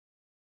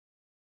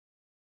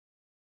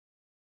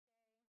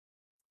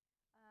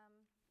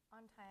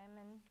downtime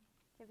and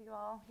give you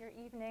all your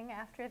evening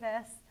after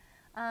this.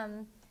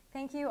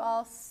 Thank you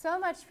all so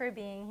much for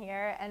being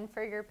here and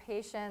for your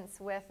patience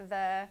with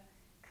the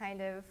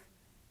kind of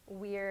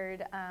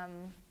weird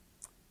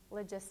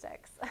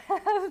logistics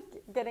of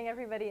getting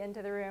everybody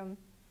into the room.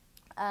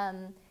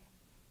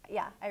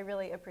 Yeah, I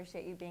really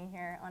appreciate you being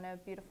here on a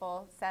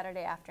beautiful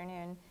Saturday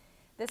afternoon.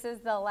 This is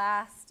the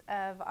last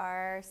of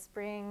our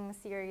spring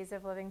series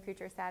of Living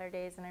Future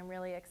Saturdays, and I'm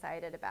really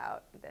excited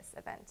about this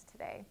event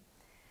today.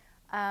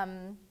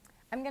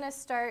 I'm going to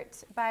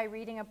start by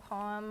reading a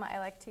poem. I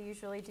like to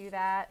usually do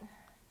that,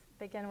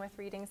 begin with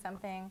reading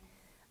something.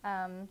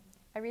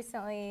 I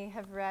recently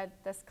have read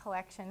this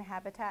collection,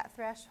 Habitat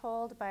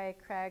Threshold, by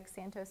Craig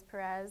Santos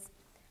Perez.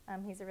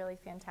 He's a really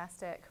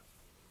fantastic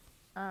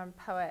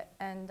poet,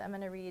 and I'm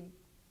going to read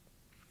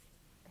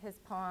his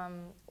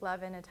poem,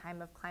 Love in a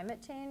Time of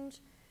Climate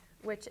Change,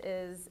 which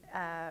is,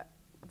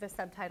 the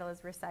subtitle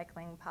is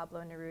Recycling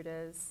Pablo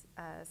Neruda's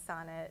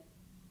Sonnet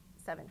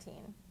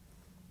 17.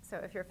 So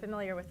if you're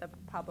familiar with the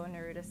Pablo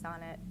Neruda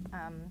sonnet,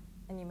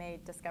 and you may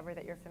discover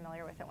that you're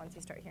familiar with it once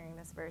you start hearing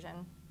this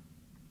version,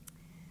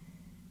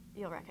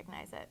 you'll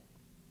recognize it.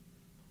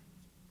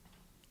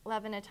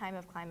 Love in a Time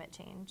of Climate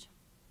Change.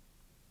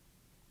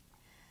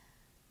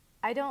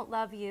 I don't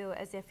love you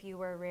as if you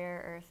were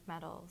rare earth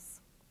metals,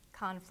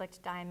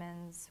 conflict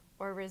diamonds,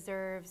 or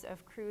reserves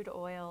of crude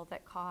oil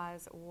that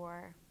cause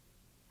war.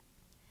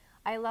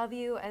 I love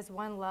you as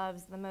one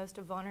loves the most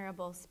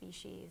vulnerable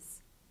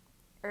species,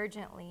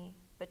 urgently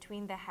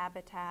between the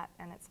habitat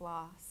and its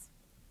loss.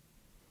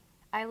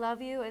 I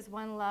love you as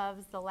one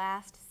loves the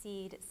last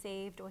seed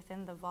saved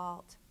within the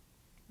vault,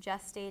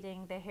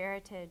 gestating the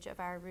heritage of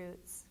our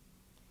roots.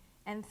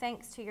 And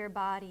thanks to your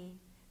body,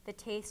 the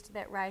taste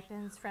that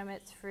ripens from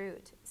its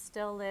fruit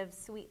still lives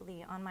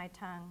sweetly on my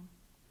tongue.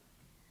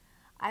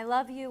 I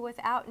love you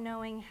without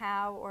knowing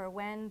how or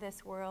when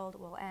this world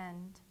will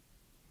end.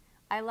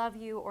 I love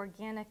you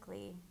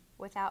organically,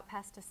 without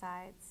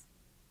pesticides.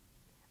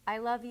 I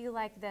love you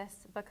like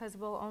this because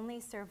we'll only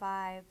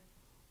survive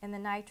in the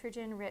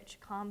nitrogen-rich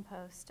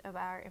compost of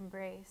our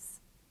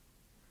embrace,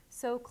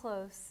 so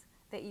close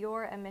that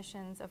your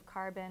emissions of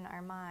carbon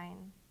are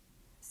mine,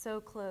 so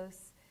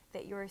close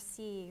that your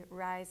sea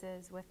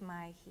rises with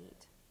my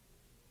heat.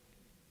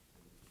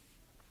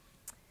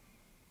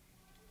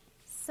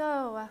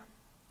 So,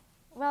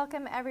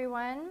 welcome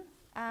everyone.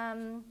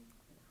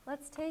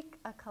 Let's take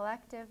a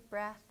collective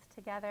breath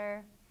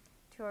together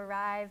to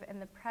arrive in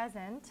the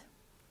present,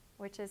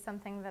 which is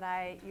something that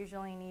I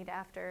usually need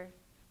after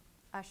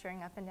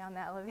ushering up and down the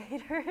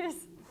elevators.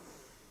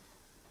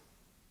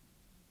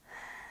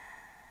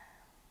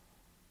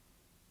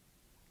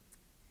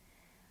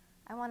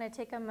 I want to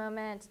take a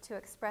moment to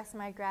express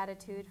my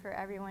gratitude for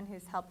everyone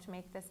who's helped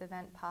make this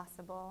event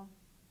possible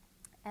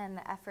and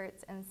the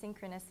efforts and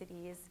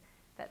synchronicities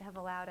that have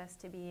allowed us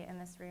to be in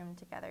this room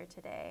together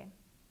today.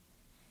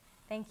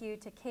 Thank you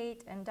to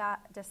Kate and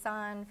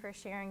Dasan for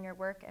sharing your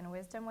work and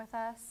wisdom with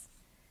us,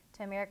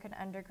 to American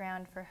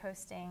Underground for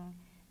hosting,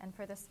 and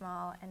for the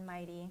small and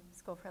mighty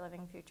School for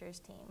Living Futures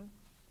team.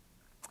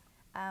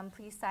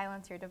 Please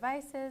silence your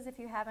devices if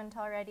you haven't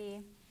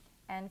already,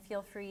 and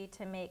feel free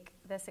to make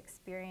this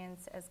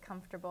experience as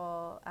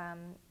comfortable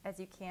as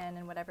you can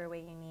in whatever way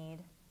you need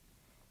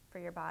for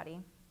your body.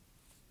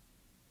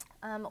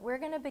 We're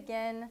going to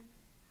begin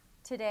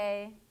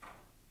today.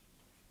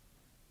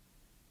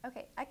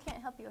 Okay, I can't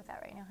help you with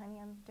that right now, honey.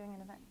 I'm doing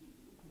an event.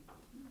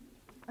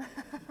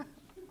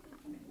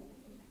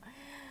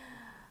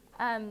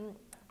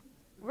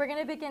 We're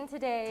going to begin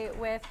today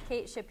with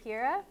Kate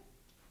Schapira,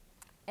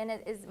 and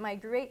it is my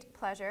great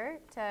pleasure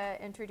to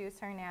introduce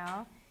her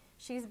now.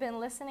 She's been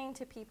listening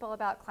to people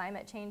about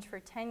climate change for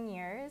 10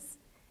 years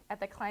at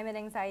the Climate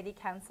Anxiety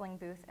Counseling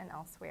booth and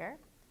elsewhere.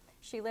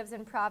 She lives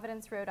in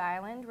Providence, Rhode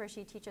Island, where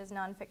she teaches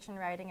nonfiction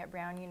writing at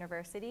Brown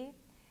University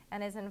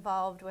and is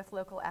involved with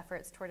local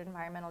efforts toward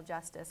environmental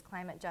justice,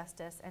 climate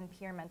justice, and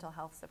peer mental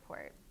health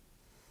support.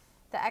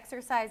 The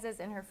exercises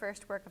in her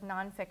first work of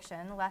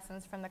nonfiction,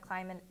 Lessons from the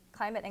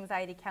Climate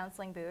Anxiety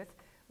Counseling booth,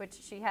 which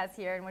she has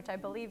here and which I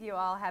believe you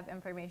all have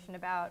information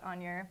about on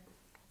your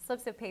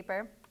slips of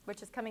paper,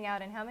 which is coming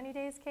out in how many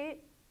days,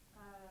 Kate?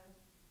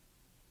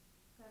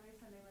 Saturday,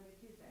 Sunday, Monday,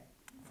 Tuesday.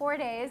 4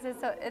 days,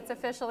 it's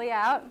officially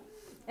out,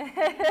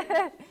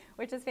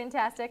 which is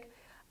fantastic.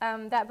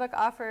 That book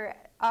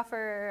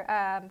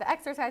the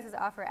exercises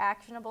offer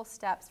actionable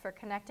steps for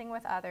connecting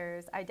with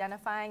others,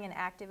 identifying and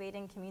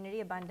activating community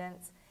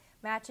abundance,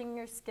 matching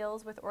your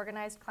skills with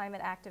organized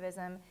climate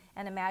activism,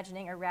 and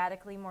imagining a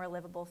radically more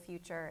livable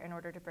future in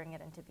order to bring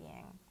it into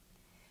being.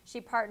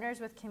 She partners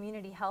with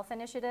community health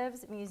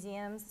initiatives,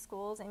 museums,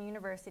 schools, and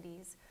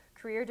universities,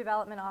 career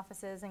development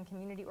offices, and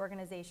community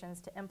organizations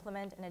to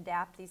implement and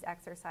adapt these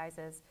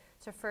exercises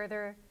to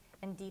further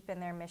and deepen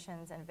their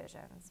missions and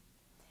visions.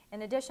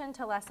 In addition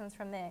to Lessons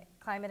from the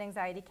Climate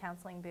Anxiety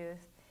Counseling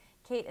booth,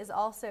 Kate is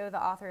also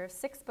the author of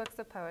 6 books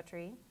of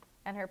poetry,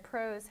 and her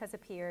prose has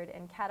appeared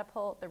in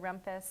Catapult, The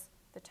Rumpus,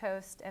 The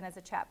Toast, and as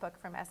a chapbook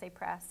from Essay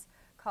Press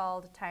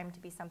called Time to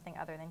Be Something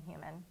Other Than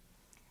Human.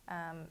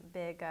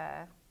 big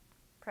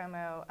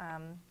promo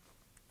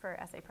for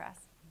Essay Press,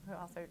 who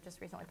also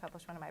just recently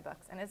published one of my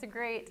books, and it's a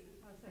great,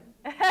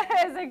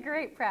 it's a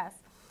great press.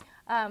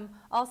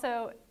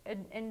 Also,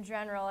 in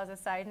general, as a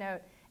side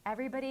note,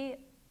 everybody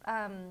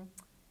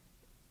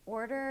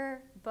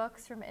order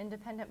books from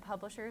independent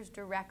publishers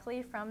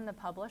directly from the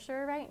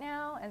publisher right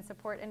now and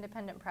support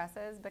independent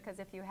presses, because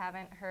if you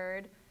haven't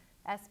heard,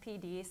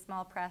 SPD,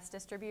 Small Press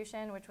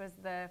Distribution, which was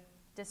the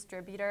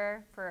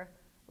distributor for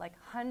like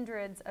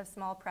hundreds of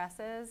small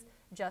presses,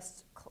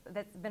 that's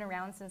been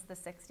around since the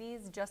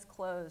 60s, just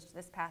closed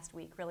this past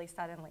week really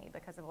suddenly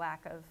because of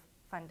lack of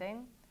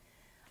funding.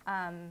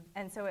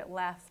 And so it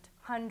left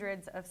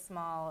hundreds of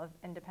small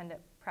independent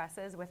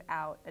presses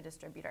without a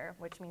distributor,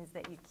 which means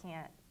that you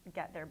can't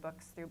get their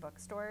books through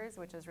bookstores,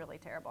 which is really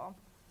terrible.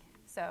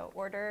 So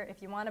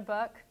if you want a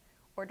book,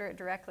 order it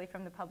directly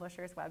from the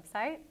publisher's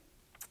website.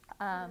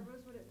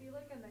 Rose, would it be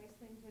like a nice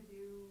thing to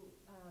do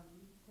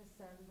to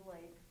send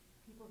like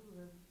people who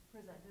have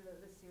presented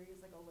at this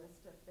series like a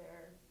list of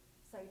their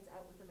sites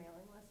out with the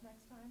mailing list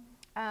next time?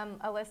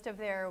 A list of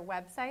their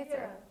websites?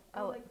 Yeah,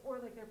 or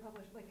like their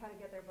published, like how to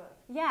get their book.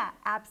 Yeah,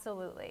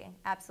 absolutely.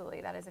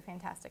 Absolutely. That is a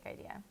fantastic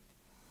idea.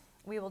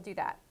 We will do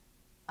that.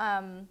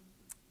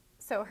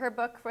 So her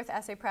book with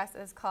Essay Press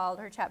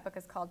her chapbook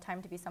is called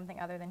Time to Be Something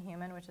Other Than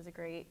Human, which is a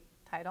great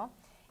title.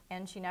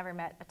 And she never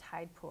met a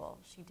tide pool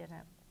she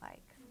didn't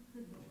like.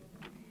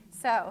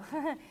 So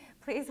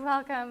please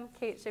welcome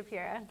Kate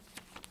Schapira.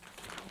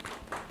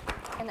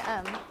 And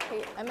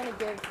Kate, I'm going to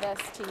give this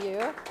to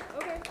you.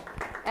 Okay.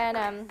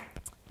 And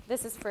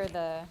this is for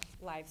the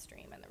live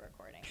stream and the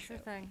recording. Sure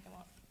so thing. It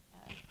won't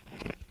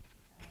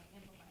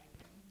amplify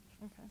anything.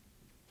 Okay.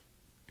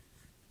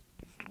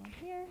 One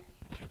here.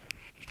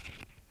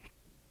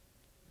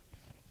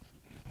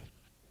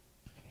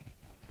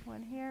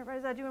 One here.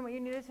 Is that doing what you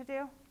needed to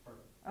do?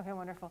 Perfect. Okay,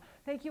 wonderful.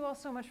 Thank you all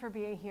so much for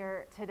being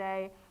here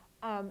today.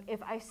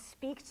 If I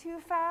speak too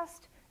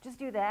fast, just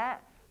do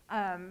that.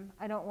 I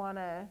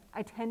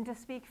tend to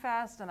speak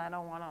fast and I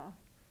don't want to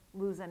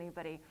lose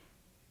anybody.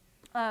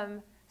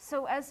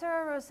 So as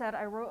Sarah Rose said,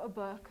 I wrote a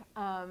book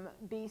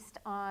based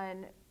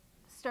on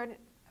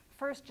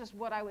first just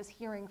what I was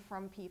hearing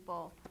from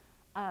people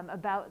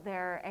about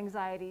their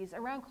anxieties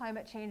around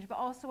climate change, but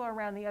also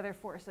around the other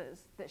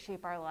forces that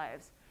shape our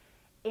lives.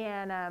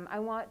 And I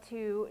want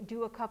to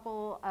do a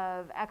couple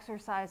of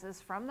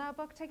exercises from that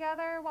book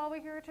together while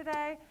we're here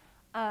today,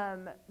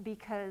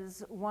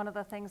 because one of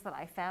the things that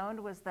I found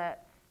was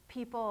that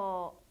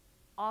people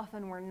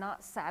often were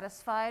not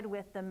satisfied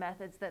with the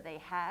methods that they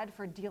had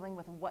for dealing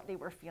with what they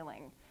were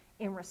feeling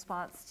in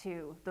response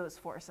to those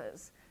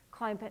forces.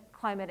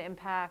 Climate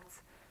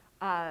impacts,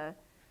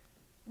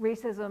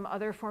 racism,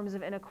 other forms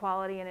of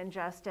inequality and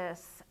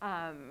injustice,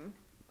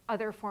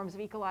 other forms of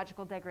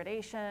ecological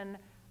degradation,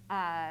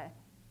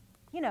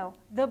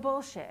 the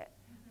bullshit.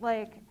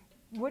 Like,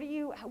 where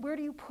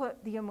do you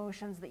put the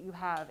emotions that you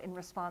have in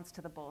response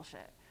to the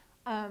bullshit?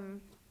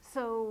 And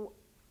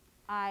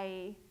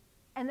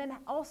then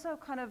also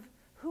kind of,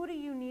 who do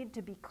you need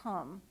to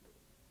become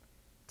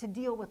to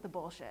deal with the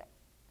bullshit?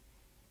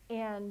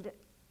 And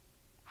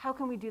how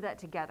can we do that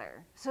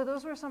together? So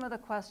those were some of the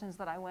questions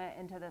that I went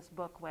into this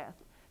book with,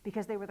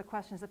 because they were the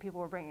questions that people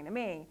were bringing to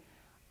me.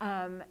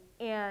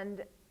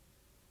 And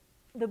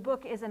the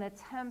book is an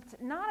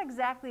attempt, not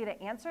exactly to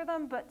answer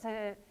them, but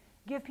to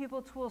give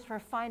people tools for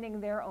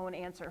finding their own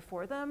answer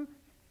for them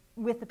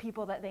with the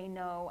people that they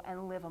know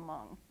and live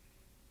among.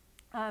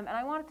 And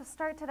I wanted to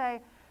start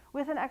today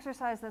with an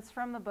exercise that's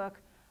from the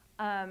book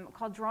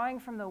called Drawing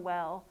from the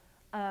Well.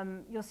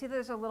 You'll see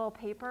there's a little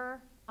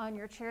paper on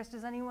your chairs.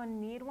 Does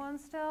anyone need one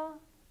still?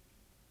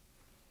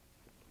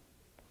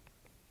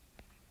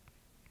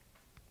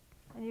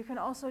 And you can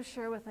also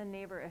share with a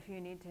neighbor if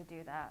you need to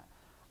do that.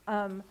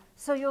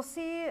 So you'll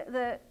see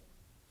that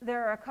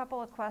there are a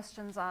couple of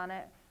questions on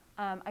it.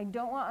 I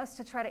don't want us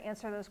to try to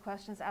answer those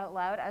questions out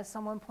loud. As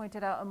someone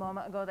pointed out a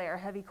moment ago, they are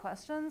heavy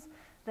questions.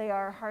 They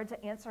are hard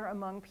to answer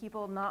among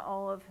people, not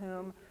all of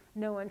whom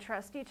know and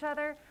trust each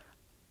other.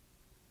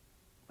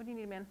 What do you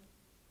need, man?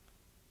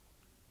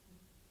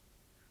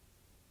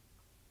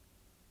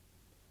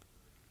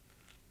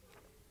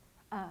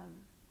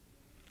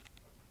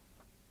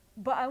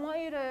 But I want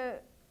you to,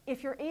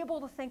 if you're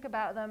able to think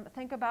about them,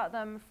 think about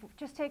them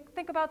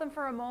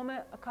for a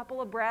moment, a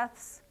couple of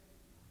breaths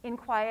in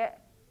quiet,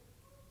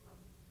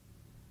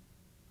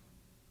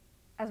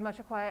 as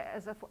much quiet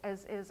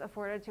as is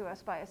afforded to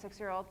us by a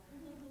 6-year-old.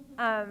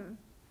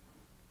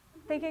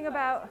 Thinking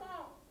about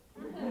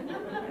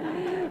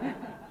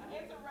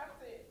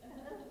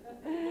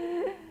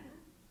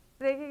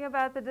thinking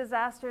about the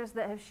disasters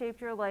that have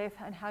shaped your life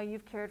and how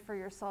you've cared for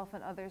yourself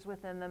and others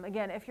within them.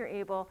 Again, if you're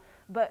able,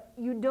 but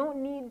you don't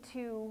need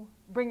to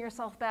bring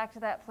yourself back to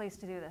that place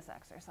to do this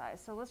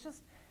exercise. So let's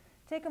just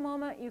take a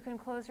moment. You can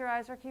close your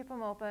eyes or keep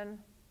them open.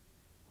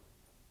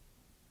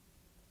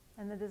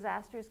 And the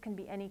disasters can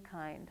be any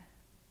kind.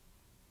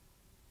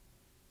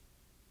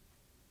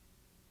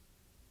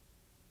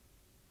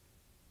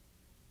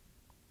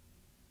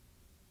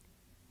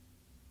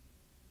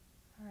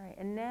 All right,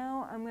 and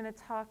now I'm going to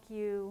talk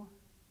you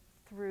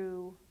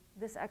through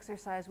this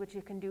exercise, which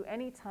you can do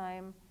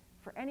anytime,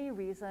 for any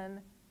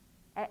reason,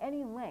 at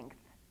any length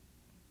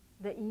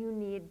that you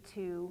need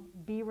to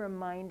be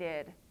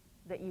reminded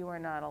that you are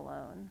not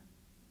alone.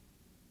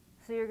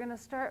 So you're going to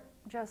start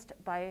just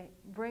by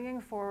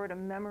bringing forward a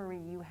memory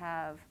you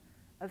have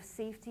of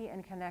safety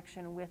and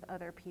connection with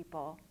other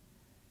people.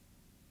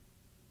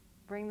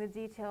 Bring the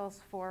details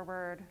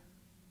forward,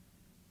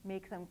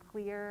 make them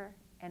clear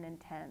and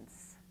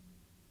intense.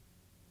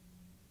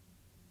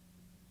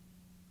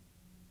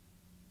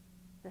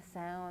 The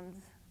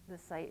sounds, the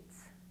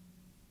sights,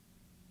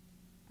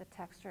 the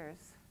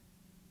textures,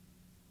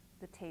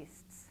 the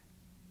tastes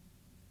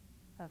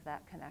of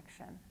that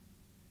connection.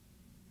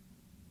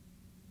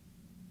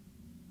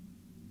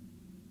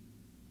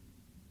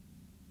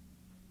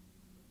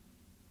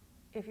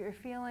 If you're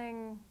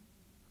feeling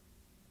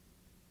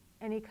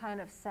any kind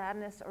of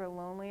sadness or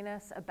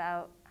loneliness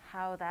about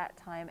how that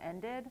time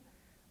ended,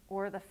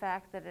 or the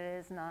fact that it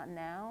is not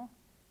now,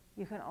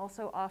 you can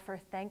also offer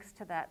thanks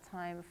to that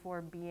time for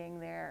being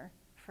there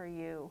for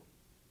you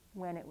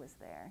when it was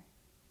there.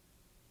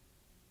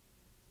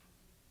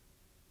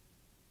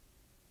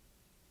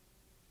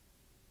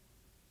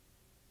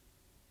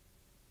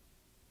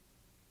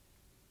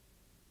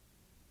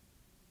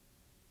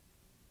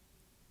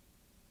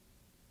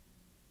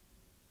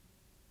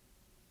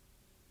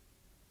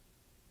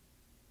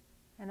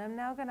 And I'm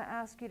now going to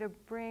ask you to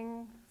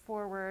bring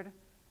forward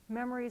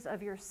memories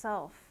of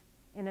yourself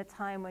in a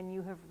time when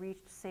you have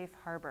reached safe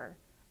harbor.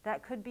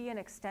 That could be an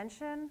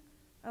extension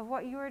of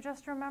what you were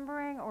just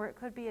remembering, or it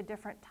could be a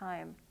different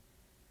time.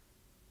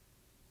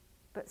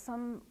 But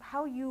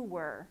how you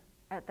were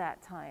at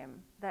that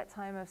time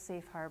of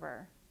safe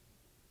harbor.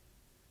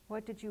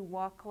 What did you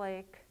walk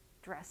like,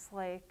 dress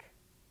like?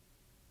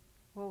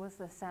 What was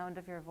the sound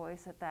of your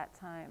voice at that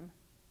time?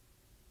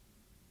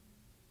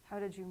 How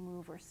did you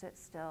move or sit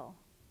still?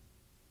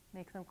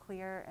 Make them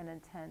clear and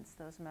intense,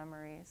 those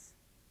memories.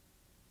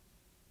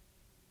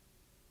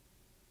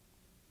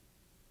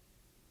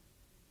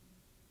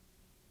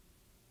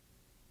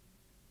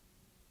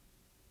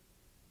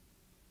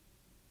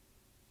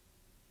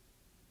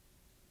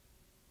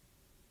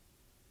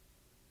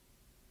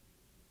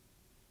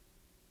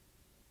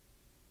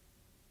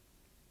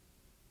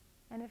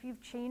 And if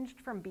you've changed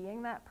from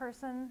being that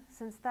person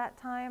since that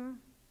time,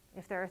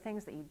 if there are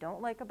things that you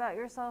don't like about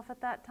yourself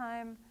at that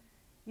time,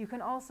 you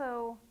can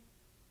also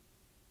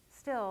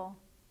still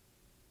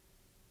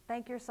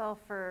thank yourself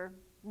for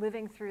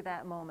living through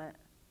that moment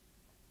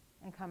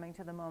and coming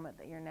to the moment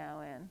that you're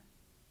now in.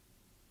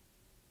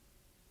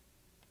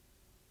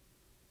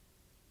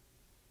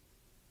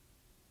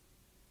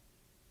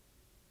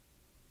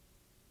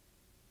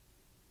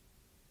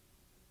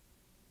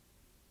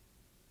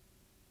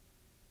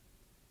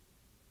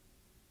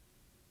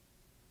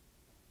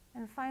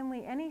 And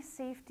finally, any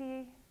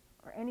safety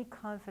or any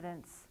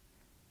confidence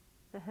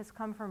that has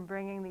come from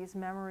bringing these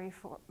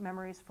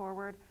memories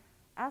forward,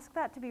 ask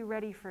that to be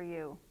ready for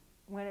you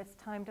when it's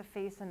time to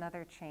face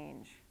another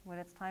change, when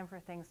it's time for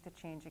things to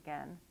change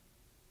again.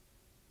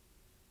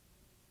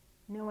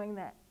 Knowing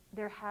that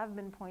there have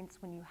been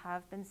points when you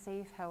have been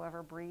safe,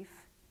 however brief,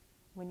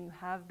 when you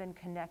have been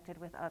connected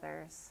with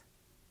others,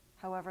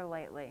 however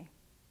lightly.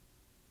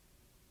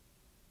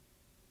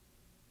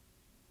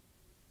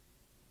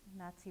 And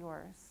that's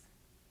yours.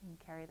 You can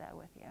carry that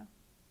with you.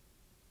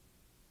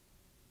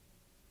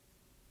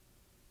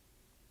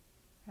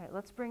 All right,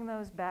 let's bring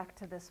those back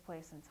to this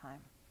place and time.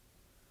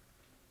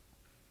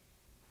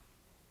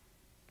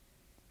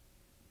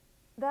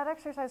 That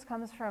exercise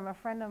comes from a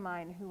friend of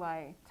mine who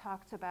I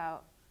talked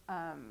about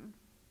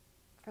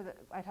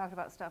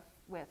stuff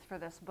with for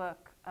this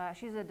book.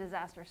 She's a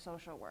disaster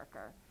social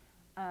worker,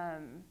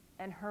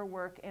 and her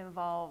work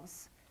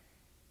involves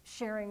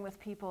sharing with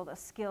people the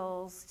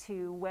skills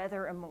to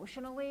weather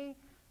emotionally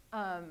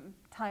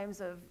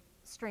times of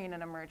strain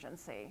and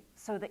emergency,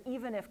 so that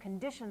even if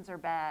conditions are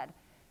bad,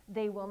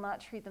 they will not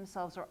treat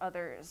themselves or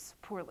others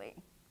poorly.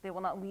 They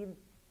will not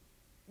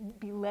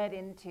be led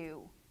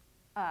into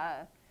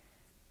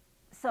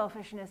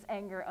selfishness,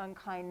 anger,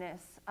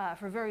 unkindness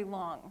for very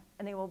long,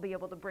 and they will be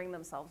able to bring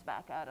themselves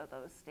back out of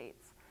those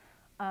states.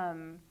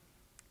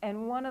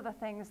 And one of the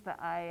things that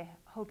I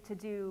hope to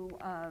do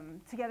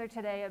together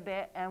today a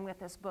bit and with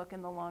this book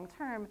in the long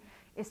term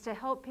is to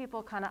help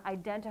people kind of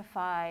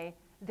identify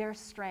their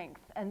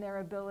strength and their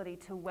ability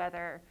to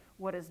weather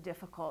what is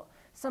difficult.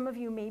 Some of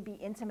you may be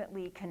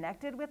intimately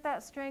connected with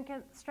that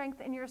strength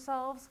in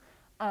yourselves.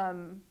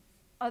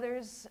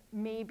 Others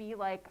may be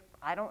like,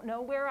 I don't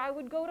know where I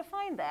would go to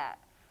find that.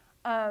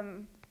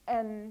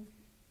 And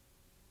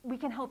we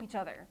can help each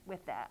other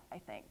with that, I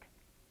think.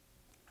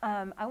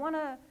 I want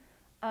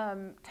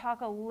to talk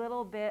a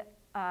little bit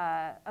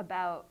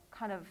about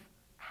kind of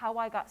how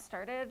I got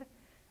started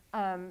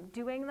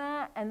doing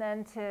that, and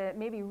then to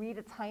maybe read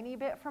a tiny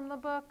bit from the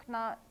book,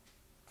 not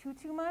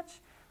too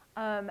much.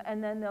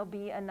 And then there'll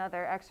be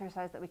another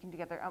exercise that we can do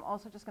together. I'm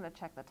also just going to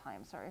check the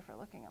time. Sorry for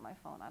looking at my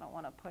phone. I don't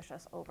want to push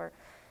us over.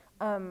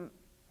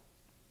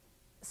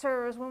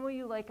 Sarah Rose, when will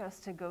you like us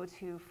to go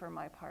to for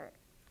my part?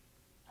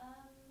 I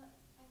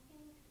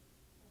think,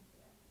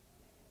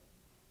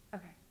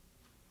 Okay.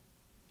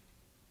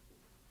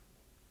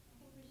 I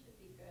think we should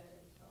be good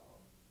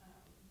until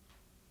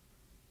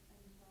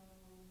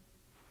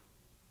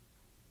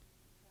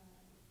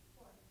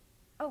 4.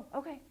 Oh,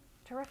 okay,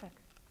 terrific.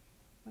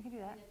 We can do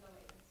that. At the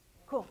latest.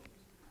 Cool.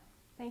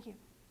 Thank you.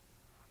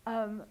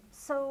 As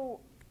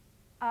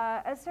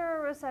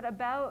Sarah Rose said,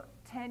 about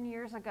 10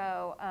 years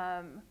ago,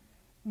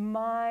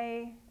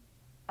 my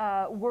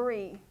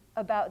worry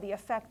about the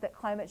effect that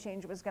climate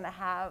change was going to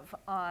have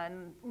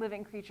on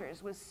living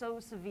creatures was so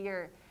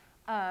severe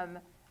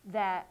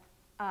that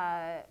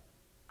I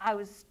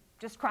was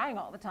just crying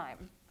all the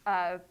time.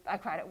 I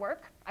cried at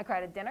work, I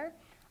cried at dinner,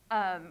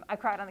 I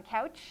cried on the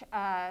couch,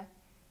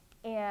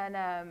 and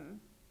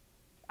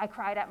I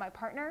cried at my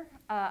partner,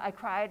 I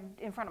cried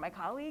in front of my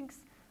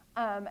colleagues,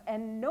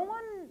 and no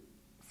one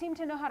seemed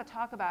to know how to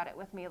talk about it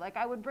with me. Like,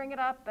 I would bring it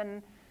up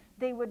and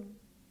they would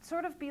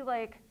sort of be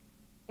like,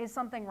 is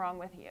something wrong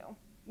with you?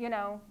 You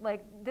know,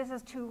 like, this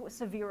is too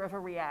severe of a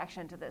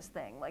reaction to this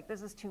thing. Like,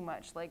 this is too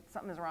much, like,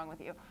 something is wrong with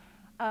you.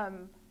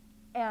 And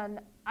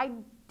I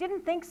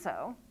didn't think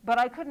so, but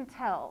I couldn't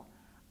tell.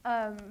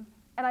 And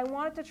I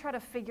wanted to try to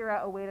figure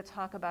out a way to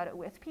talk about it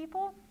with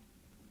people.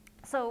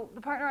 So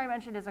the partner I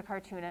mentioned is a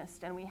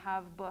cartoonist, and we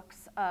have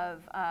books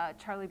of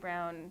Charlie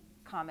Brown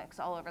comics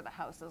all over the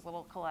house as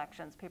little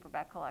collections,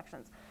 paperback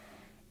collections.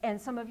 And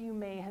some of you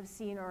may have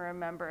seen or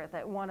remember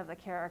that one of the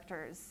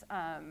characters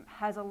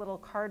has a little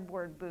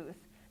cardboard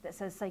booth that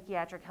says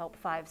psychiatric help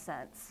 5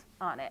 cents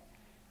on it.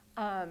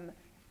 And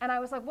I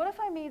was like, what if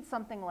I made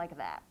something like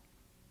that?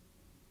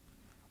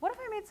 What if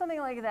I made something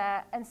like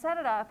that and set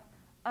it up?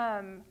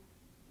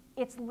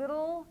 It's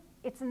little,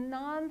 it's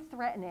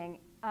non-threatening.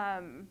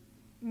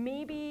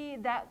 Maybe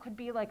that could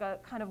be like a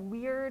kind of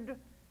weird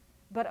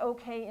but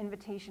okay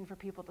invitation for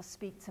people to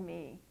speak to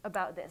me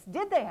about this.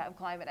 Did they have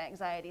climate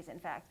anxieties, in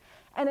fact?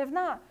 And if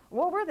not,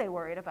 what were they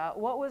worried about?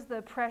 What was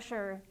the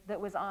pressure that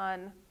was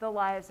on the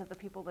lives of the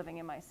people living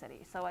in my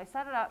city? So I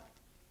set it up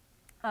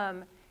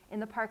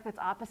in the park that's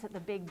opposite the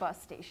big bus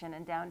station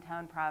in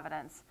downtown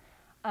Providence.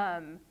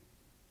 I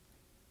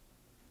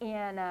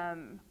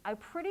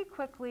pretty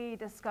quickly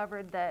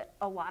discovered that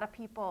a lot of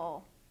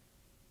people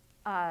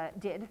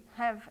did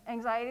have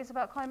anxieties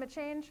about climate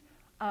change.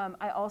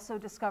 I also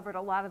discovered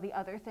a lot of the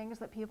other things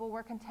that people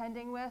were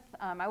contending with.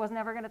 I was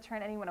never going to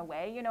turn anyone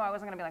away. You know, I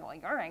wasn't going to be like, well,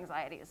 your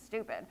anxiety is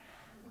stupid.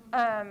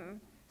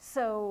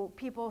 So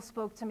people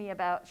spoke to me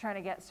about trying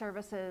to get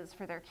services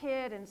for their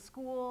kid in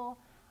school.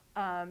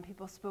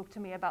 People spoke to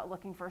me about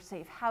looking for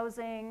safe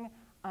housing,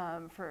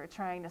 for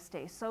trying to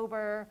stay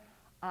sober.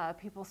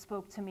 People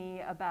spoke to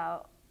me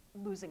about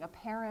losing a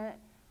parent.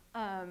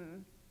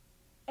 And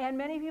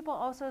many people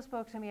also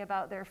spoke to me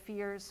about their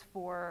fears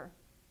for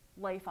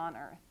life on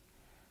Earth.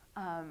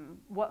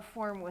 What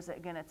form was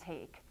it going to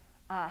take?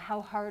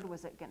 How hard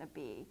was it going to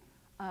be?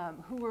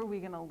 Who were we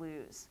going to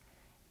lose?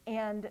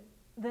 And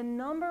the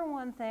number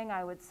one thing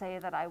I would say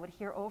that I would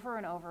hear over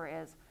and over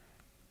is,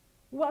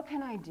 what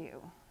can I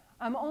do?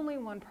 I'm only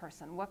one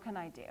person. What can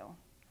I do?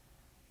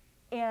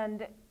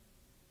 And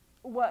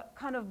what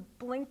kind of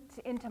blinked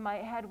into my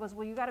head was,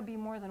 well, you got to be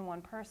more than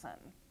one person.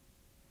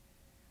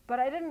 But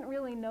I didn't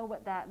really know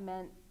what that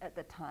meant at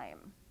the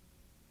time.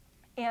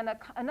 And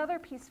another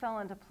piece fell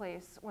into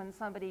place when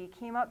somebody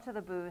came up to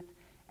the booth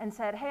and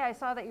said, hey, I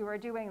saw that you were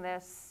doing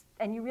this,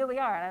 and you really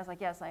are. And I was like,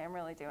 yes, I am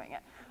really doing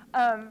it.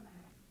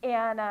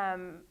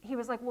 He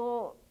was like,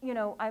 well, you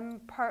know, I'm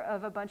part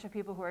of a bunch of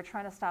people who are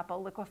trying to stop a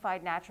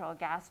liquefied natural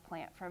gas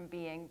plant from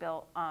being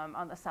built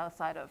on the south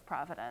side of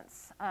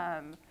Providence,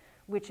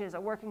 which is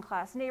a working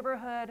class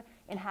neighborhood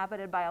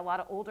inhabited by a lot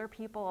of older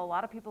people, a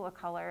lot of people of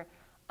color,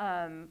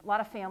 a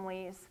lot of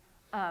families.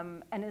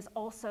 And is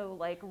also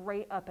like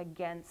right up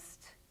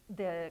against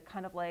the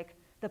kind of like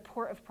the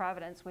port of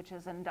Providence, which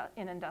is an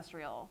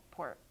industrial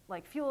port.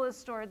 Like, fuel is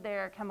stored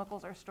there,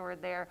 chemicals are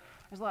stored there.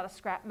 There's a lot of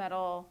scrap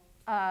metal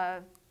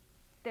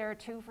there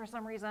too for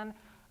some reason.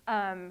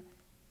 And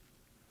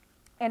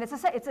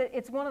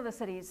it's one of the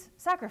city's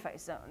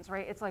sacrifice zones,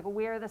 right? It's like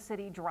where the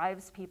city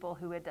drives people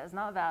who it does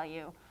not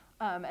value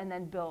and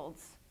then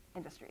builds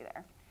industry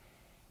there.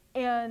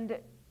 And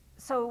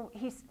so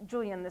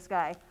Julian, this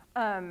guy,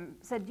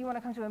 said, do you want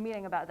to come to a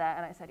meeting about that?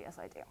 And I said, yes,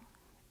 I do.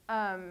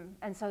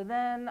 And so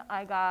then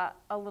I got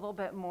a little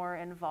bit more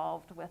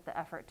involved with the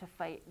effort to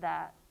fight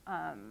that,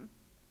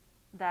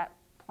 that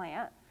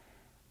plant.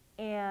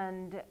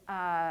 And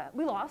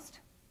we lost.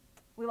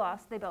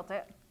 They built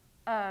it.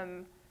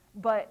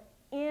 But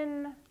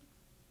in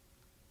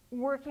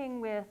working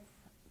with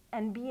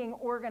and being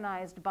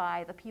organized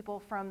by the people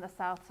from the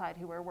south side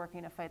who were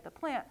working to fight the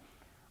plant,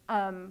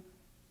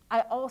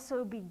 I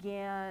also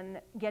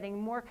began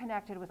getting more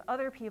connected with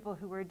other people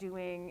who were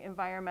doing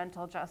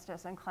environmental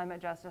justice and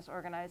climate justice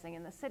organizing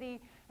in the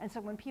city. And so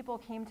when people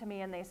came to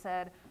me and they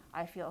said,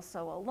 I feel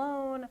so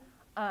alone,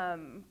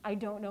 I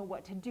don't know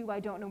what to do, I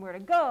don't know where to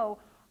go,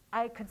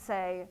 I could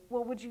say,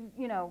 well, would you,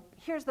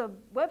 here's the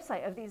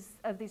website of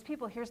these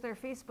people, here's their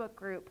Facebook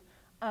group,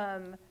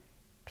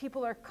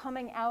 People are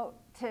coming out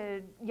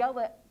to yell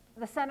at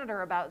the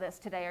senator about this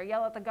today, or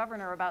yell at the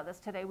governor about this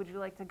today. Would you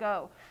like to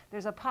go?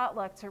 There's a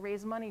potluck to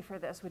raise money for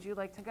this. Would you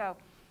like to go?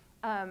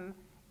 And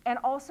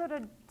also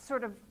to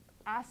sort of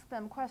ask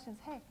them questions,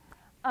 hey,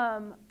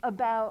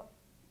 about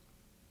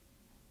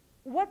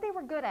what they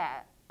were good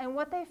at and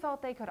what they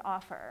felt they could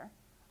offer,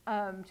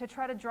 to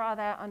try to draw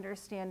that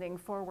understanding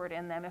forward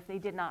in them if they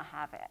did not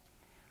have it.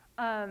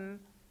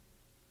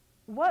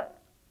 What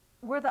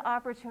were the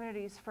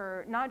opportunities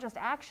for not just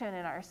action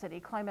in our city,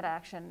 climate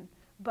action,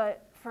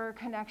 but for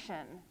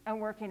connection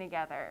and working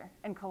together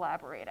and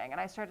collaborating?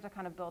 And I started to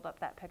kind of build up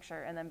that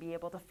picture and then be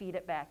able to feed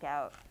it back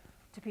out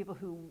to people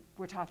who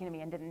were talking to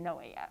me and didn't know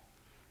it yet.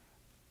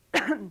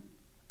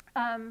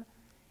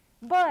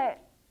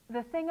 But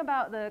the thing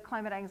about the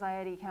climate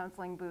anxiety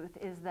counseling booth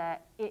is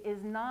that it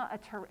is not a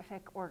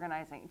terrific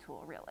organizing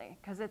tool, really,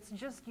 because it's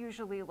just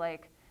usually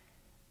like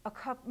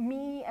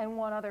me and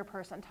one other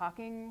person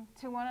talking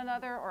to one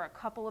another, or a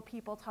couple of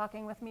people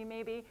talking with me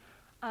maybe.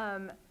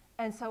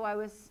 And so I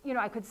was,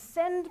 I could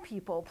send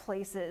people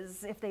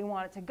places if they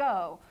wanted to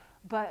go,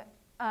 but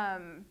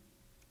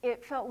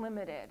it felt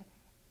limited.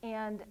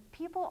 And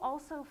people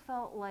also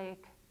felt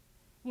like,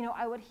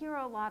 I would hear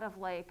a lot of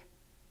like,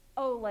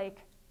 oh,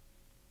 like,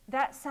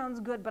 that sounds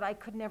good, but I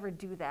could never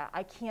do that.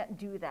 I can't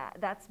do that.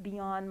 That's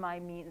beyond my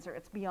means, or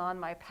it's beyond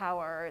my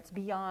power, or it's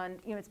beyond,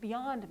 it's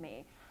beyond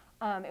me.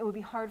 It would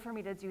be hard for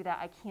me to do that.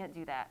 I can't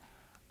do that.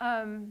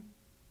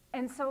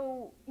 And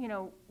so,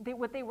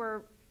 what they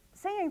were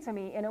saying to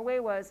me in a way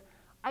was,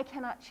 I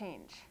cannot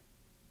change.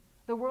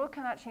 The world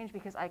cannot change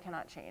because I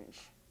cannot change.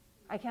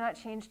 I cannot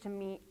change to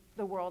meet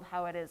the world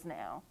how it is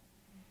now.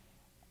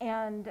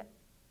 And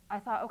I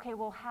thought, okay,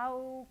 well,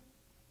 how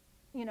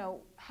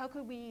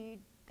could we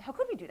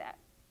do that?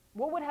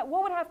 What would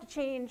have to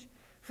change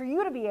for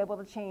you to be able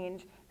to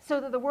change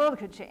so that the world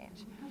could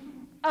change?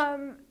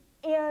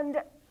 And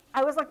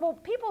I was like, well,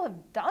 people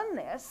have done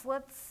this.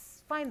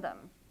 Let's find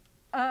them.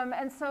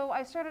 And so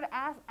I started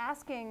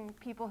asking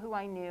people who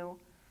I knew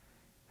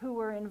who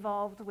were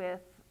involved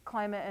with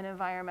climate and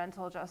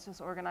environmental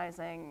justice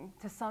organizing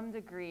to some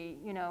degree,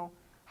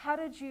 how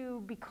did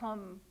you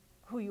become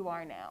who you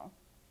are now?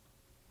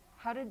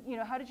 How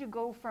did you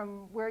go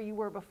from where you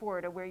were before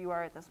to where you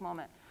are at this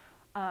moment?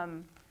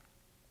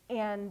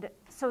 And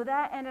so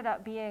that ended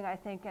up being, I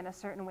think, in a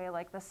certain way,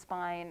 like the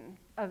spine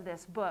of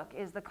this book,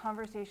 is the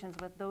conversations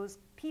with those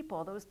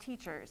people, those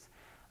teachers.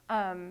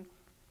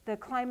 The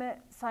climate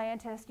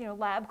scientist,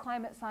 lab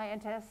climate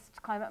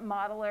scientist, climate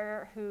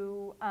modeler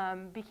who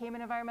became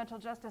an environmental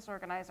justice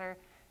organizer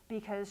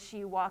because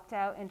she walked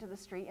out into the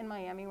street in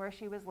Miami where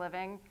she was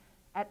living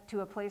to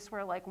a place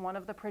where like one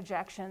of the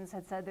projections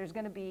had said there's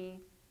going to be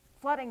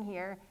flooding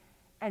here,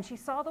 and she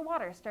saw the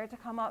water start to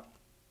come up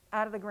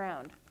out of the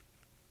ground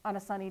on a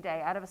sunny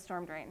day, out of a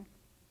storm drain.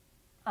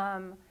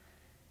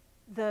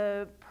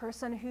 The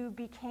person who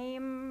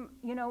became,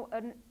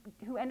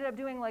 who ended up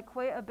doing like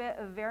quite a bit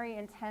of very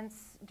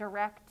intense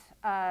direct,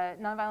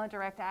 nonviolent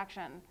direct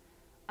action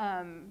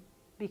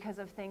because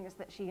of things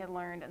that she had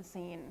learned and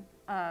seen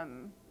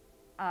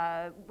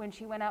when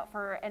she went out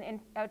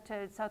out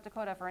to South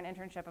Dakota for an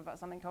internship about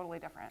something totally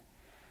different.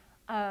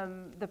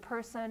 The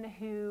person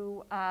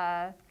who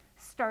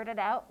started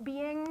out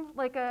being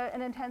like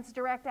an intense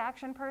direct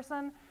action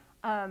person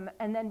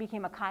and then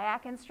became a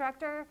kayak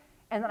instructor,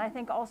 and then I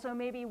think also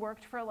maybe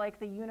worked for like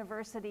the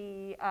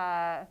university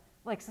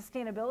like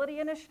sustainability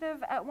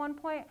initiative at one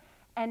point,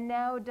 and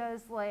now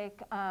does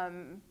like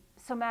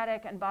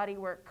somatic and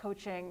bodywork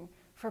coaching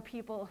for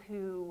people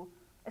who,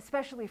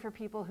 especially for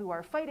people who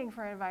are fighting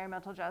for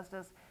environmental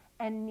justice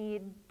and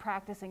need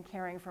practice in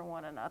caring for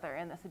one another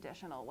in this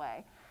additional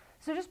way.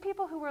 So just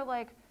people who were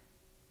like,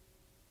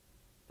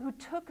 who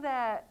took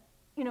that,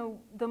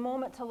 the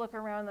moment to look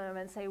around them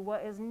and say,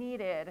 what is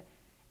needed,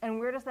 and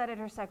where does that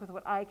intersect with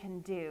what I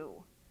can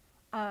do?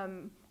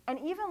 And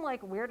even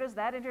like, where does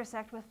that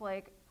intersect with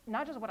like,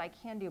 not just what I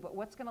can do, but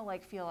what's gonna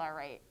like feel all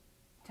right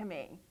to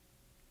me?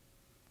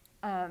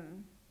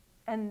 And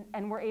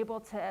we're able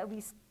to, at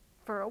least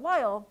for a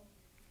while,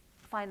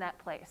 find that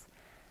place.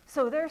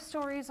 So their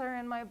stories are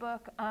in my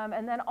book.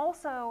 And then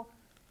also,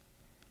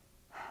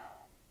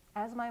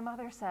 as my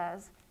mother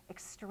says,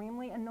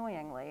 extremely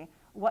annoyingly,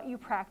 what you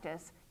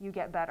practice, you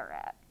get better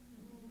at.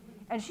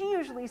 And she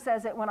usually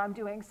says it when I'm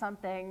doing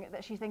something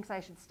that she thinks I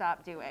should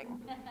stop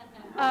doing.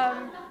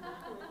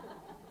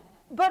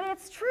 But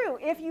it's true.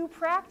 If you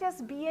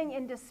practice being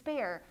in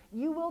despair,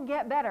 you will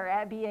get better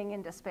at being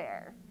in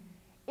despair.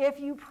 If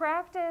you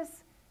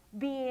practice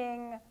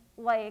being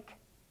like,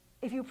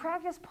 if you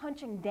practice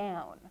punching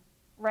down,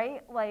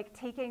 right? Like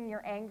taking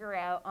your anger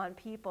out on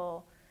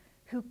people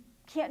who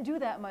can't do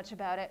that much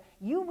about it,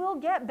 you will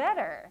get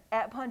better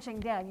at punching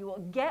down. You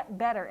will get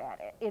better at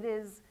it. It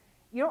is,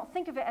 you don't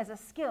think of it as a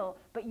skill,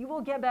 but you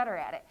will get better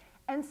at it.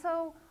 And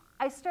so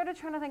I started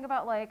trying to think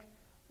about like,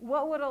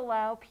 what would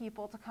allow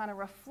people to kind of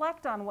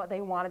reflect on what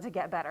they wanted to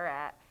get better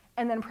at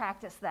and then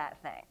practice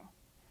that thing.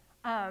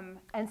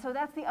 And so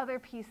that's the other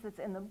piece that's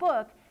in the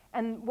book.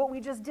 And what we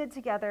just did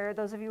together,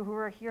 those of you who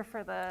were here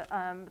for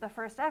the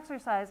first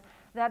exercise,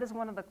 that is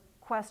one of the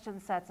question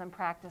sets and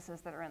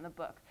practices that are in the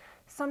book.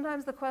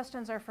 Sometimes the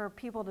questions are for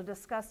people to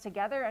discuss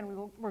together,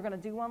 and we're going to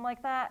do one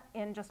like that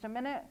in just a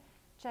minute.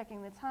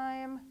 Checking the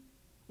time.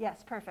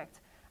 Yes, perfect.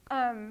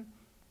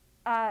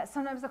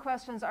 Sometimes the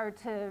questions are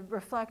to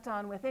reflect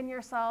on within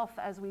yourself,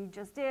 as we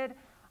just did.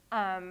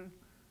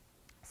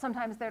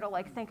 Sometimes they're to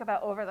like think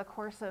about over the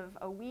course of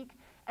a week.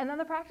 And then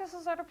the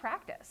practices are to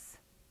practice.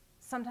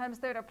 Sometimes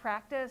they're to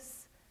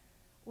practice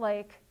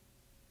like,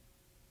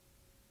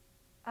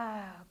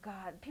 oh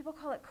God, people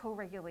call it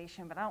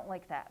co-regulation, but I don't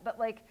like that. But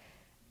like,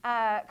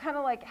 kind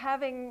of like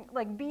having,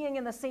 like being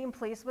in the same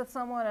place with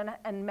someone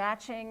and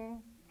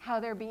matching how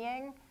they're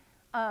being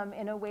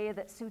in a way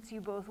that suits you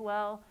both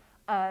well.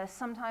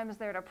 Sometimes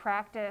they're to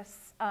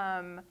practice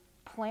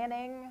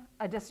planning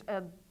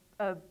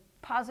a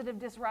positive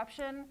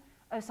disruption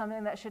of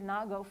something that should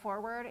not go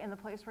forward in the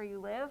place where you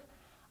live.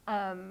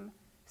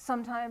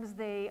 Sometimes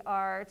they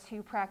are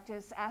to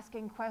practice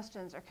asking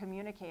questions or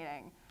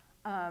communicating.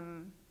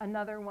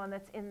 Another one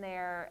that's in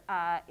there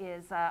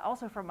is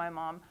also from my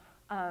mom.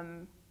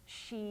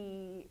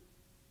 She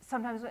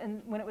sometimes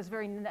when it was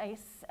very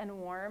nice and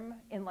warm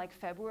in like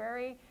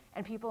February,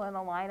 and people in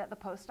the line at the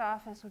post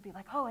office would be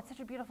like, oh, it's such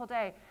a beautiful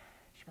day.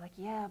 She'd be like,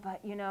 yeah, but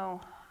you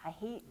know, I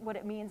hate what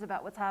it means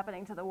about what's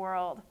happening to the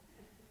world.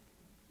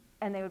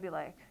 And they would be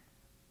like,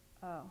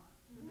 oh.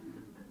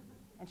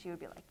 And she would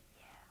be like,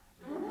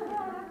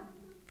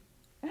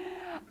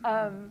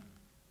 yeah.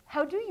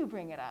 How do you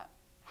bring it up?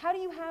 How do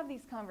you have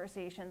these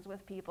conversations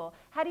with people?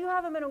 How do you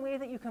have them in a way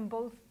that you can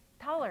both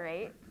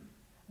tolerate,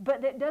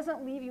 but that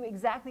doesn't leave you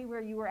exactly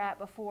where you were at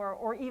before,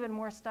 or even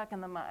more stuck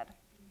in the mud?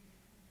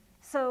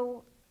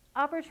 So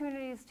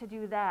opportunities to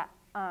do that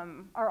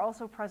are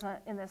also present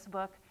in this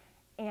book.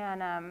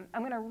 And I'm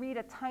going to read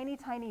a tiny,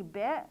 tiny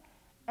bit,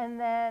 and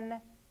then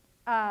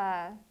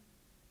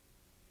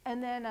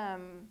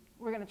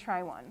we're going to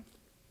try one.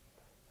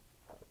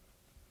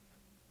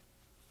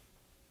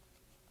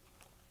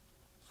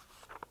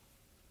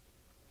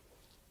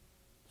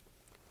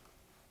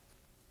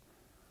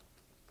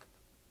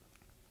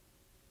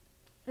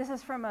 This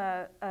is from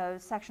a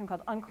section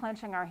called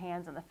Unclenching Our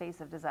Hands in the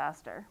Face of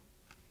Disaster.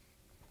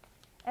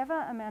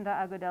 Eva Amanda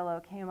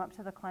Agudelo came up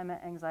to the climate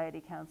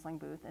anxiety counseling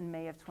booth in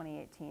May of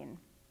 2018.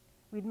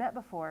 We'd met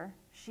before.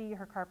 She,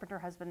 her carpenter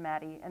husband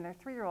Maddie, and their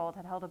 3-year-old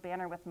had held a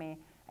banner with me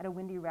at a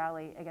windy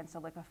rally against a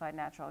liquefied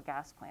natural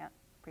gas plant,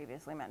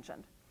 previously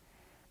mentioned.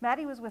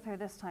 Maddie was with her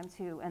this time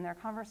too, and their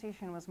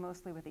conversation was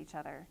mostly with each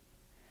other.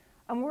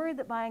 I'm worried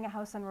that buying a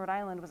house in Rhode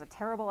Island was a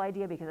terrible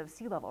idea because of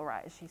sea level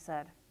rise, she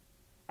said.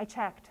 I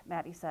checked,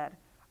 Maddie said.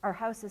 Our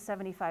house is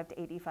 75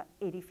 to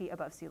 80 feet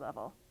above sea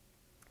level.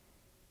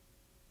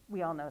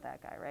 We all know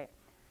that guy, right?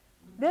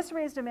 This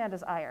raised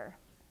Amanda's ire.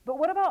 But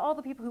what about all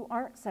the people who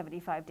aren't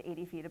 75 to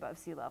 80 feet above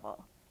sea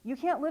level? You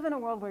can't live in a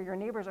world where your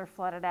neighbors are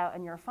flooded out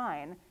and you're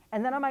fine.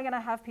 And then am I going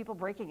to have people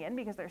breaking in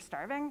because they're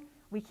starving?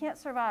 We can't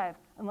survive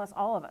unless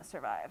all of us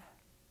survive.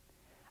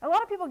 A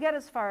lot of people get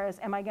as far as,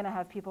 am I going to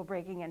have people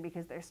breaking in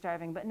because they're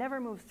starving, but never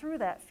move through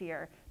that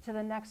fear to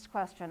the next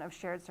question of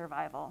shared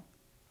survival.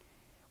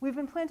 We've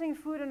been planting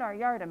food in our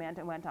yard,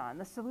 Amanda went on.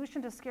 The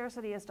solution to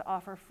scarcity is to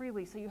offer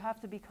freely, so you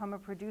have to become a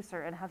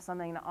producer and have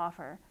something to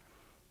offer.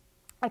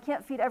 I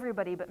can't feed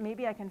everybody, but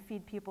maybe I can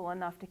feed people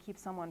enough to keep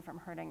someone from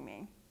hurting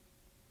me.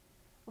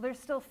 Well, there's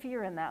still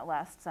fear in that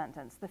last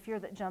sentence, the fear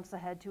that jumps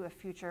ahead to a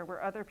future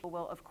where other people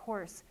will, of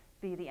course,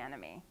 be the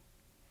enemy.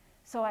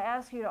 So I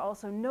ask you to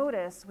also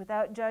notice,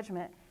 without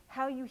judgment,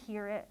 how you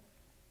hear it,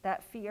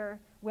 that fear,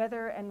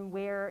 whether and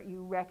where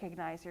you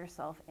recognize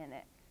yourself in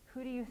it.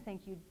 Who do you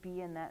think you'd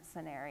be in that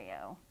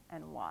scenario,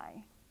 and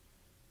why?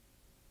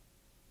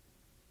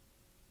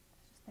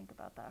 Let's just think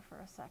about that for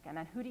a second.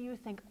 And who do you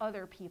think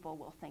other people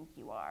will think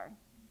you are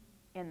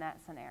in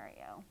that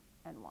scenario,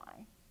 and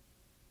why?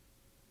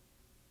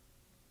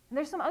 And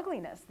there's some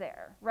ugliness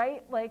there,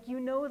 right? Like,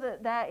 you know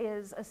that that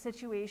is a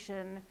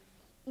situation,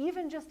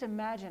 even just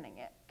imagining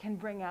it can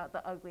bring out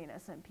the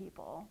ugliness in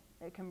people.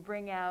 It can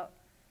bring out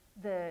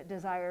the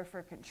desire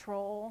for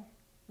control,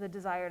 the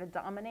desire to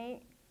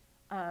dominate,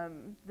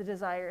 the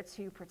desire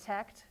to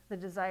protect, the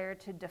desire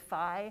to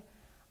defy,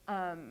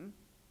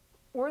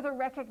 or the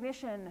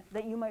recognition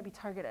that you might be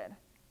targeted.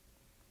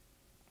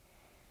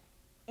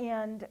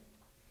 And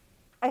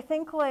I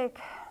think like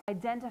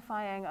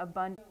identifying a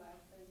bunch.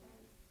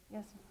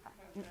 Yes,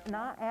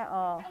 not at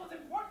all.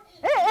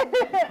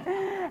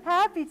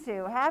 Happy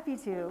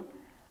to.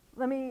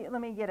 Let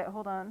me get it,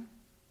 hold on.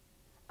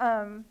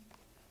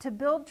 To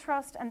build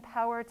trust and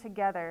power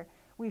together,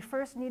 we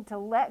first need to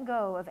let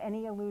go of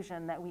any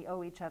illusion that we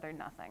owe each other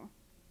nothing.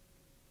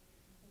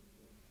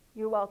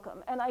 You're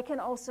welcome. And I can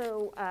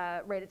also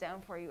write it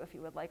down for you if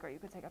you would like, or you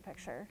could take a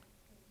picture.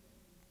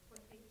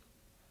 What page?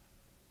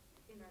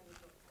 In our new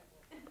book.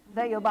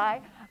 That you'll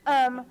buy.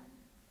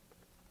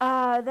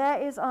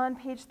 That is on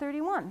page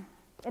 31.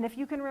 And if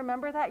you can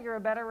remember that, you're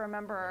a better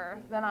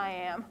rememberer than I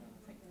am.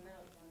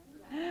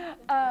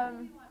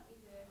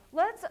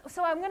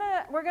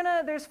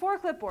 There's 4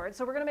 clipboards,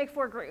 so we're gonna make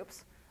 4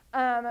 groups.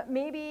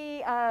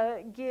 Maybe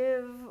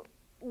give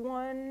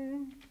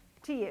one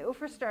to you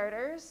for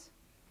starters.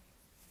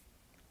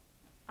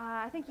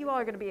 I think you all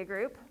are gonna be a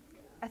group.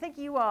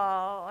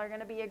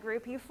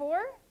 You 4.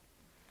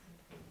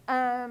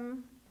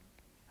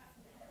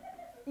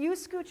 You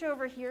scooch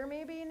over here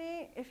maybe,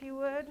 Nate, if you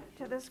would,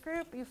 to this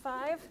group, you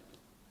 5.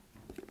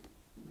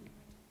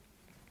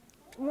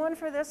 One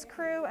for this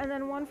crew, and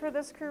then one for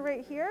this crew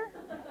right here.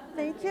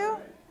 Thank you.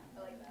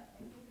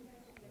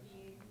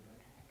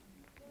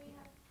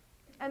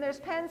 And there's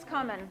pens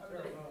coming.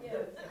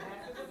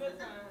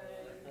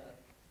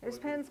 There's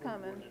pens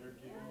coming.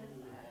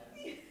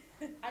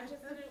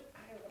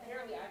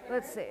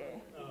 Let's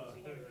see.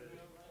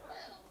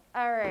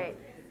 All right.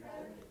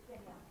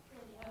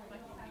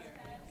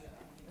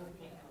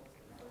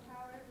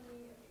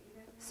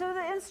 So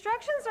the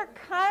instructions are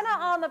kind of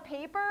on the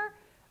paper,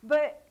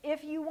 but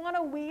if you want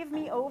to wave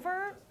me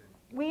over,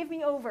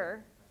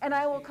 and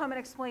I will come and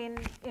explain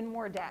in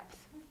more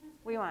depth.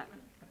 What do you want?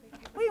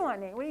 What do you want,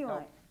 Nate? What do you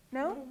want?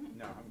 No?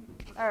 No.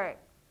 All right.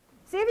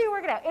 See if you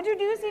work it out.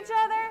 Introduce each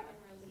other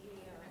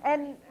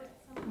and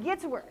get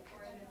to work.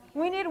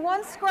 We need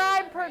 1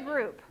 scribe per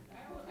group.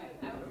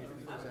 If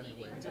there's any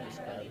way to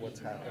describe what's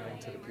happening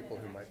to the people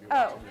who might be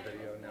watching the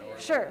video now.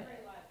 Sure.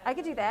 I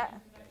could do that.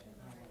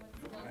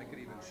 And I could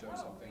even show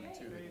something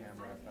to the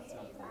camera if that's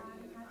helpful.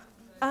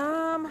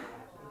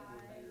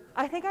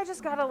 I think I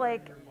just gotta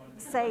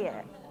say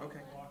it. Okay.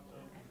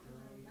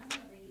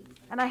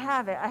 And I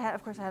have it.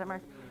 Of course I had it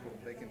marked. Well,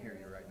 they can hear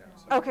you right now.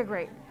 So. Okay,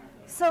 great.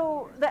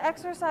 So the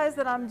exercise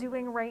that I'm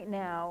doing right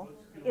now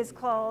is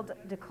called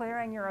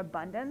Declaring Your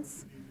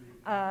Abundance.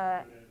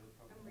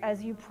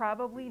 As you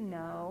probably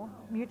know,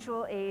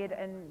 mutual aid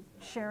and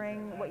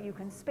sharing what you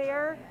can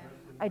spare,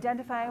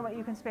 identifying what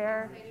you can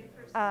spare,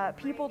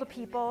 people to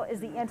people is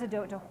the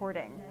antidote to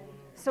hoarding.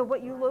 So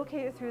what you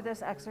locate through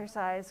this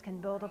exercise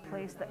can build a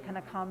place that can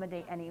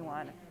accommodate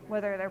anyone,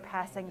 whether they're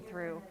passing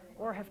through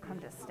or have come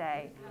to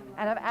stay.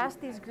 And I've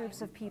asked these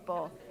groups of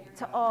people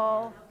to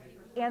all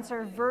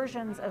answer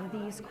versions of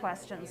these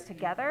questions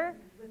together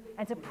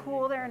and to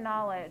pool their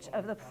knowledge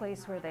of the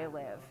place where they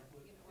live.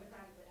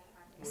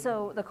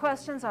 So the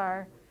questions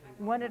are,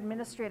 what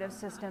administrative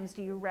systems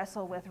do you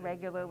wrestle with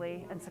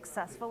regularly and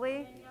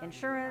successfully?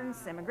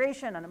 Insurance,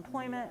 immigration,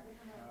 unemployment.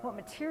 What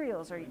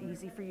materials are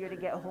easy for you to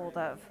get a hold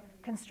of?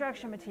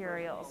 Construction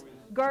materials,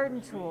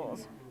 garden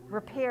tools,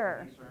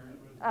 repair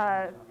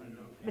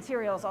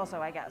materials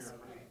also, I guess.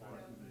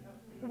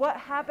 What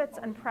habits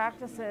and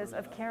practices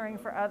of caring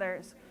for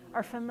others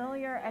are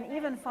familiar and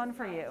even fun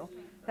for you?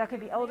 That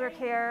could be elder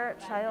care,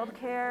 child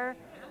care,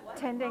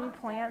 tending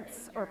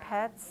plants or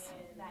pets,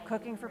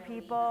 cooking for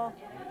people.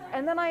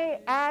 And then I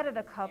added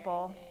a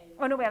couple.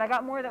 Oh, no, wait, I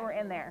got more that were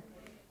in there.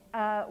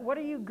 What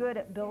are you good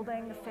at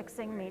building,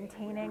 fixing,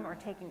 maintaining, or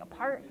taking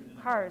apart?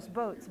 Cars,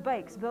 boats,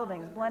 bikes,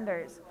 buildings,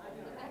 blenders.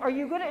 Are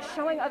you good at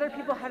showing other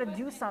people how to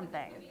do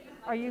something?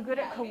 Are you good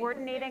at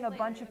coordinating a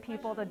bunch of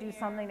people to do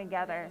something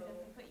together?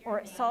 Or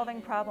at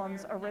solving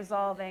problems or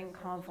resolving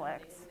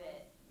conflicts?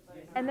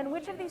 And then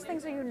which of these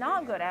things are you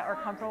not good at or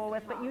comfortable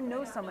with, but you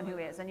know someone who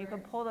is, and you can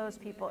pull those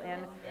people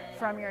in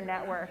from your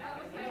network.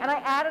 And I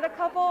added a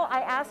couple.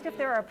 I asked if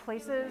there are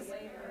places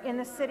in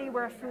the city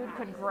where food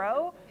could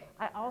grow.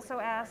 I also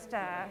asked,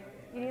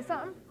 you need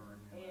something?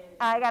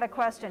 I got a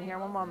question here,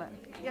 one moment.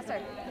 Yes,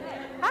 sir.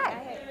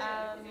 Hi.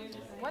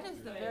 What is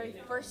the very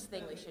first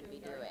thing we should be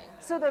doing?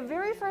 So the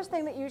very first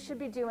thing that you should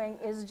be doing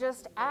is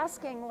just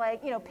asking,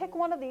 pick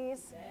one of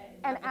these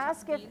and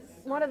ask if,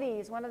 one of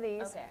these,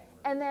 Okay.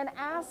 and then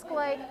ask,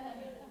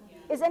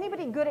 is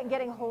anybody good at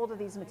getting hold of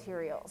these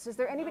materials? Is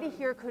there anybody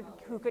here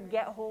who could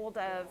get hold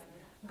of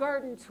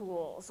garden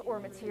tools or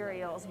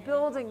materials,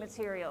 building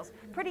materials,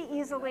 pretty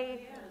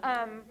easily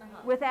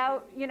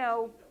without,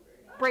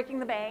 breaking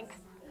the bank?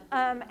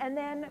 And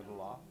then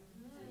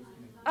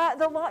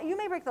the law, you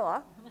may break the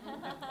law.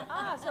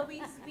 So we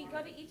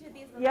go to each of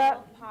these little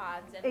Yep.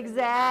 pods. And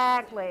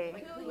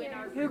Exactly.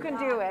 Who can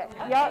do it?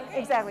 Yep,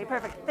 exactly.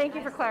 Perfect. Thank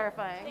you for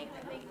clarifying.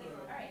 Thank you.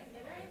 All right.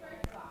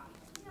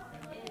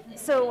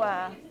 So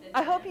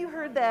I hope you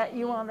heard that,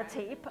 you on the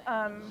tape.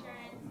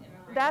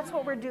 That's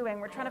what we're doing.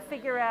 We're trying to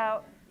figure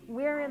out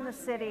where in the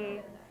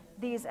city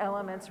these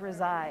elements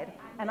reside.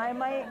 And I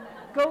might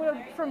go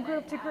from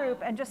group to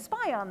group and just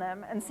spy on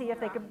them and see if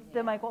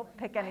they might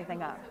pick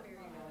anything up.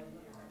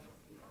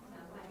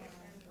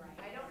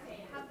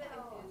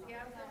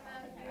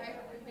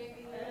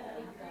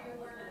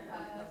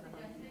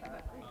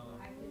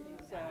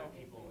 So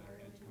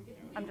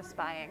I'm just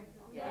spying.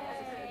 You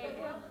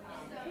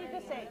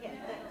just say,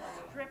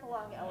 strip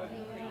along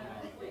elevation.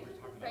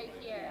 Right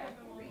here.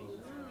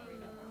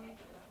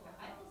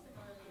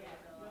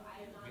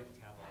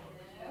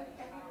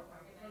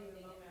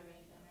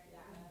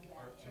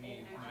 To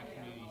me, my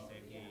community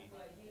safety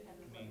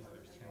means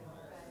there's 10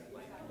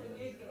 rules.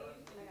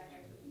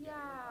 Yeah,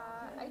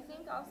 I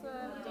think also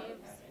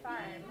Dave's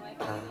farm,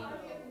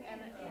 and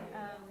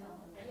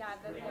that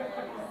there's.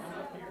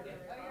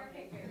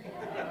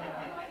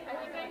 I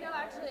think I know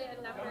actually Especially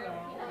enough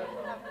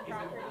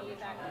property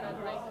that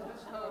could like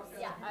host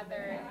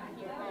other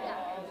people, you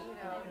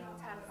know,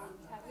 test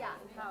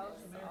house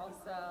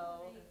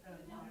also.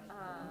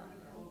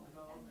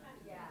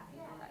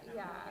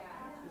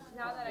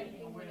 Now that I'm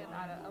thinking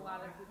about it, a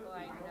lot of people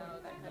I know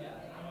that could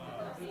host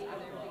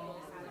other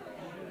people's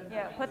living.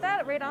 Yeah, put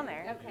that right on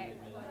there. Okay.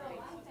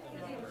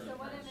 So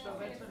what if it's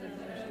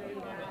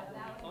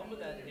With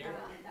that here,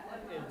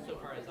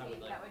 insofar as I would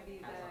like. that would be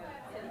the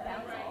city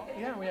council?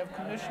 Yeah, we have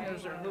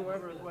commissioners or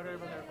whoever,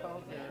 whatever they're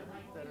called here,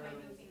 that are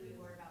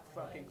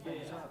fucking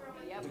things up.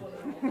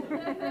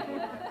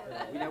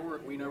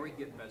 We know we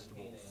get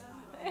vegetables.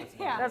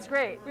 Yeah. That's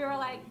great. We were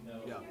like,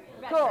 Yeah.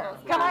 Cool.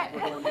 We're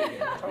going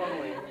vegan.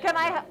 Totally. Can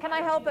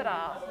I help it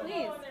all?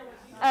 please.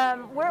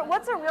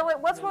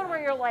 What's one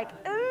where you're like,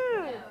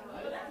 ooh,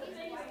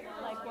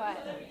 Like what?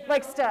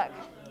 like stuck?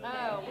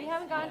 Oh, we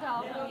haven't gone to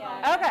all of them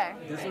yet. Okay.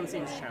 This one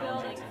seems challenging.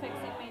 Building,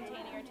 fixing,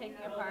 maintaining, or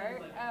taking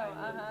apart. Oh,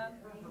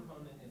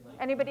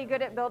 Anybody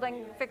good at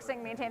building,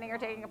 fixing, maintaining, or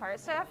taking apart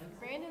stuff?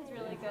 Brandon's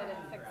really good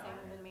at fixing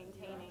and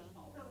maintaining.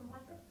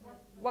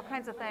 What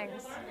kinds of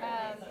things?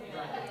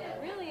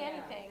 Really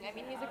anything. I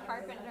mean, he's a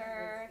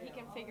carpenter. He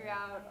can figure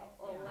out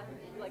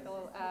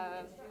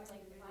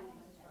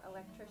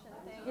electrician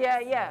things.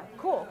 Yeah.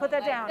 Cool. Put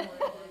that down.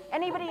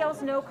 Anybody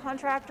else know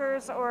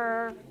contractors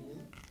or?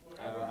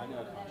 I know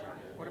a contractor.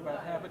 What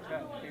about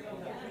habitat people?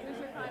 Who's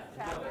your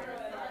contractor?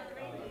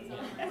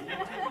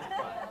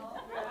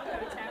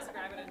 Task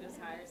rabbit and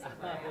just hire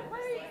somebody.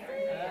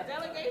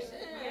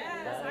 Delegation.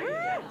 Yes,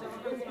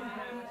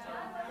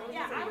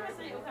 I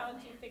wasn't without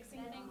you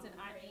fixing things, and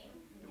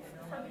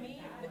for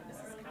me,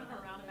 this is kind of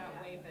a roundabout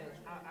way, but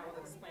I will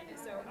explain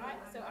it. So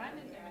I'm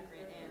an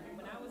immigrant,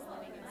 and when I was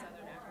living in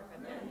Southern Africa,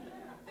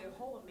 the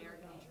whole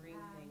American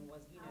dream thing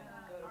was, you know, you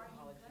go to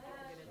college, you get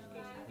a good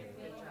education, you get a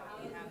good job,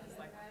 you have this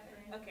like,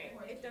 okay,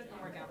 it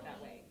doesn't work out that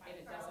way, and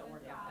it doesn't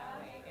work out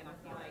that way, and I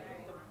feel like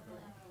the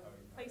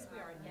place we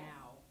are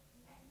now,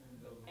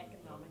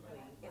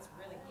 economically, it's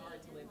really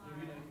hard to live the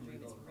American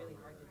dream. It's really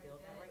hard to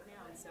build that right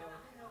now, and so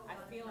I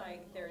feel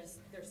like there's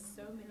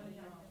so many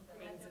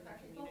things in the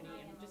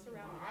community and just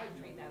around the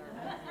country that are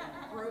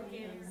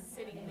broken,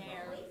 sitting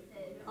there,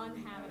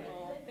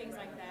 unhabitable, things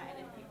like that.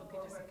 And if people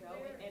could just go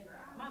and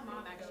my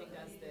mom actually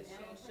does this.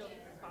 She'll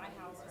buy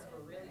houses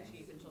for really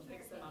cheap and she'll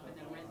fix them up and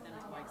then rent them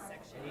to like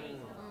Section 8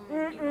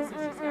 people. So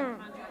she's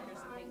got contractors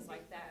and things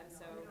like that. And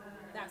so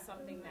that's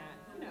something that,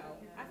 you know,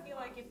 I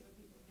feel like if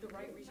the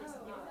right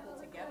resources get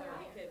pulled together,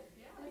 we could,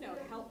 you know,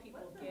 help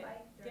people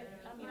get.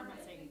 I mean, I'm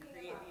not saying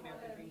create the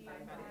American dream for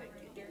everybody, but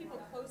get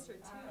people closer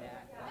to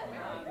that. You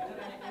know what I mean?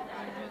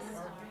 Not just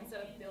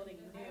instead of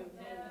building new,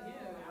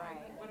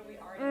 right? What do we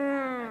already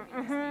have that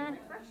can just be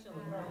refreshed a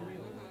little bit?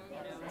 You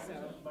know, so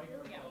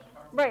yeah.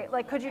 Right,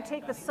 like could you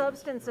take the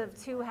substance of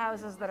two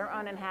houses that are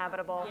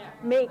uninhabitable,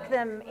 make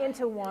them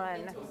into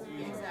one,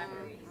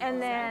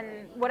 and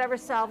then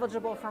whatever's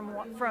salvageable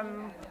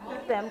from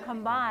them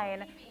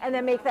combine, and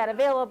then make that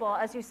available,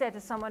 as you said, to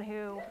someone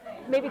who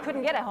maybe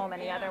couldn't get a home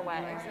any other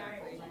way.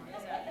 Exactly.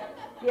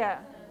 Yeah.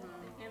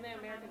 And the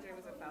American dream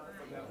is a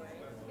fallacy that way.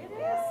 It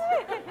is.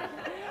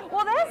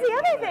 Well, that's the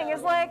other thing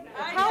is like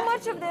how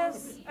much of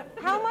this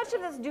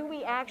do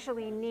we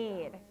actually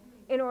need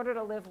in order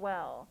to live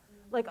well?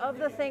 Like of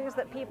the things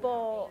that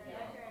people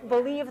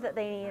believe that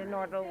they need in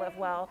order to live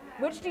well,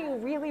 which do you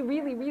really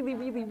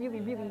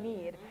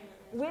need?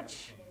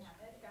 Which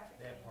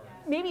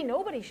maybe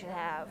nobody should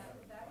have.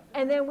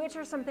 And then which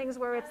are some things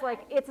where it's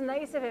like, it's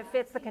nice if it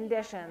fits the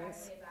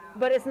conditions,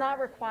 but it's not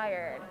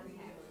required.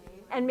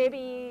 And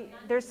maybe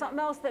there's something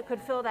else that could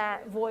fill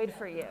that void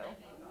for you.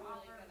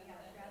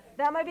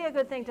 That might be a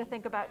good thing to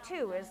think about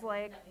too, is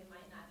like,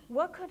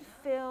 what could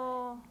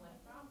fill,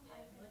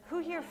 who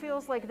here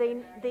feels like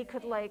they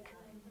could like,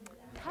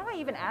 how do I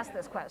even ask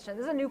this question?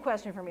 This is a new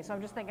question for me, so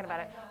I'm just thinking about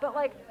it. But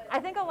like, I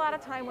think a lot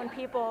of time when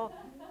people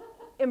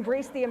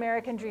embrace the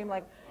American dream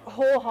like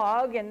whole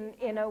hog and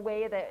in a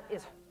way that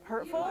is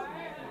hurtful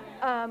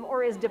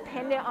or is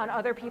dependent on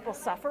other people's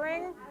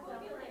suffering,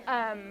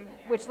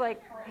 which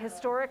like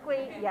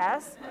historically,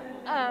 yes,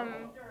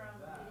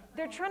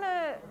 they're trying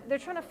to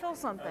fill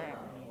something.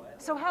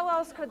 So how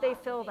else could they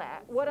fill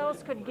that? What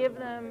else could give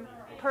them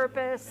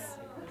purpose,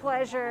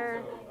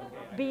 pleasure,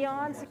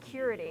 beyond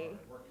security,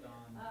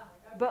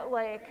 but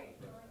like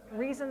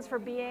reasons for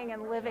being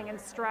and living and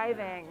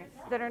striving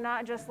that are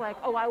not just like,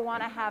 oh, I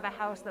want to have a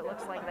house that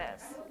looks like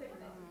this.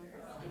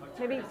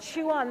 Maybe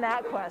chew on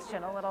that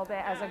question a little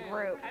bit as a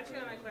group. I chew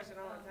on that question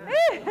all the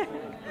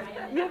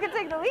time. You can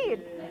take the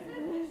lead.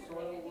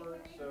 Soil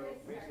work, so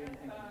basically you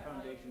can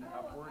foundation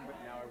upward,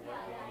 but now I work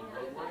in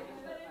road work.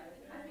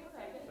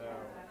 So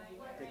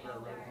take care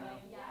of roads now.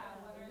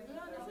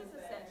 No, this is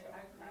essential.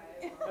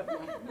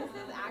 This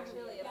is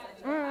actually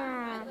essential.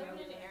 I live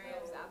in an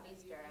area of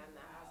Southeast Durham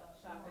that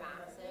has a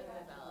massive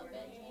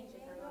development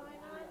changes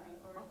going on. And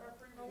it's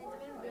been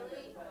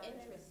really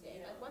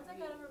interesting. Like once I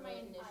got over my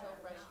initial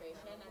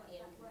frustration at the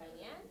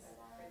inconvenience,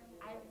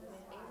 I was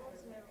able to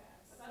see the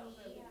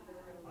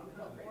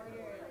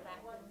order that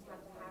things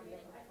have to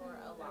happen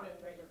for a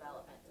long-term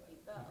development to be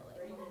built.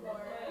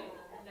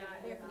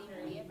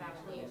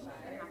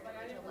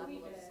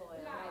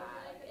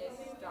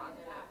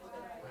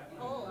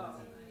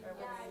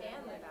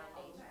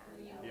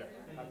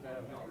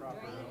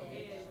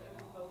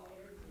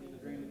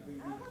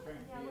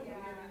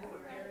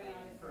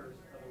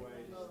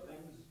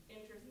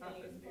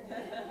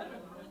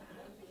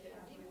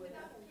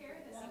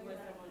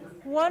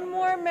 One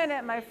more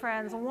minute, my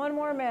friends, one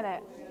more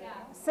minute.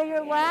 Say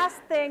your last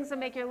things and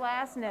make your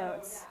last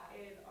notes.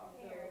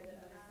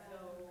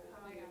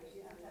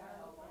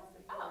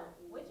 Oh,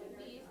 which of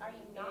these are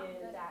you not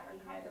good at or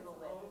comfortable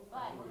with,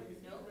 but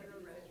know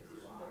that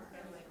you are?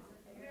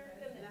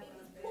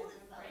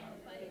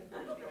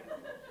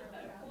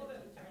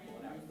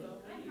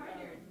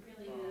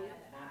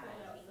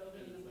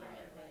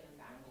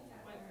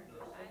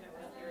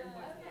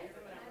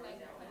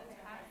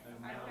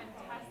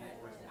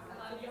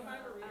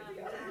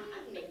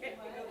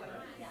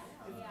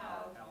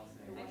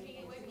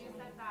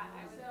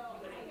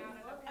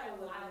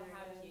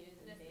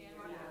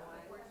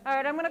 All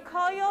right, I'm going to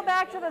call you all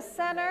back to the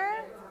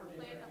center.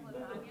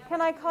 Can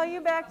I call you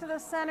back to the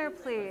center,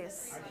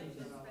 please?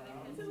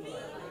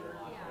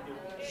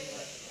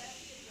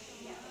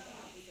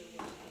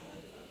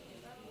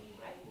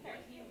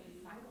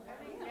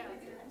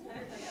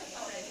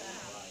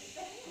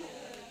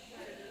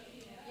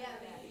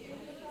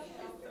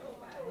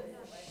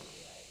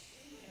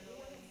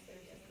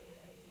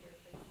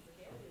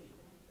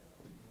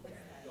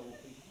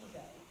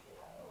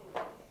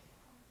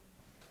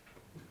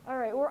 All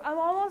right, we're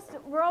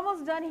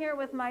almost done here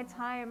with my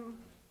time,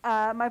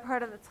 my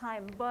part of the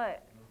time,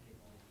 but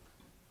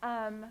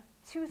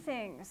two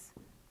things.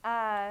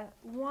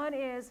 One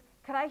is,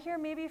 could I hear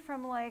maybe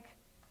from like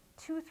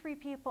 2-3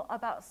 people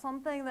about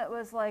something that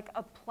was like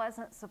a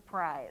pleasant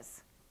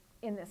surprise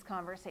in this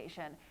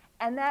conversation?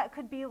 And that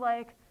could be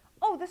like,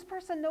 oh, this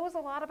person knows a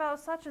lot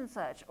about such and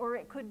such, or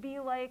it could be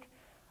like,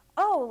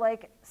 oh,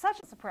 like such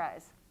a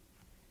surprise.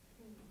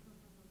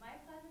 My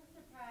pleasant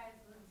surprise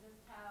was just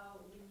how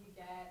when you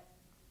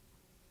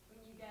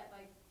get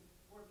like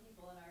 4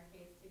 people in our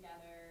case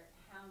together,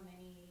 how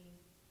many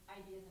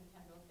ideas and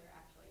tendrils there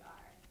actually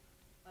are.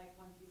 Like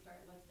once you start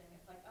listing,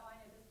 it's like, oh, I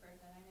know this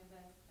person, I know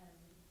this, and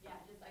yeah,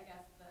 just I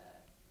guess the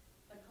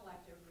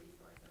collective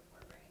resource of 4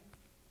 brains.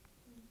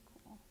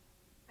 Cool.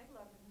 I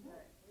love the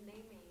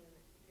naming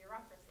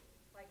bureaucracy.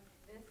 Like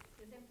this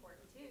is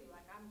important too.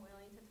 Like I'm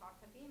willing to talk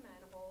to FEMA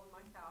and hold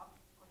myself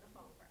on the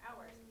phone for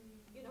hours.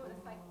 You know, and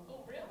it's like,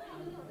 oh, really?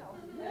 No.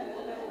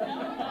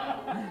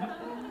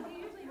 You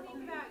usually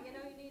think about, you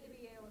know, you need to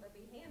be able to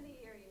be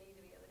handy or you need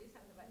to be able to do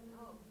something, but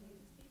no, you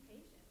just be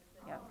patient.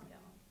 It's a Yep.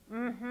 skill.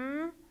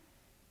 Mm-hmm.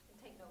 And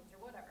take notes or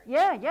whatever.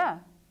 Yeah,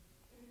 yeah.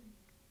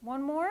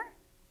 One more?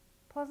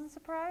 Pleasant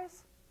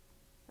surprise?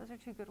 Those are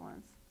 2 good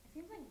ones. It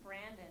seems like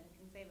Brandon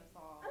can save us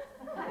all.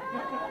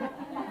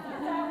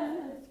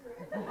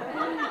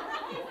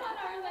 He's on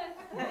our list.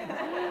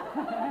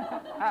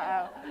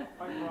 Uh-oh.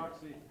 By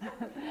proxy.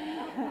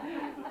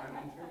 I'm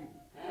intrigued.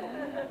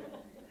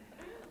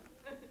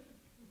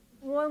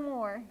 One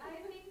more. I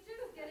think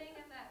just getting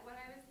in that, what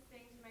I was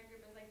saying to my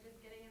group is like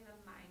just getting in the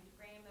mind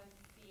frame of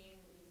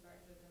seeing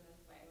resources in this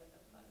way was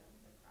a pleasant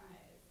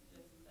surprise.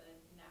 Just the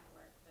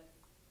network that's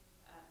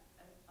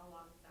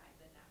alongside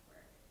the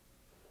network.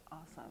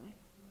 Awesome.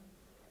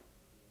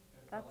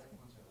 I That's like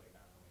once I like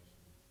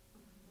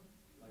affirmation.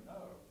 Like,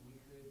 oh, we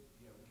could do this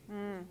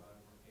by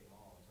Kate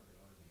Mall and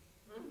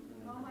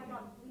something. Oh my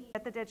God, please.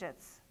 Get the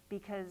digits,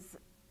 because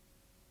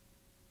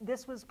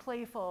this was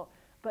playful,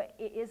 but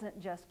it isn't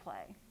just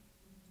play.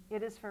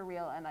 It is for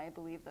real, and I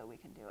believe that we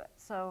can do it.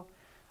 So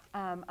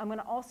I'm going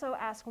to also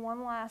ask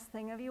one last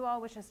thing of you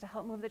all, which is to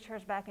help move the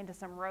chairs back into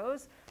some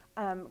rows,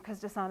 because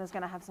Dasan is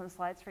going to have some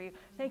slides for you.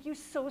 Thank you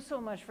so, so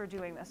much for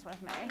doing this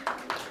with me.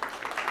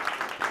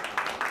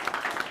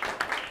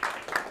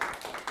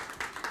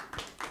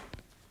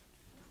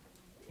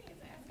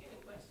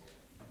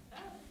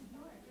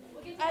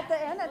 At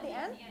the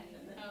end?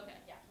 Okay,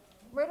 yeah.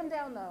 Write them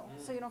down, though,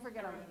 so you don't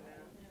forget them.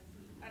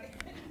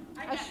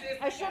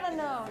 I should have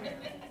known.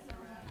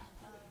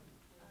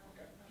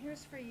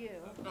 Here's for you.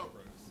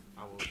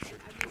 I will.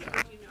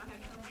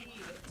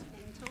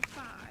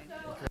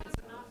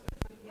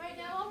 Right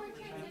now, while we're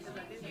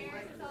transitioning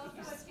chairs, it's also a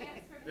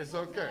chance for It's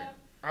okay.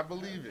 I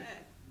believe it.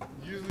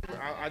 Usually,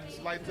 I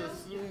just like to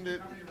assume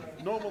that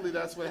normally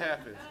that's what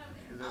happens,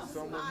 is that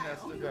someone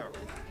has to go.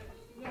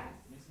 Yes.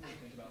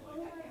 Oh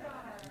my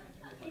God.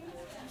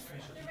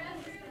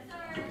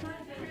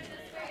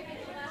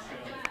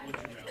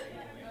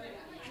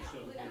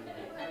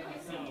 The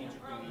restrooms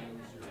are over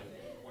this way,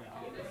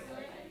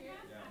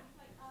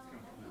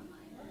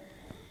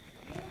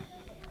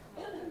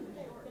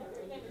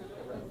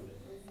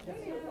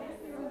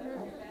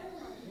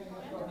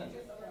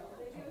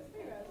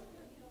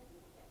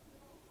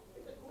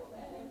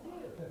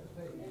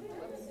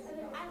 maybe left.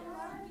 I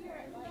love your,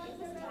 what is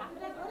this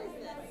tablet? What is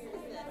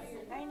this?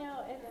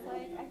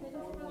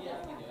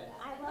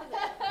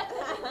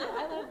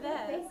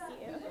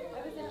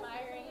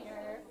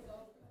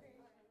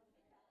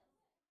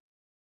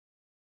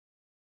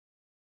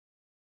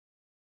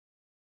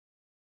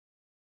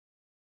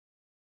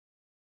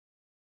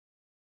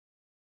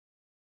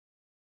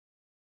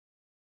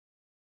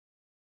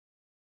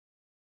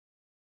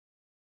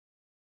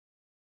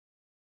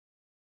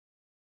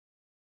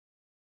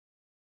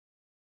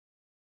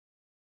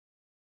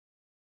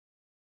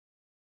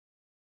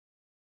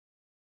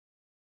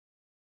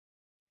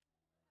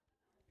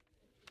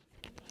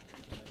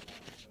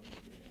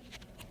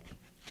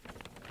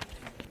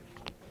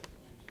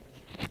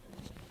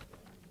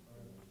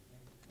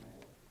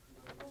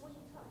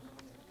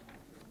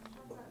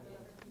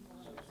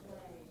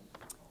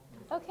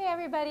 Okay,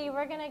 everybody,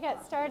 we're going to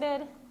get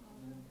started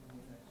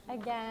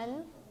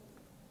again.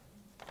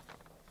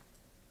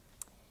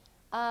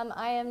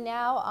 I am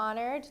now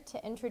honored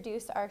to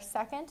introduce our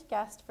second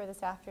guest for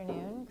this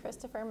afternoon.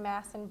 Christopher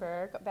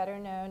Massenberg, better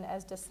known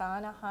as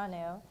Dasan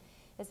Ahanu,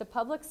 is a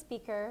public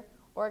speaker,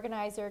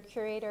 organizer,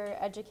 curator,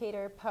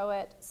 educator,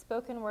 poet,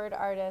 spoken word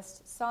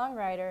artist,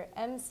 songwriter,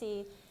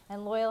 MC,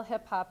 and loyal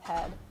hip-hop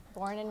head,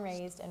 born and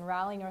raised in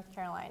Raleigh, North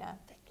Carolina.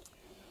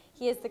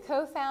 He is the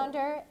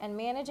co-founder and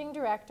managing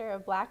director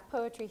of Black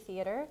Poetry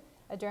Theater,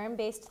 a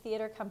Durham-based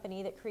theater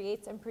company that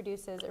creates and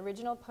produces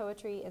original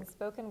poetry and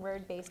spoken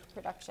word-based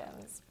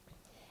productions.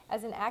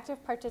 As an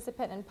active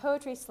participant in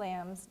poetry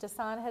slams,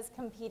 Dasan has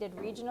competed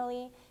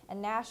regionally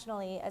and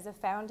nationally as a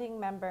founding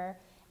member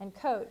and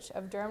coach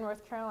of Durham,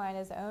 North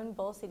Carolina's own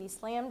Bull City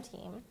Slam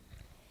team.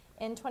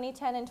 In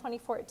 2010 and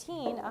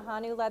 2014,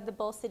 Ahanu led the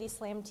Bull City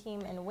Slam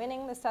team in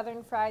winning the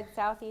Southern Fried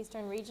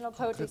Southeastern Regional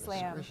Poetry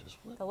Slam,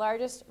 the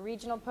largest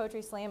regional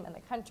poetry slam in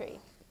the country.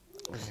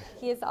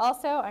 He is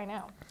also, I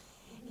know,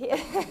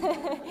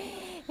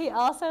 he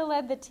also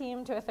led the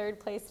team to a third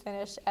place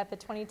finish at the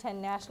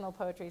 2010 National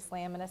Poetry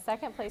Slam and a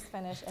second place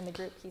finish in the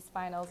Group Keys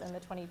Finals in the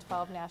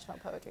 2012 National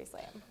Poetry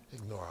Slam.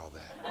 Ignore all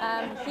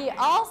that. He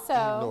also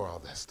Ignore all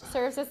that stuff.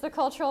 serves as the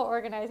cultural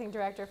organizing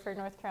director for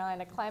North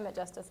Carolina Climate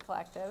Justice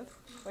Collective,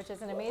 which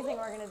is an amazing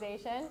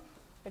organization,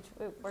 which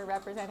we're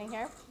representing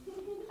here.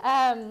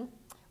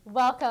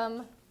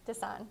 Welcome,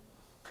 Dasan.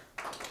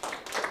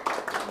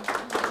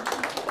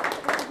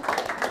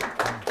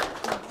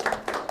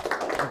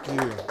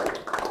 Thank you.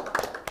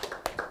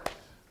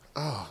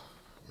 Oh,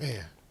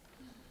 man.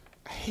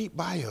 I hate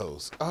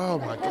bios. Oh,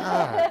 my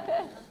God.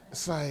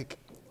 It's like,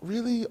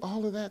 really?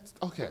 All of that?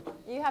 Okay.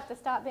 You have to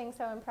stop being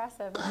so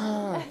impressive.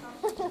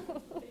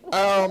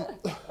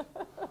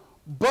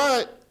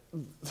 But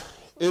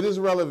it is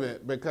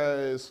relevant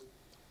because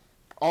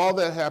all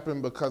that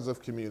happened because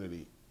of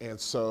community. And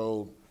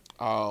so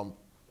all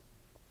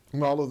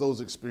of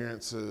those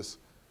experiences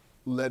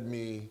led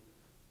me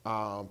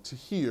to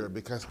here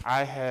because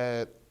I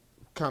had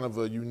kind of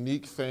a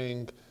unique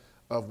thing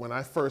of when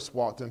I first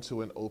walked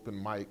into an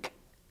open mic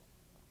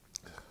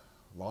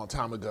a long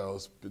time ago.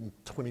 It's been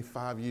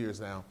 25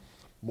 years now,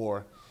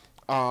 more.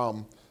 I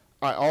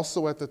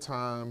also at the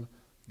time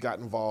got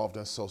involved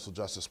in social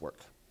justice work.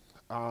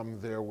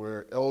 There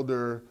were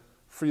elder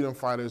freedom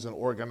fighters and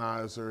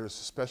organizers,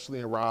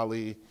 especially in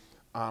Raleigh,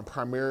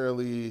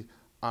 primarily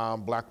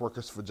Black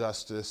Workers for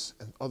Justice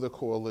and other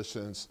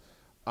coalitions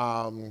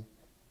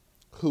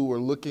who were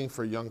looking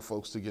for young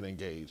folks to get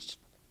engaged.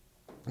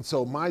 And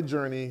so my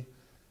journey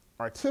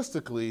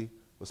artistically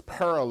was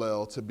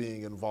parallel to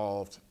being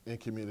involved in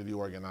community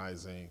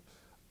organizing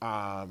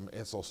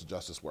and social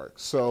justice work.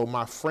 So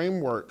my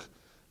framework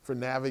for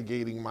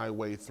navigating my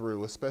way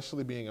through,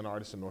 especially being an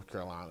artist in North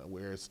Carolina,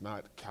 where it's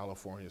not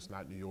California, it's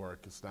not New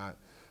York, it's not,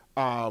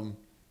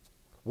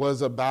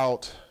 was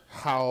about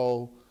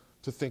how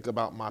to think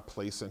about my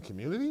place in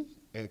community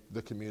and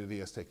the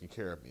community as taking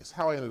care of me. It's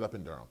how I ended up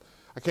in Durham.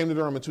 I came to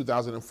Durham in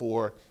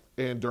 2004,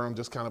 and Durham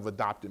just kind of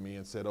adopted me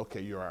and said, okay,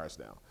 you're ours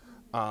now.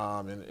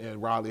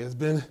 And Raleigh has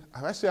been,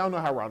 actually, I don't know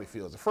how Raleigh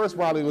feels. At first,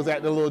 Raleigh was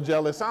acting a little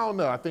jealous. I don't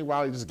know. I think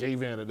Raleigh just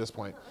gave in at this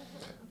point.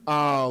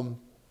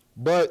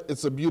 But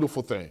it's a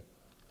beautiful thing.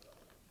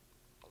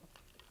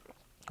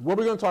 What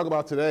we're going to talk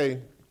about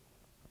today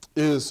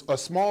is a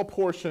small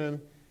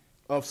portion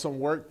of some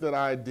work that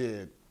I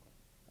did.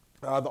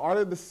 The Art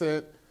of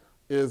Descent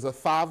is a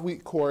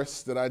 5-week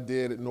course that I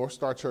did at North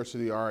Star Church of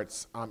the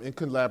Arts in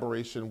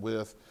collaboration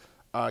with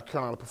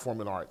Carolina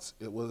Performing Arts.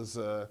 It was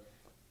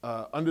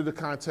under the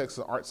context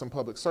of arts and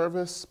public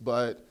service,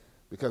 but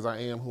because I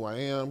am who I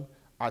am,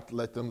 I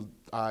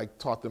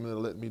taught them to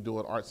let me do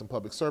an arts and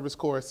public service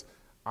course.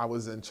 I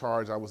was in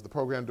charge. I was the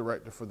program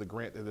director for the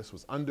grant that this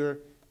was under.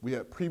 We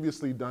had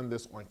previously done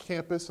this on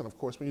campus, and of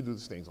course, when you do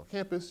these things on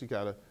campus,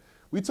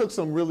 we took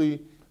some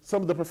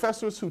of the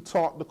professors who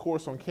taught the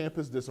course on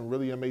campus did some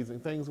really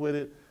amazing things with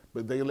it,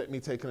 but they let me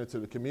take it to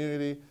the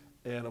community,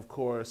 and of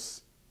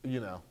course, we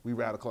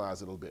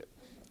radicalized it a little bit.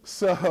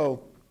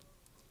 So,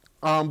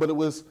 but it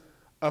was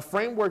a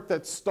framework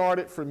that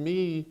started for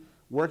me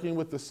working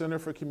with the Center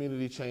for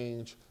Community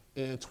Change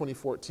in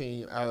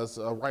 2014 as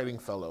a writing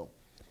fellow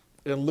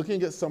and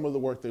looking at some of the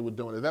work they were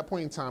doing. At that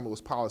point in time, it was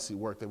policy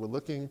work. They were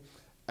looking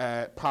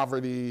at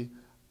poverty.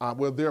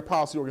 Well, they're a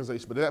policy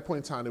organization, but at that point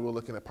in time, they were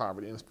looking at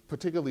poverty, and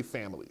particularly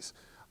families.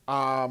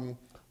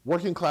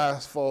 Working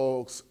class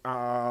folks,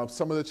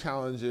 some of the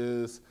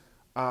challenges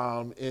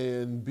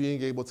in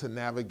being able to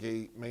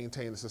navigate,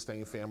 maintain, and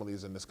sustain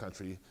families in this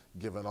country,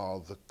 given all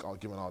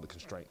the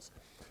constraints.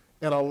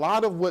 And a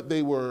lot of what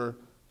they were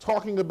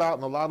talking about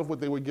and a lot of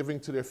what they were giving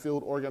to their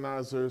field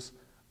organizers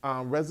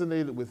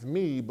resonated with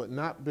me, but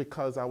not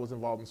because I was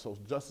involved in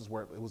social justice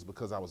work, it was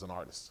because I was an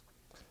artist.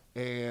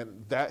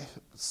 And that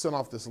sent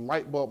off this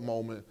light bulb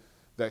moment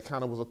that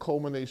kind of was a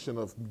culmination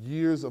of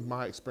years of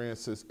my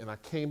experiences, and I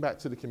came back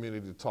to the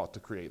community to talk to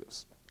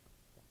creatives.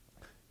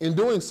 In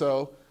doing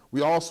so,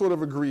 we all sort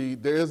of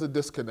agreed there is a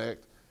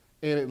disconnect,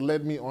 and it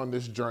led me on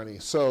this journey.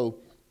 So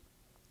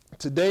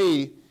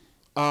today,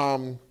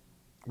 we're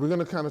going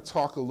to kind of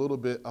talk a little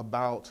bit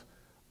about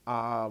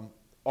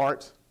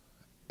art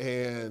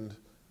and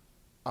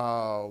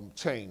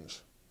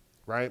change,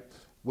 right?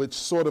 Which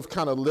sort of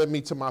kind of led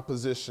me to my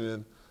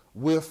position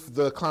with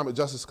the Climate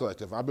Justice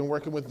Collective. I've been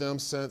working with them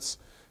since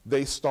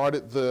they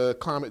started the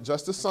Climate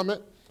Justice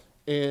Summit,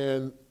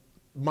 and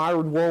my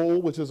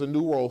role, which is a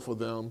new role for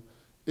them,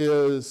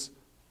 is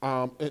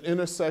an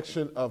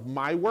intersection of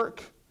my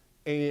work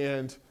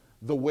and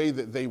the way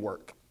that they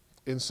work.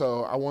 And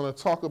so I want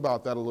to talk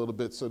about that a little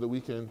bit so that we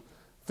can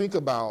think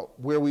about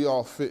where we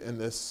all fit in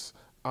this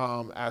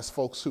as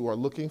folks who are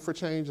looking for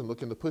change and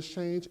looking to push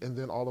change, and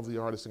then all of the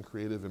artists and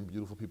creative and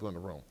beautiful people in the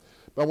room.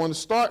 But I want to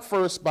start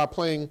first by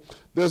playing,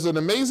 there's an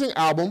amazing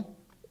album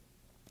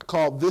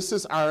called This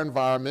Is Our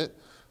Environment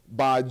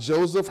by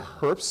Joseph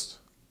Herbst,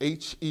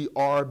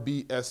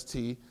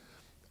 Herbst.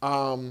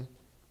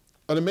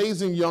 An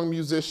amazing young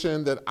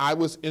musician that I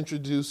was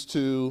introduced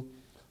to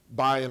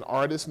by an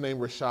artist named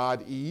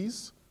Rashad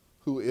Ease,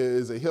 who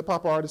is a hip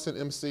hop artist and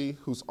MC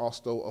who's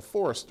also a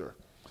forester.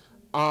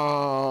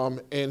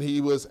 And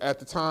he was at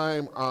the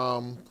time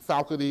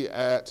faculty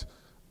at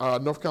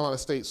North Carolina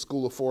State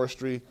School of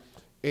Forestry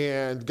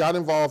and got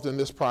involved in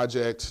this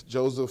project.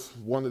 Joseph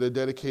wanted a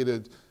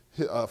dedicated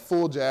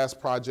full jazz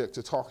project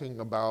to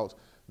talking about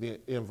the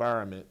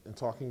environment and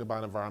talking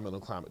about environmental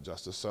and climate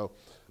justice. So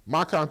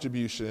my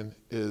contribution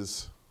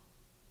is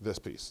this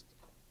piece.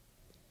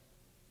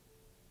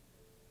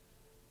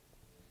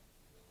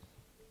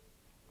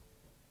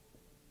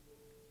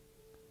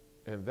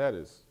 And that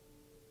is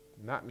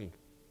not me.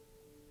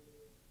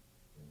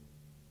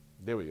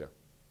 There we go.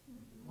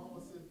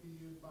 Mama said be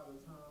in by the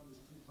time the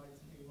street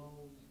lights came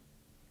on.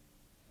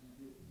 We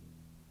did it.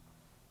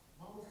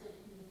 Mama said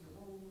clean up your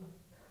room.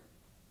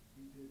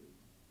 We did it.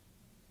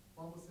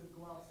 Mama said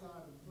go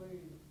outside and play.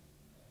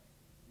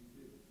 We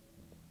did it.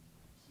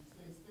 She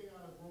said stay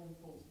out of grown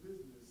folks'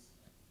 business.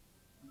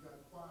 We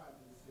got quiet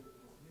and said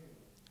yes, ma'am.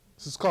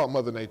 This is called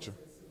Mother Nature.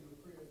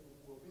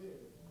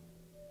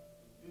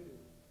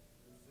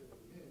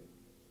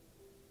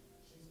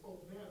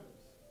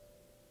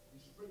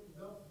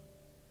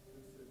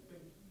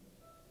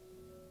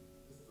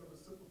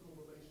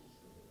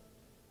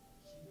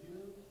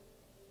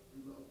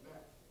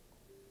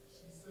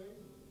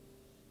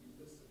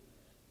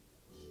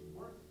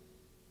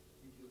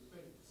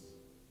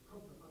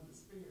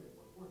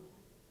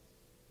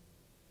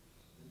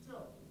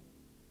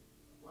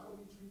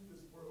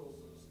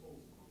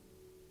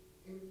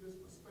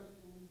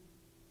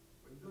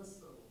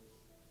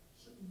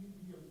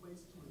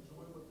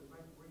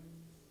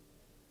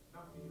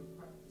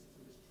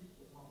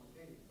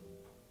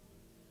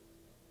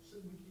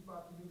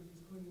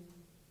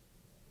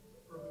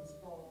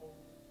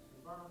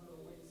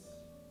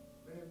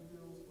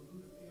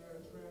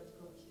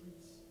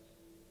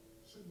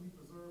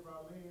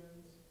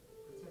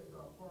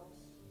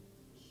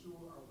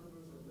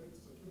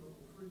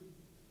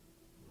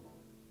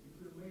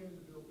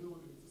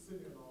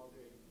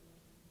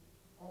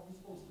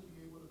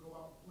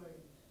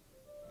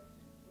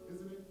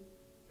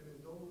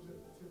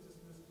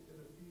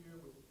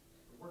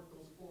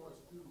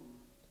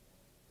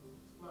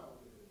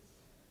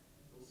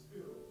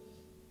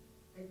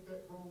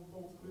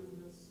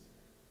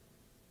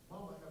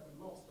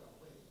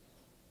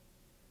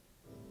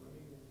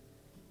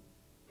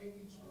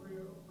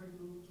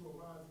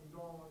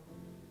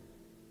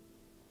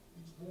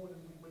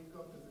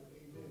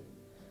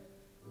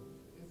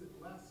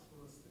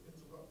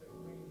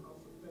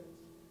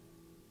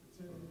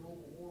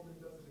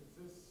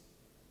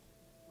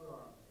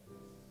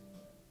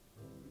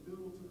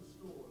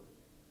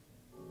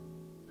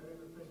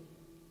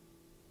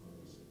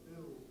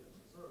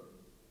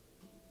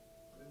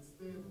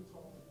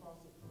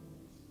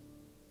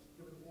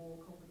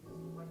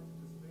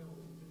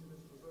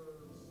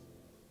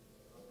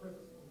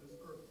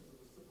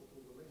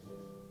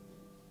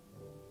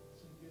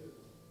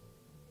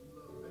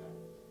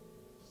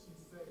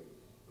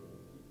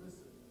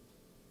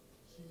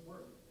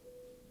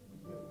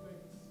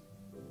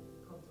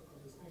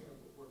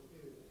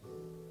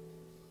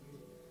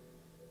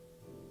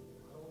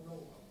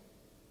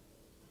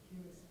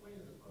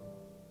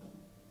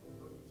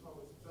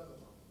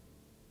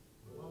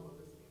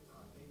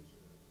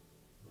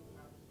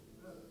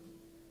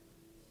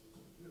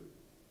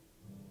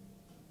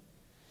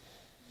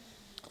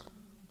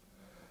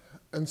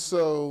 And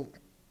so,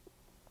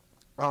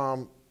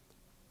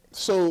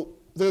 so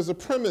there's a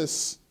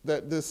premise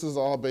that this is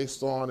all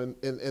based on,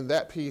 and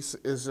that piece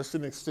is just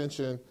an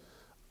extension.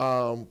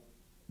 One,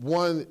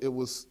 it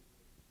was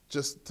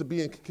just to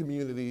be in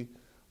community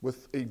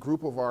with a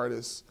group of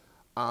artists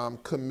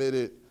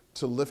committed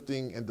to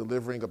lifting and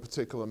delivering a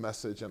particular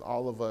message, and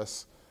all of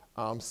us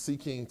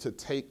seeking to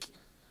take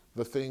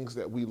the things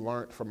that we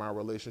learned from our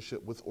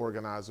relationship with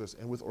organizers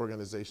and with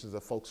organizations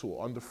of folks who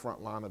are on the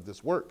front line of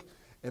this work,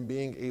 and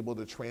being able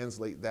to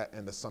translate that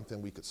into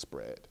something we could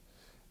spread.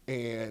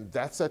 And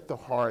that's at the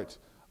heart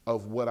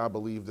of what I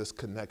believe this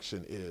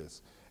connection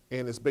is.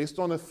 And it's based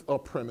on a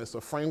premise,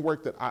 a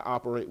framework that I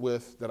operate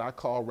with that I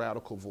call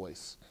radical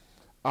voice.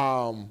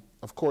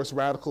 Of course,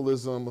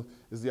 radicalism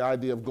is the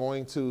idea of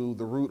going to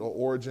the root or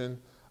origin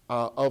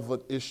of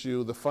an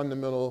issue, the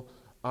fundamental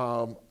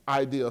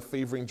idea of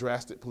favoring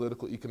drastic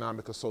political,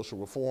 economic, or social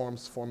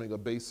reforms, forming a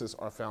basis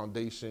or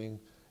foundation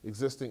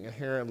existing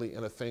inherently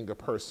in a thing or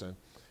person.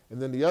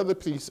 And then the other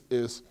piece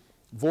is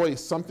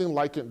voice, something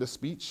likened to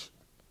speech.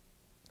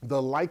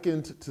 The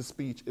likened to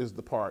speech is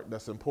the part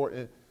that's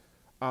important.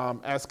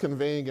 As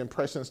conveying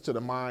impressions to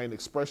the mind,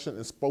 expression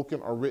in spoken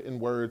or written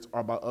words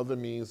or by other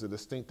means, a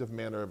distinctive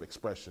manner of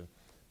expression.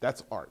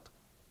 That's art,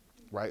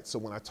 right? So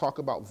when I talk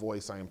about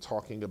voice, I am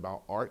talking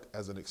about art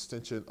as an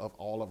extension of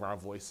all of our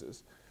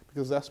voices,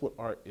 because that's what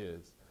art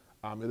is.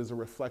 It is a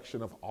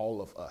reflection of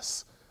all of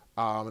us.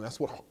 And that's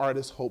what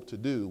artists hope to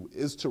do,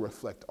 is to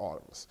reflect all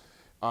of us.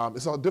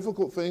 It's a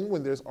difficult thing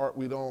when there's art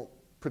we don't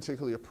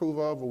particularly approve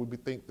of, or we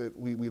think that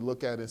we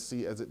look at and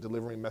see as it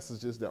delivering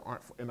messages that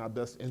aren't in our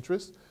best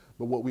interest.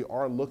 But what we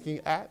are looking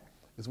at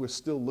is we're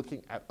still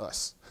looking at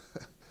us,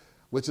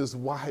 which is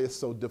why it's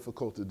so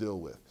difficult to deal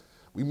with.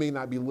 We may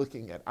not be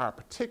looking at our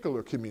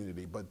particular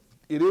community, but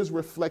it is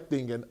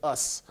reflecting in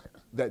us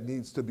that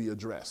needs to be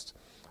addressed.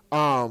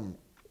 So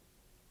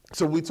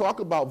we talk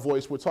about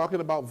voice, we're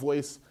talking about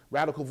voice,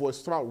 radical voice,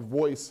 it's about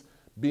voice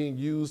being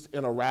used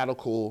in a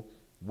radical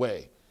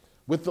way,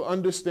 with the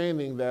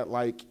understanding that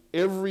like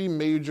every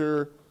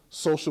major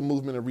social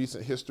movement in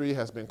recent history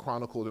has been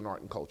chronicled in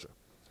art and culture.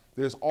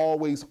 There's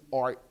always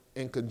art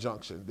in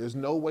conjunction. There's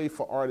no way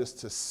for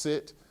artists to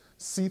sit,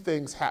 see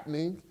things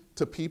happening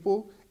to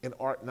people, and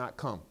art not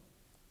come.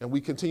 And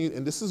we continue,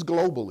 and this is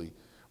globally,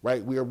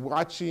 right? We are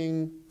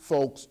watching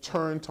folks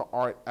turn to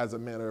art as a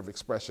manner of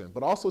expression,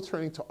 but also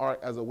turning to art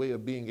as a way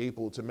of being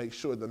able to make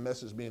sure the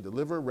message being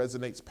delivered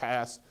resonates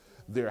past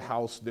their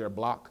house, their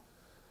block,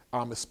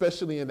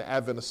 especially in the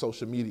advent of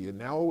social media.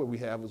 Now what we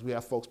have is we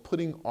have folks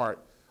putting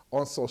art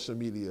on social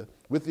media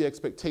with the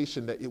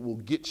expectation that it will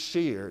get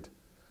shared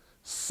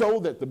so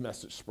that the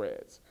message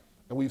spreads.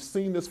 And we've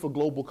seen this for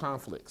global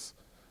conflicts.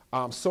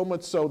 So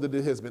much so that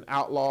it has been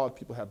outlawed,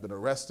 people have been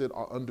arrested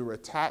or under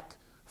attack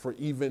for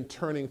even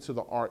turning to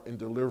the art and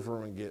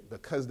delivering it,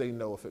 because they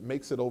know if it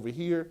makes it over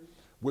here,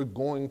 we're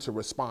going to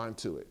respond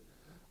to it.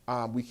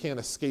 We can't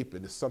escape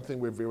it. It's something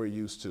we're very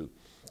used to.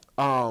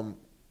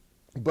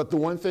 But the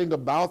one thing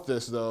about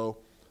this, though,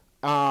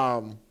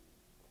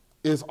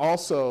 is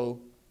also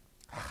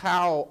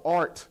how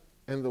art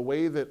and the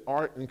way that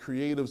art and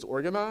creatives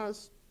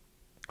organize,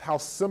 how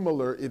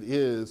similar it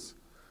is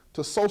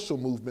to social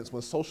movements,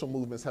 when social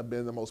movements have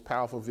been the most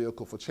powerful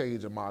vehicle for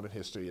change in modern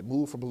history. It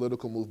moved from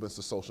political movements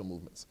to social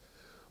movements.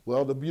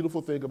 Well, the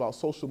beautiful thing about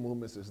social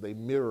movements is they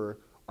mirror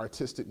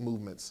artistic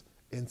movements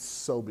in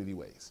so many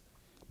ways,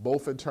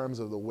 both in terms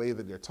of the way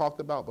that they're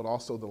talked about, but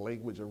also the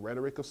language and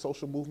rhetoric of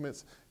social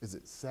movements is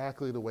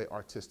exactly the way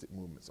artistic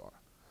movements are,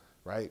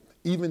 right?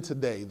 Even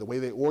today, the way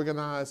they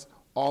organize,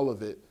 all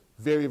of it,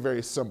 very,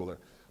 very similar.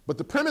 But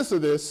the premise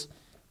of this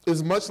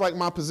is much like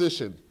my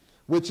position,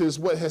 which is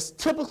what has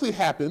typically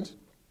happened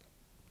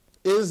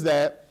is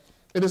that,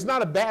 and it's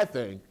not a bad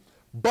thing,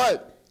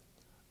 but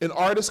an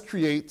artist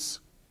creates,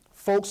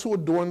 folks who are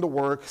doing the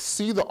work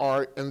see the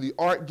art, and the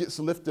art gets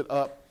lifted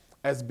up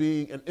as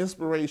being an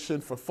inspiration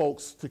for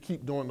folks to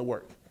keep doing the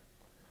work.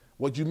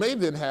 What you may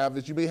then have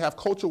is you may have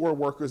cultural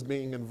workers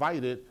being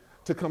invited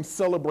to come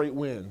celebrate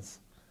wins.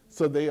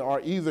 So they are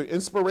either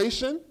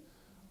inspiration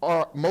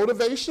or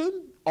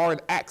motivation or an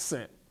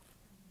accent.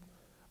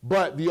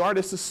 But the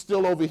artist is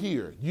still over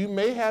here. You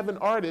may have an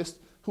artist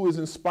who is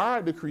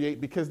inspired to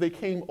create because they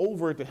came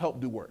over to help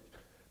do work.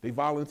 They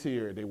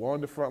volunteered, they were on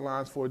the front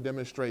lines for a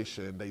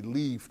demonstration, they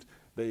leafed,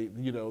 they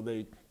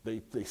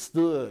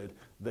stood,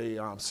 they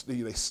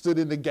stood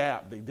in the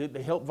gap,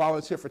 they helped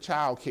volunteer for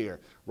childcare,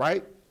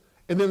 right?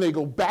 And then they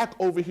go back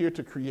over here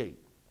to create.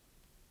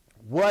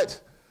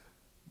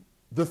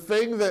 The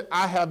thing that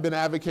I have been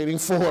advocating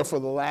for the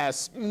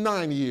last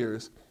 9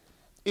 years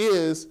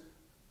is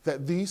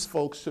that these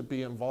folks should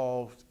be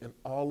involved in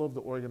all of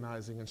the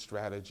organizing and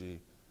strategy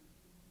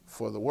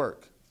for the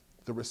work.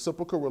 The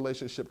reciprocal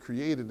relationship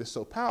created is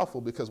so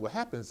powerful because what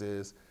happens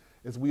is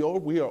we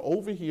are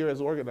over here as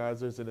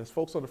organizers and as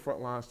folks on the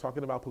front lines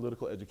talking about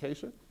political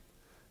education,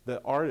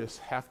 that artists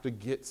have to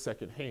get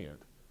secondhand,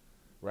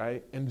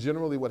 right? And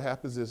generally what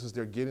happens is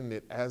they're getting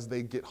it as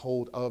they get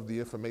hold of the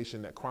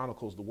information that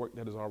chronicles the work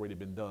that has already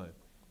been done.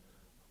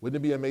 Wouldn't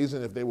it be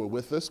amazing if they were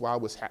with us while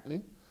it was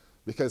happening?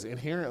 Because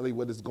inherently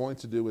what it's going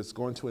to do is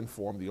going to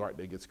inform the art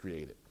that gets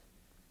created,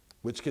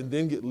 which can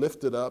then get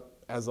lifted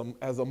up as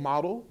a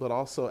model, but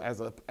also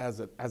as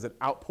an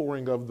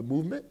outpouring of the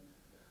movement,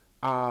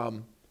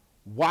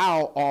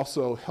 while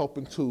also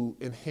helping to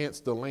enhance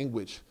the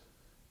language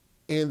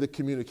and the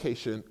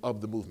communication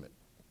of the movement.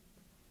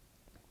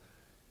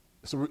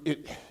 So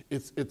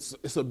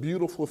it's a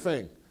beautiful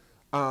thing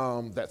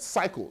that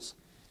cycles.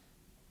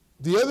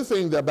 The other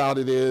thing about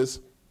it is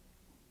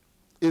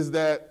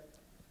that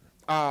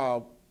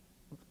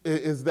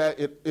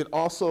it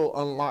also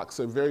unlocks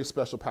a very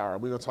special power.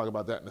 We're going to talk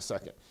about that in a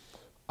second.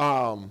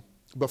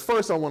 But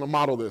first, I want to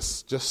model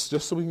this, just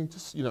so we can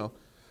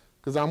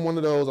because I'm one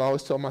of those, I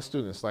always tell my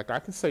students, like, I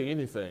can say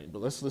anything,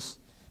 but let's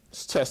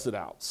test it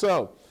out.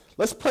 So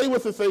let's play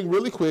with a thing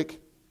really quick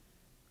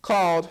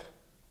called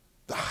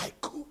the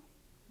haiku.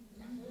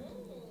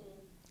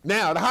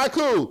 Now, the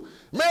haiku,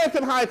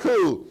 American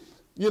haiku,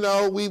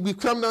 we've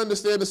come to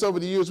understand this over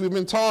the years. We've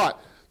been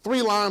taught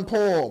 3-line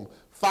poem,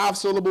 5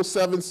 syllables,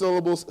 7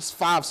 syllables,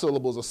 5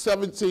 syllables, a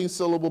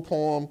 17-syllable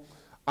poem,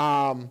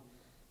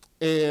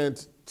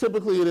 and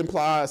typically it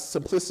implies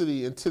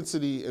simplicity,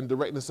 intensity, and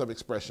directness of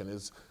expression.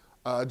 It's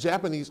a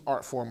Japanese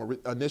art form.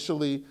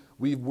 Initially,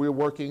 we're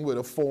working with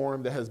a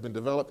form that has been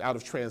developed out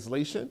of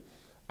translation.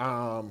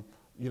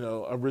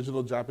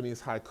 Original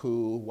Japanese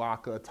haiku,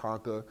 waka,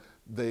 tanka,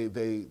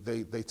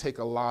 they take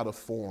a lot of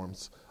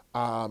forms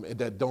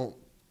that don't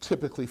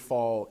typically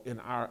fall in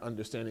our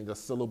understanding of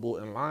syllable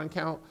and line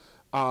count.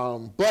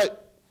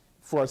 But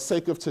for the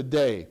sake of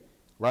today,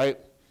 right,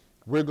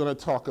 we're going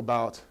to talk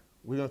about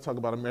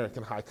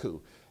American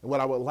haiku. And what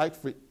I would like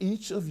for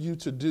each of you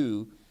to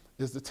do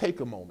is to take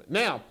a moment.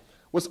 Now,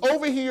 what's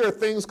over here are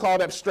things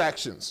called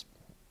abstractions.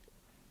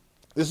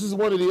 This is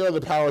one of the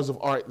other powers of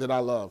art that I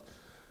love.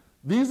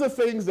 These are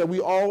things that we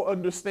all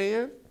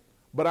understand,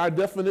 but our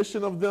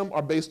definition of them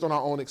are based on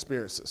our own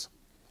experiences.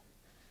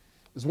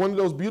 It's one of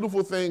those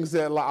beautiful things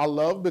that I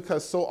love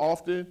because so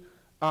often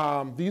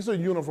these are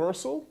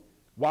universal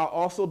while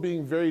also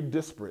being very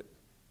disparate,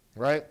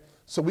 right?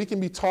 So we can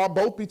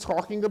both be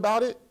talking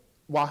about it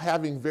while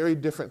having very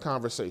different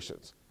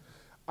conversations.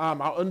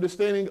 Our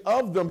understanding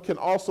of them can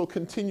also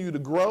continue to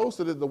grow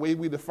so that the way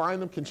we define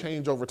them can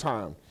change over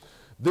time.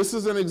 This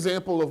is an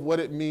example of what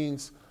it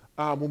means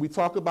when we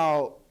talk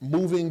about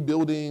moving,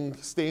 building,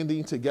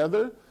 standing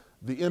together.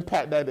 The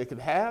impact that it could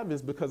have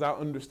is because our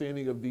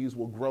understanding of these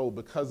will grow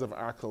because of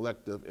our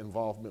collective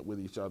involvement with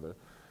each other.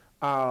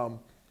 What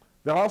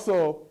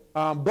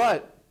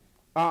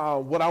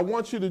I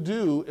want you to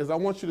do is I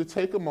want you to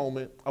take a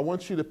moment, I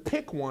want you to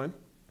pick one,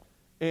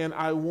 and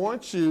I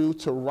want you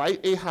to write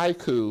a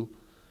haiku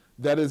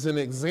that is an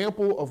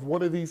example of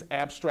one of these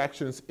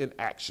abstractions in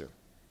action.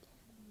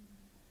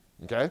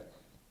 Okay?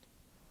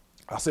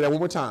 I'll say that one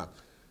more time.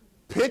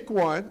 Pick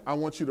one. I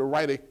want you to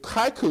write a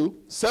haiku,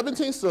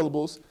 17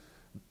 syllables.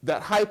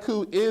 That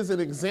haiku is an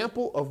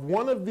example of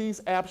one of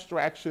these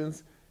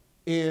abstractions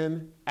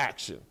in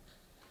action.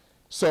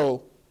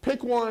 So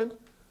pick one,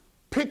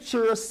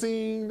 picture a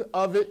scene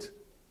of it,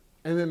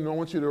 and then I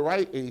want you to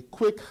write a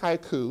quick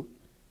haiku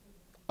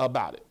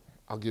about it.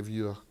 I'll give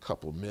you a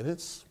couple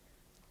minutes.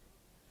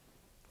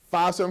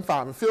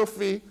 575, and feel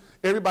free,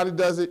 everybody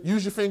does it.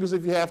 Use your fingers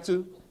if you have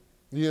to,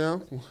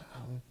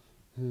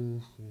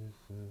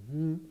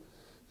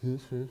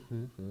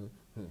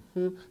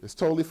 It's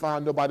totally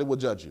fine, nobody will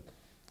judge you.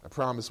 I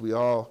promise we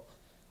all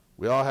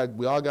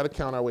got to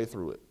count our way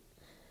through it.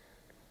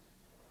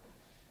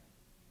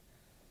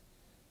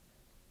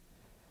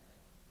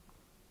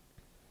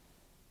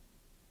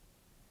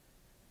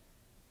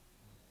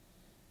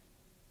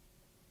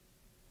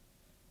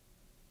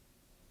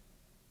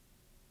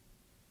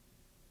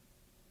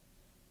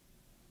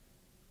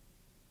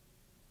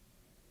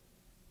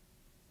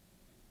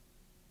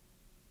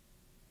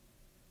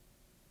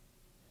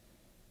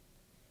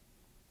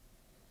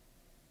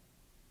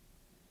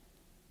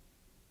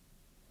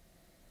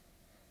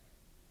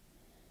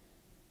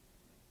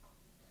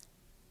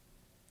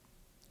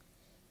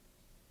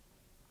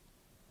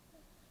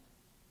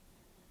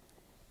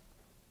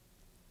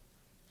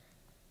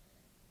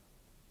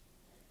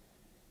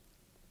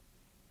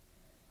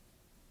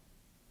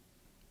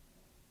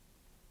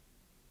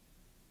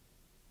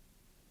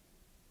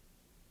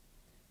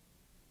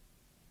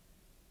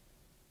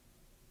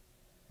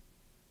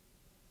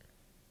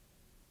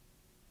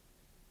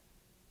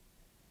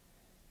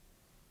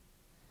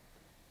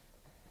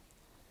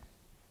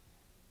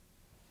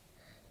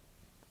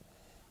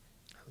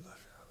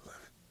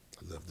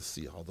 I love to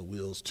see all the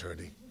wheels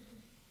turning.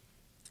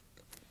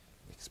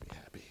 Makes me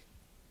happy.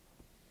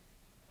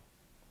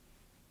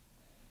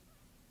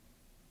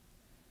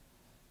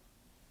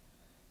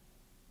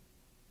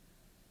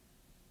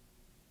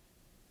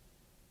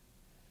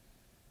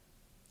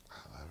 I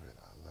love it.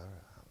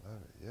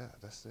 Yeah,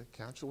 that's it.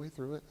 Count your way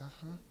through it. Yeah,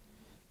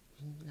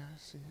 I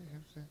see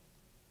it.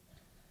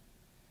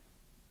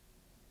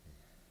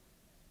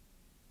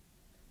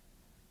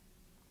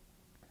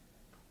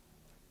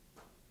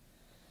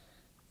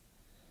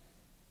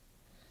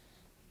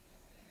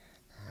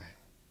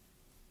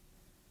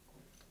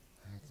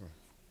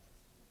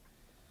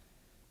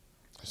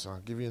 So I'll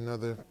give you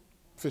another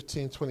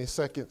 15, 20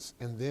 seconds,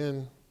 and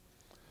then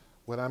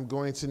what I'm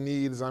going to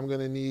need is I'm going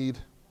to need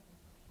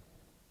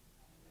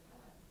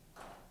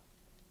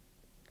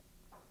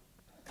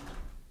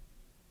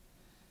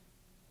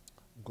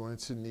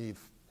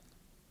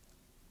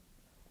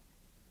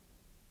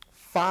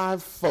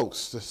 5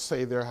 folks to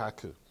say their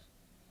haiku.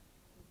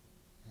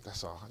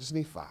 That's all. I just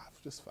need 5,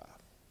 just 5.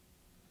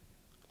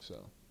 So.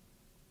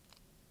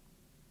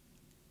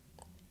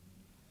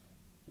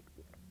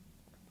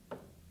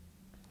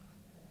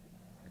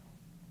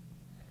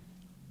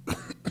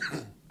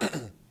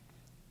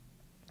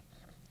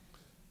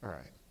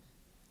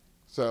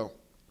 So,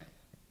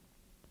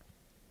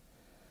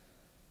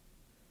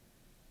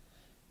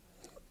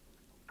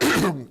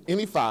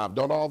 any 5,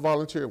 don't all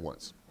volunteer at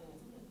once.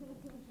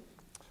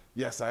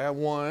 Yes, I have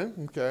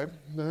 1, okay.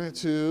 I have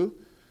 2,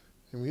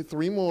 and we have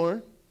 3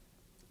 more.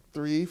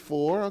 3,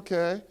 4,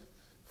 okay.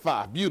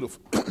 5,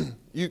 beautiful.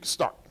 You can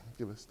start,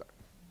 give it a start.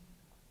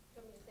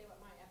 Do you want me to say what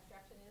my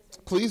abstraction is?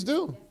 Or Please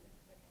do. Yes,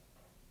 okay.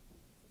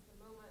 This is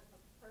the moment of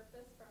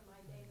purpose from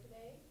my day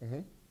today.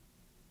 Mm-hmm.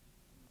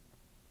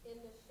 In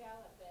the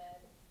shallot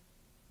bed,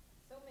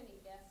 so many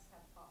deaths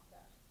have popped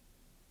up.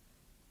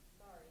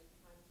 Sorry,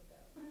 time to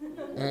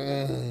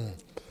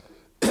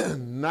go.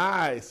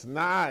 Nice,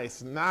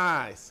 nice,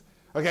 nice.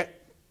 Okay.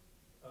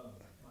 Mine's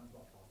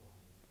about fossil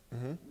hunting.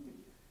 Mm-hmm.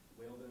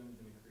 Whale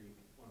bones in a creek,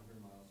 100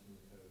 miles from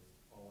the coast,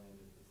 all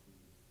landed at the seas.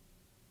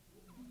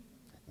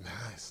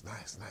 Nice,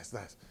 nice, nice,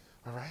 nice.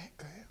 All right,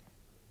 go ahead.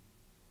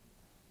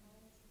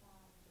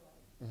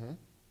 Mm-hmm.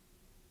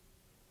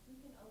 You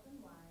can open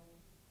wide,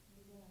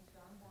 using a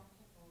strong back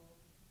to hold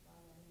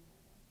while letting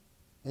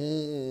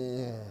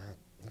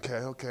go.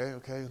 Okay, okay,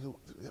 okay.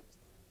 Yep.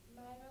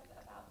 Mine was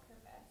about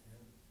purpose.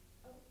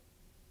 Oh,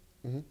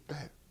 Mm-hmm. Go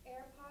ahead.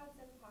 AirPods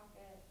in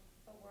pocket,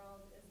 the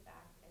world is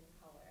back in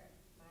color.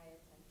 My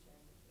attention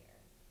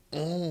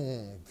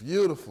here.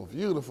 Beautiful,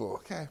 beautiful.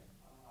 Okay. I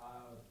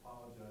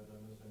apologize, I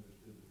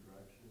misunderstood the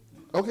direction.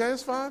 Okay,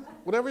 it's fine.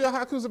 Whatever your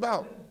haiku's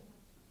about. So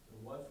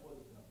what's what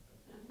is not?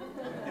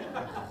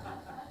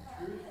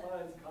 Truth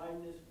finds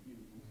kindness,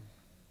 beauty.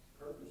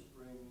 Purpose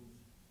brings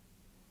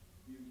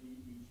beauty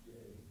each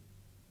day.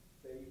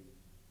 Faith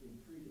in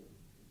freedom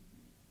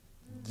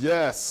is beauty.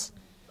 Yes.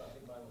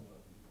 Nothing by the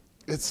book.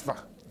 It's fine.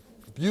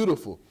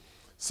 Beautiful.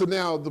 So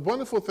now the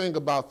wonderful thing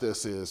about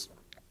this is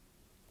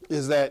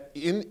that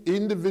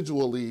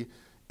individually,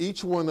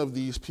 each one of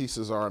these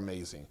pieces are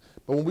amazing.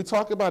 But when we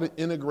talk about an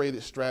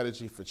integrated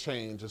strategy for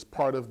change as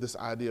part of this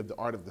idea of the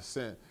art of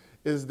dissent,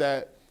 is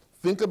that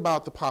think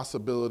about the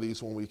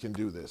possibilities when we can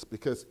do this,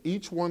 because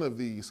each one of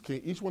these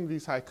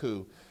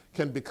haiku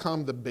can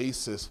become the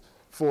basis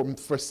for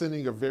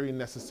sending a very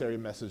necessary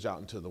message out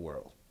into the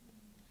world.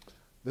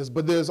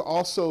 But there's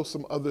also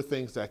some other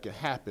things that can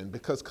happen,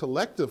 because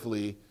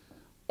collectively,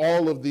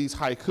 all of these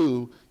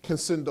haiku can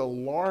send a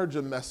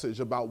larger message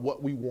about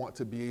what we want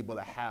to be able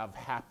to have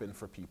happen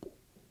for people,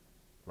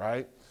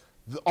 right?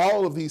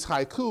 All of these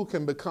haiku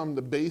can become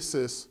the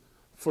basis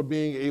for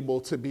being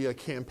able to be a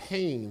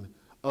campaign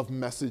of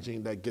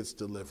messaging that gets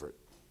delivered.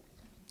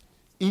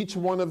 Each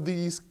one of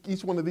these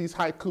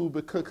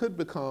haiku could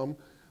become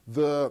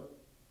the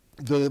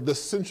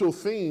central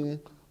theme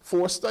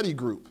for a study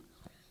group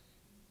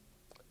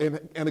and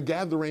a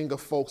gathering of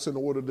folks in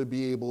order to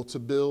be able to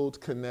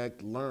build,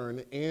 connect,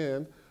 learn,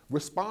 and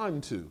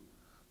respond to,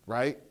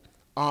 right?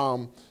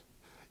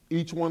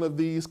 Each one of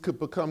these could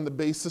become the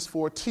basis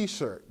for a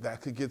t-shirt that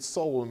could get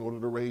sold in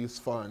order to raise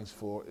funds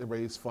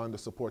to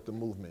support the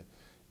movement.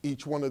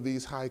 Each one of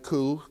these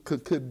haiku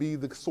could be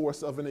the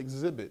source of an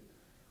exhibit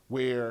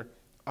where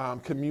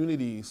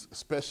communities,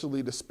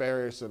 especially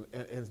disparaged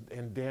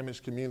and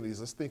damaged communities,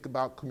 let's think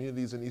about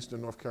communities in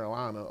eastern North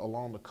Carolina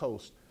along the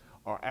coast,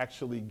 are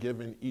actually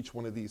given each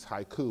one of these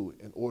haiku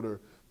in order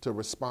to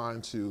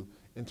respond to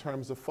in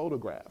terms of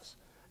photographs,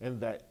 and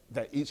that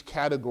each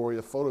category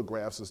of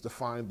photographs is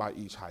defined by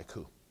each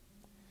haiku,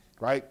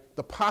 right?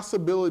 The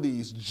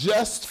possibilities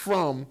just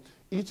from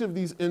each of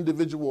these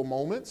individual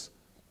moments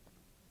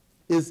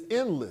is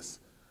endless,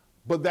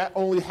 but that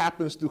only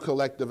happens through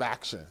collective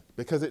action,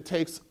 because it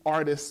takes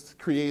artists,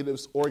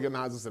 creatives,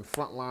 organizers, and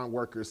frontline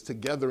workers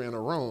together in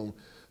a room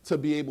to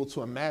be able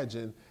to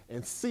imagine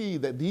and see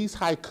that these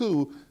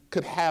haiku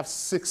could have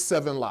 6,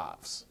 7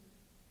 lives.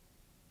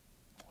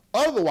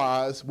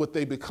 Otherwise, what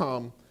they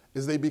become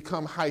is they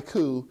become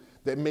haiku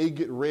that may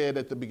get read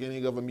at the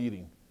beginning of a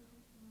meeting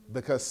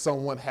because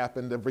someone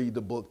happened to read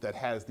the book that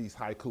has these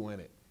haiku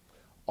in it.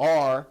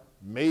 Or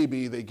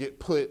maybe they get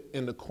put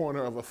in the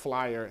corner of a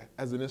flyer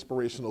as an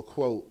inspirational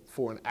quote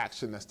for an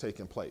action that's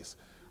taking place,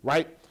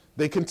 right?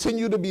 They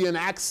continue to be an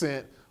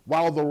accent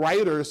while the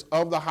writers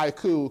of the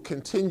haiku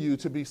continue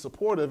to be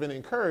supportive and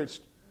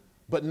encouraged,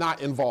 but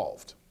not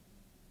involved.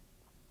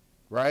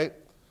 Right?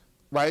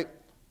 Right?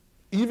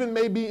 Even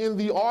maybe in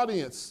the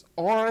audience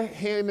or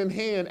hand in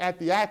hand at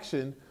the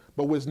action,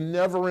 but was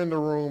never in the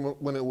room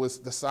when it was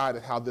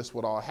decided how this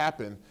would all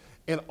happen,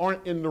 and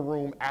aren't in the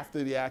room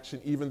after the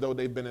action, even though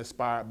they've been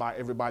inspired by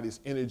everybody's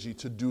energy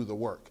to do the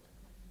work.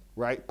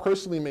 Right?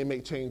 Personally may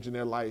make change in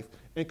their life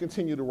and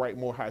continue to write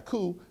more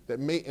haiku that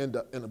may end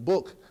up in a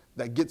book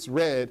that gets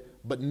read,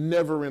 but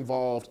never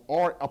involved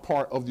or a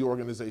part of the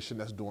organization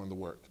that's doing the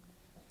work.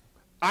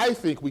 I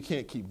think we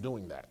can't keep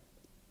doing that.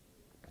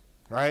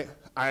 Right?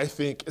 I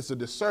think it's a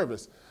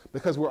disservice,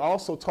 because we're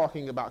also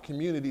talking about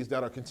communities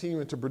that are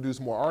continuing to produce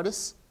more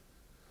artists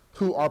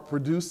who are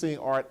producing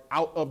art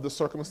out of the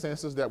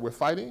circumstances that we're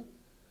fighting,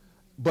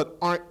 but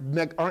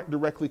aren't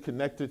directly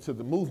connected to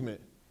the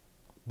movement,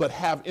 but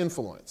have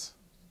influence.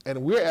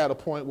 And we're at a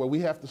point where we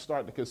have to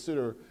start to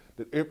consider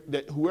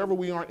that whoever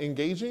we aren't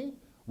engaging,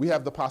 we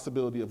have the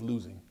possibility of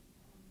losing.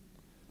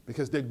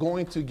 because they're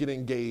going to get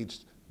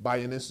engaged by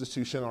an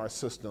institution or a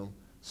system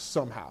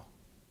somehow.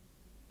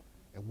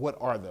 And what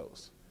are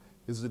those?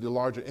 Is it a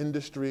larger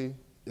industry?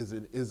 Is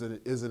it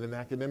an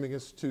academic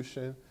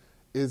institution?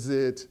 Is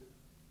it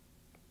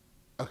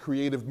a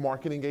creative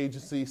marketing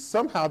agency?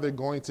 Somehow they're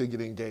going to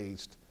get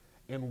engaged.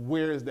 And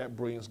where is that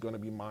brilliance going to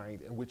be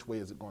mined, and which way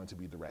is it going to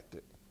be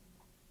directed?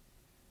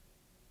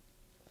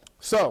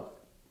 So,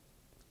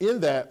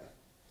 in that,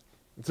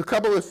 it's a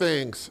couple of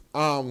things.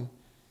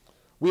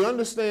 We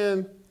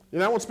understand,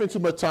 and I won't spend too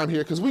much time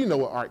here because we know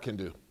what art can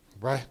do,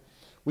 right?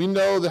 We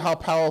know how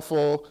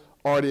powerful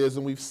art is,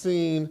 and we've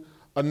seen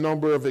a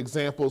number of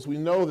examples. We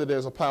know that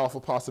there's a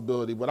powerful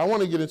possibility. What I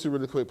want to get into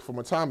really quick before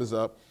my time is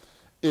up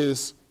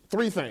is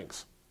 3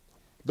 things.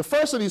 The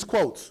first of these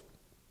quotes,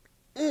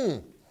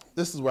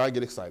 this is where I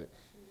get excited.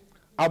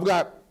 I've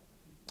got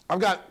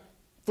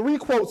 3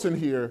 quotes in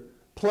here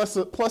plus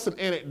an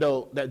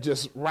anecdote that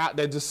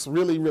just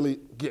really, really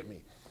get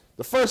me.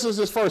 The first is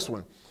this first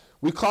one.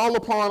 We call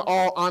upon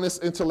all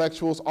honest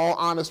intellectuals, all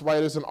honest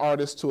writers and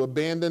artists to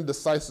abandon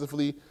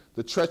decisively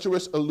the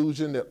treacherous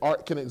illusion that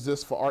art can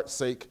exist for art's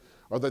sake,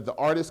 or that the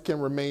artist can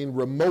remain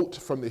remote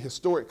from the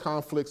historic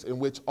conflicts in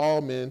which all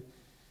men,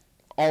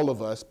 all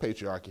of us,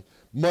 patriarchy,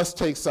 must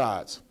take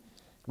sides.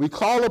 We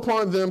call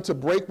upon them to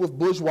break with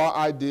bourgeois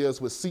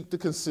ideas which seek to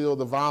conceal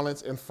the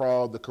violence and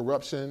fraud, the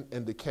corruption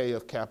and decay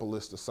of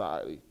capitalist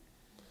society.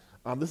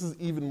 This is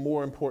even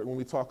more important when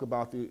we talk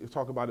about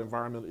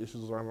environmental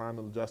issues or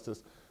environmental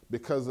justice,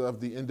 because of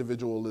the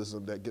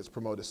individualism that gets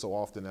promoted so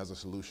often as a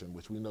solution,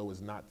 which we know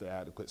is not the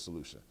adequate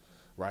solution,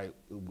 right?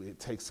 It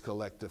takes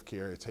collective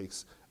care, it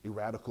takes a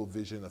radical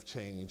vision of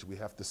change. We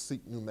have to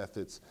seek new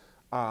methods,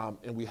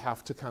 and we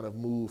have to kind of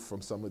move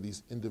from some of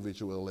these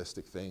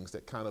individualistic things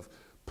that kind of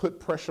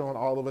put pressure on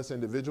all of us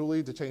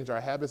individually to change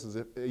our habits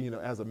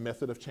as a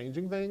method of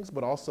changing things,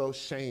 but also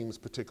shames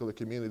particular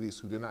communities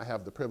who do not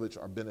have the privilege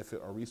or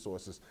benefit or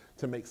resources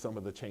to make some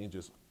of the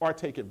changes or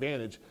take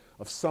advantage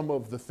of some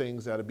of the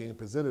things that are being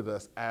presented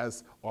us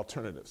as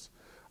alternatives.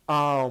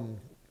 So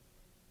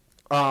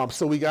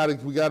we gotta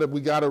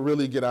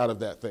really get out of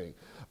that thing.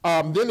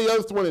 Then the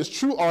other one is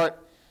true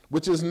art,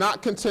 which is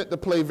not content to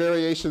play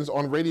variations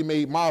on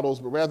ready-made models,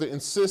 but rather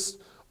insists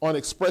on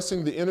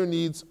expressing the inner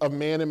needs of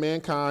man and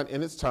mankind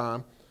in its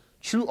time.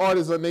 True art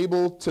is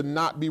unable to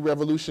not be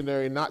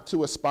revolutionary, not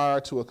to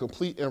aspire to a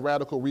complete and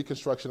radical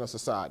reconstruction of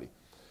society.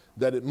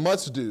 That it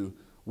must do,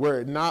 were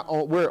it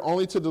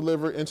only to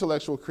deliver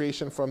intellectual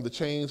creation from the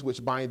chains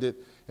which bind it,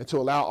 and to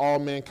allow all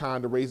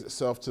mankind to raise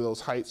itself to those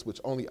heights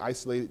which only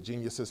isolated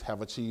geniuses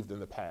have achieved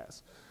in the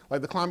past. Like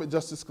the Climate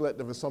Justice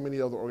Collective and so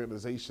many other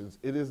organizations,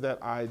 it is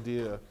that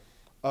idea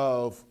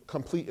of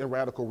complete and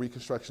radical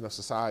reconstruction of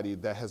society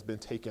that has been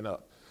taken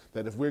up.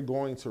 That if we're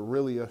going to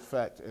really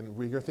affect, and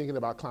we're thinking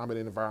about climate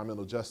and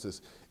environmental justice,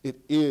 it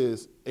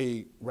is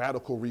a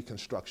radical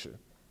reconstruction.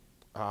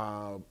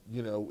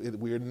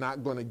 We're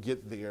not going to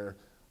get there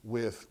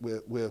with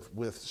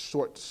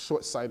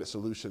short-sighted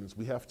solutions.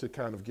 We have to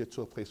kind of get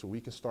to a place where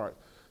we can start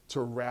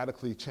to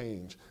radically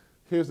change.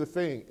 Here's the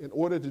thing, in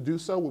order to do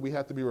so, what we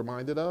have to be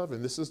reminded of,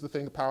 and this is the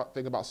thing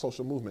about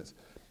social movements,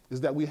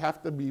 is that we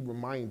have to be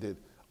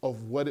reminded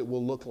of what it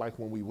will look like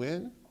when we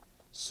win,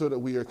 so that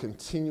we are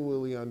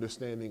continually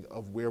understanding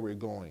of where we're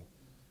going.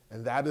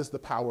 And that is the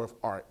power of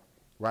art,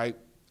 right?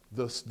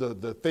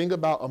 The thing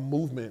about a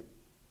movement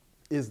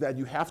is that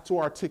you have to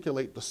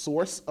articulate the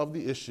source of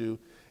the issue,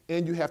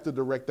 and you have to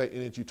direct that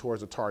energy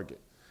towards a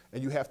target.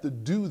 And you have to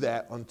do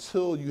that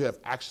until you have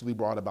actually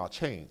brought about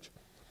change.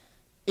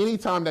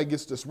 Anytime that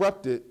gets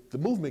disrupted, the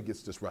movement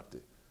gets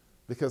disrupted,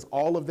 because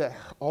all of that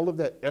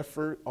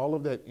effort, all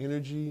of that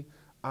energy,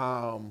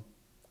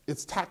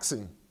 it's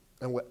taxing.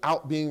 And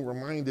without being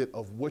reminded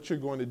of what you're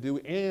going to do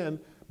and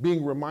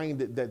being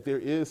reminded that there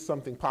is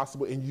something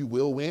possible and you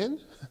will win,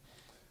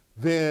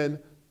 then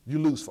you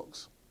lose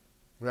folks,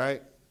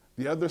 right?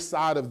 The other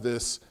side of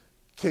this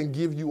can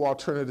give you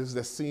alternatives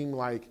that seem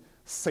like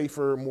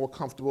safer, more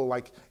comfortable,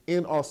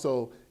 and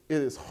also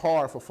it is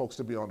hard for folks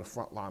to be on the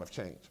front line of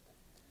change,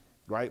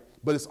 right?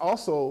 But it's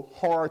also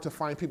hard to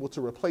find people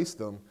to replace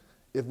them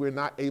if we're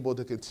not able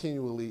to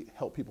continually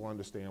help people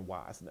understand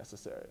why it's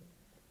necessary.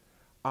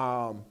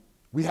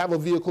 We have a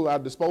vehicle at our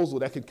disposal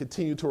that can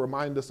continue to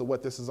remind us of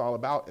what this is all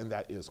about, and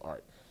that is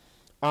art.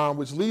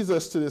 Which leads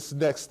us to this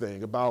next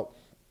thing about,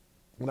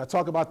 when I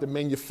talk about the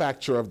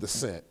manufacture of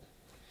dissent.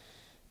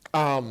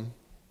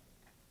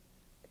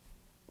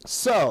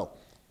 So,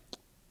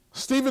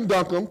 Stephen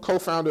Duncombe,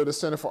 co-founder of the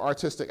Center for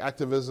Artistic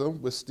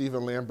Activism with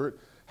Stephen Lambert,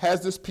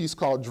 has this piece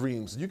called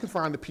Dreams. You can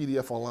find the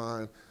PDF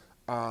online.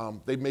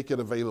 They make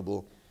it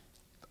available.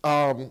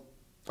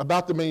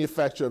 About the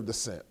manufacture of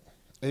dissent.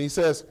 And he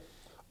says,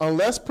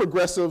 unless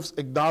progressives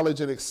acknowledge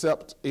and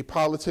accept a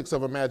politics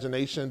of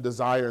imagination,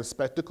 desire, and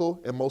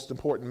spectacle, and most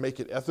important, make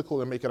it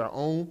ethical and make it our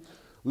own,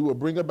 we will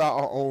bring about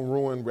our own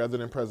ruin rather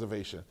than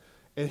preservation.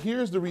 And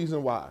here's the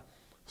reason why.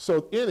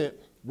 So in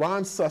it,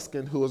 Ron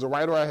Susskind, who is a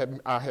writer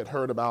I had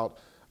heard about,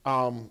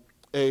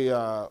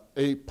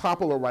 a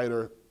popular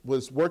writer,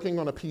 was working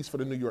on a piece for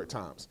the New York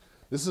Times.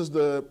 This is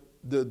the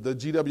the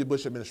G.W.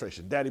 Bush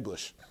administration, Daddy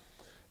Bush.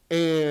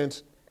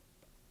 And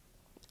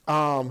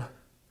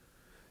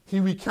he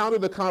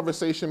recounted a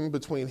conversation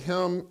between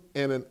him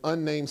and an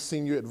unnamed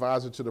senior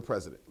advisor to the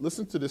president.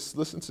 Listen to this,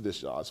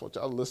 y'all. I just want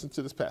y'all to listen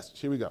to this passage.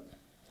 Here we go.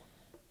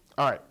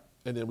 All right,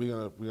 and then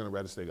we're gonna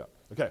wrap this thing up.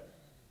 Okay.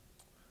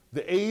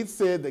 The aide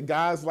said that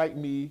guys like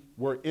me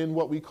were in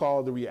what we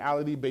call the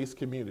reality-based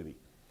community,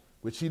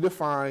 which he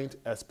defined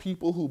as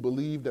people who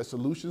believe that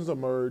solutions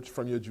emerge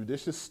from your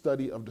judicious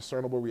study of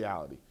discernible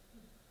reality.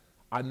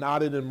 I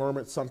nodded and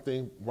murmured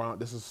something, Ron,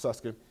 this is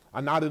Susskind. I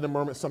nodded and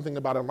murmured something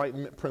about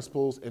Enlightenment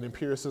principles and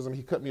empiricism.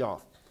 He cut me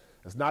off.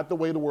 It's not the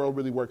way the world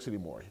really works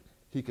anymore.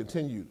 He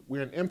continued,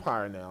 we're an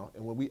empire now,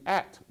 and when we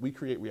act, we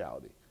create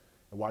reality.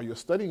 And while you're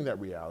studying that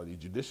reality,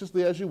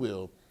 judiciously as you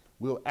will,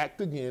 we'll act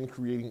again,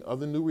 creating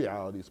other new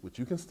realities, which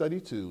you can study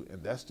too,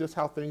 and that's just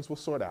how things will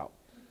sort out.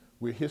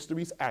 We're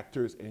history's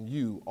actors, and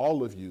you,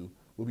 all of you,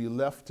 will be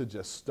left to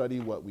just study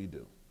what we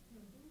do.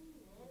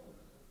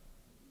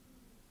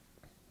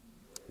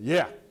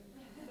 Yeah.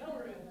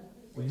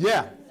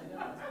 Yeah.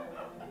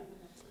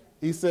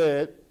 He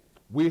said,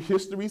 we're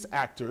history's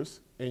actors,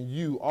 and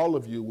you, all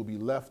of you, will be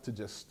left to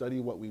just study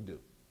what we do.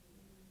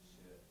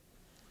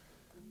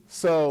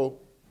 So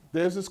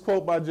there's this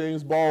quote by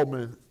James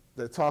Baldwin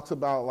that talks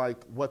about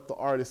like what the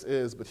artist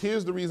is, but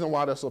here's the reason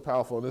why they're so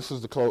powerful, and this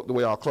is the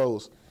way I'll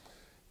close,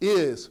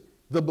 is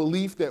the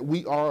belief that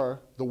we are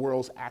the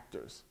world's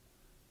actors,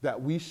 that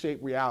we shape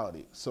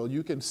reality. So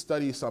you can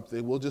study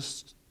something, we'll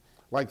just,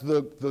 like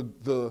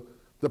the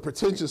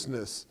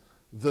pretentiousness,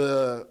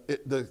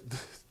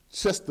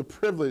 just the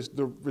privilege,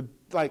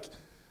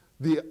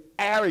 the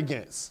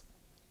arrogance,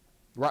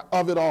 right,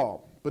 of it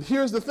all. But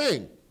here's the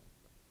thing.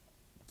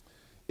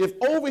 If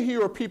over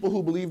here are people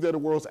who believe they're the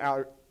world's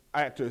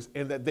actors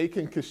and that they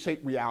can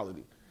shape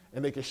reality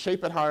and they can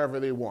shape it however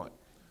they want,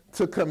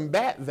 to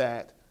combat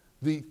that,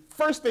 the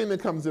first thing that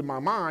comes in my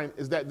mind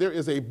is that there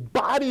is a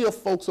body of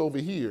folks over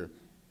here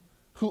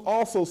who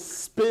also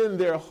spend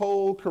their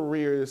whole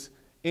careers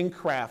in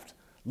craft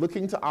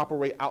looking to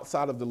operate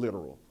outside of the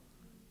literal,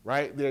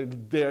 right?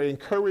 They're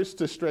encouraged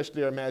to stretch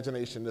their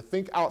imagination, to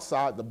think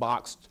outside the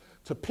box,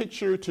 to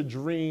picture, to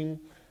dream.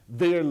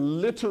 They're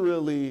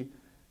literally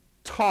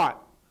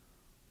taught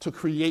to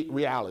create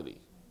reality,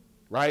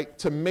 right?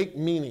 To make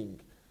meaning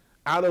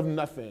out of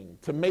nothing,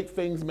 to make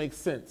things make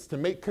sense, to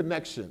make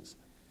connections,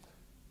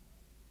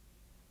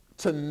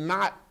 to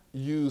not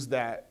use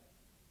that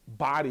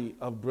body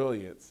of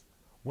brilliance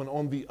when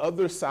on the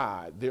other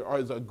side there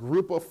is a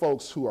group of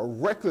folks who are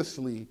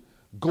recklessly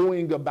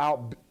going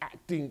about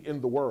acting in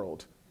the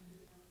world.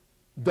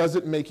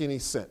 Doesn't make any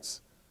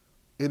sense.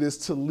 It is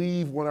to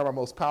leave one of our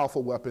most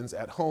powerful weapons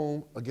at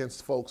home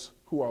against folks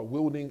who are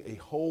wielding a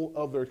whole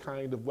other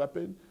kind of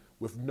weapon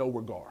with no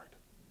regard.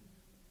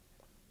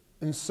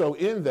 And so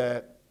in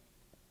that,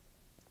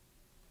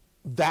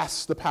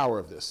 that's the power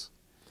of this.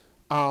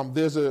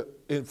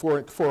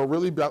 For a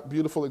really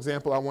beautiful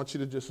example, I want you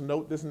to just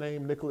note this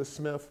name, Nicholas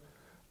Smith.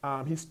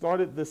 He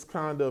started this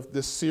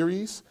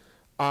series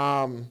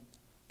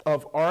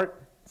of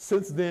art.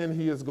 Since then,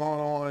 he has gone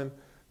on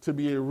to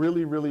be a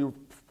really, really,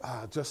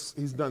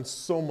 he's done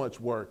so much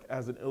work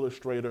as an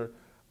illustrator.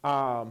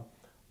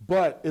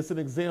 But it's an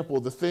example.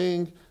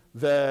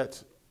 A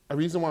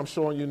reason why I'm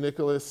showing you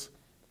Nicholas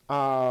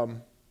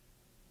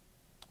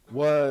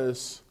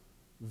was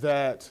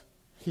that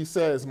he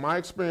says, my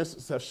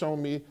experiences have shown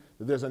me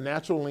that there's a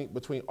natural link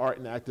between art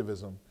and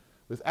activism.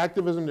 With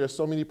activism, there's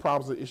so many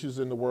problems and issues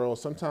in the world.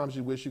 Sometimes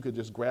you wish you could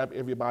just grab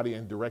everybody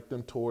and direct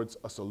them towards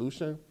a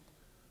solution.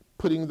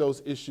 Putting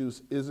those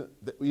issues isn't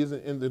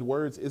in the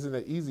words isn't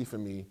that easy for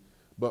me,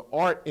 but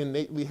art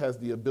innately has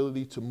the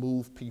ability to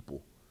move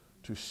people,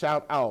 to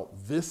shout out,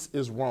 this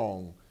is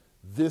wrong,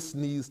 this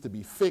needs to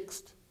be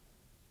fixed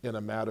in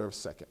a matter of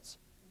seconds.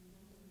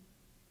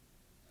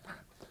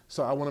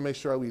 So I want to make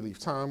sure we leave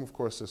time. Of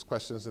course, there's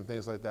questions and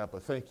things like that,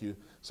 but thank you.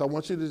 So I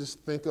want you to just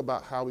think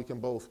about how we can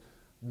both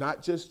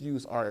not just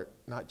use art,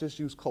 not just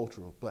use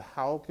cultural, but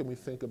how can we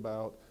think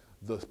about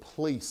the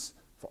place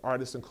for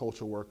artists and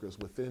cultural workers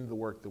within the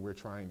work that we're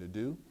trying to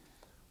do,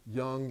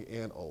 young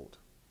and old.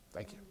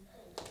 Thank you.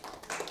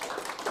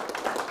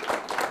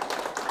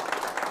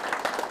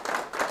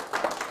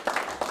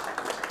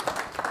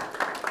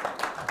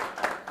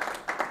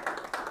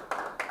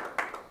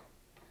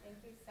 Thank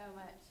you so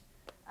much.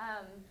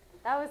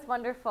 That was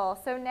wonderful.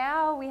 So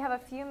now we have a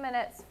few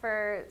minutes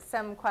for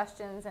some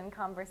questions and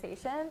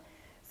conversation.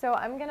 So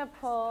I'm going to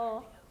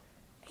pull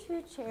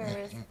 2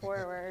 chairs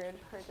forward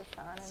for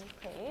Dasan and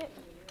Kate.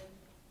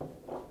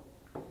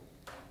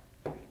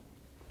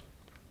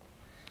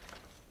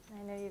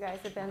 I know you guys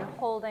have been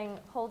holding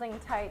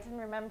tight and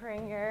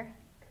remembering your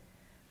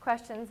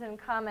questions and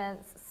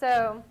comments.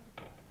 So,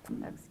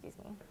 excuse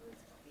me.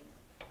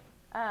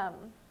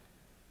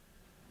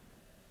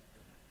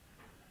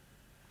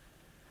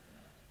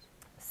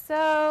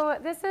 So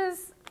this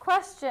is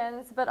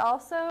questions, but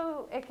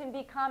also it can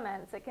be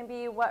comments. It can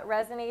be what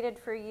resonated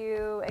for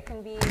you. It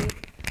can be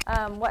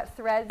what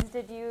threads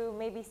did you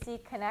maybe see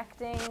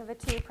connecting the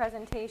 2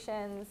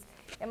 presentations.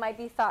 It might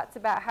be thoughts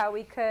about how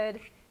we could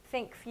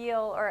think,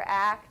 feel, or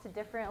act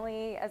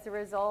differently as a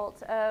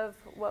result of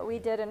what we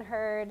did and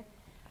heard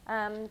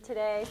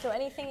today. So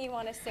anything you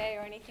want to say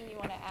or anything you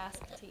want to ask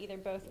to either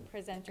both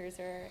presenters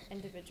or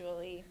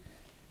individually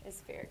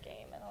is fair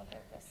game. And I'll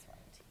give this one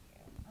to you.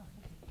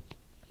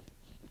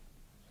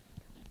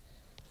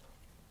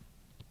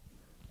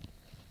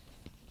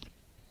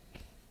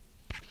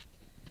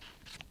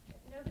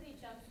 If nobody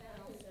jumps in,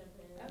 I'll jump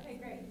in. Okay,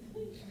 great.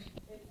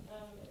 There's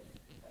something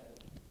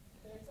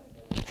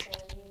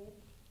for me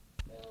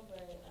still,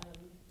 but I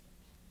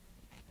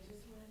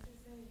just wanted to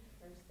say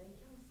first, thank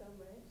you so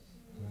much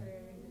for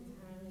your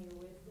time and your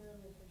wisdom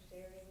and for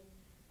sharing,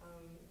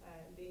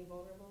 being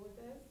vulnerable with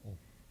us.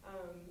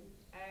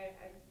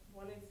 I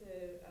wanted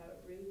to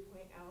really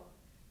point out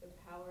the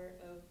power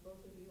of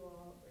both of you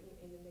all bringing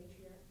in the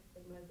matriarch,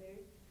 the mother,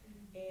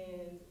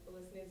 and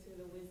listening to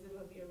the wisdom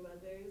of your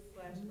mothers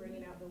 /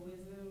 bringing out the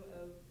wisdom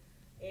of,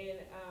 and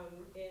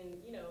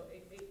you know,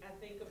 I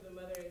think of the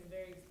mother as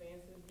very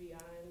expansive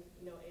beyond,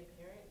 you know, a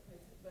parent.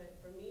 But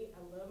for me,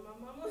 I love my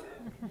mama,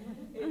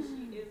 and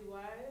she is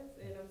wise,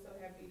 and I'm so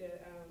happy to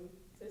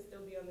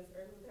still be on this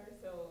earth with her.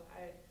 So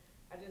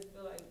I just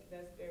feel like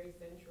that's very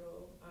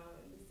central.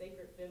 The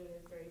sacred feminine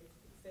is very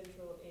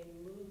central in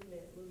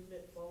movement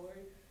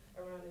forward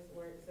around this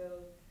work.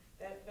 So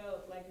that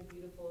felt like a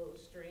beautiful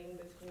string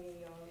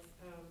between y'all's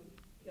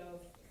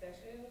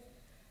sessions.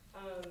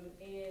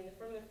 And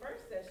from the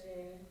first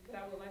session, but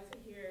I would like to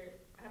hear,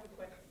 I have a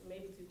question,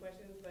 maybe two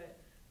questions, but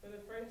from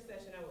the first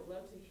session, I would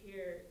love to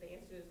hear the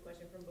answer to this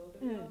question from both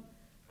of y'all.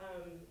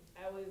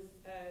 I was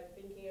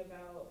thinking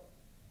about,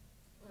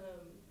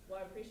 well,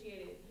 I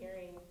appreciated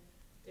hearing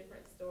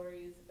different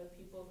stories of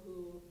people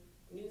who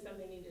knew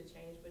something needed to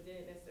change, but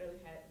didn't necessarily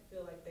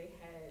feel like they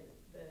had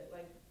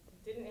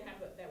didn't have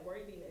that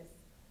worthiness,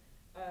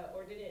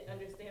 or didn't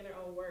understand their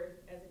own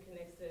worth as it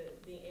connects to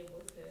being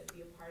able to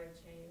be a part of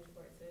change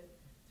or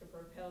to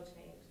propel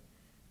change.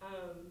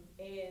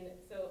 And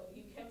so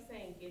you kept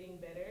saying getting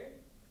better,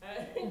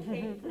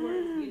 Kate,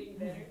 words getting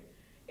better.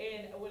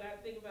 And when I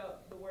think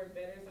about the word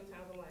better,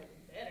 sometimes I'm like,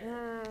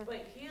 better.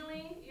 But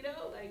healing, you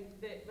know, like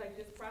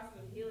this process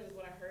of healing is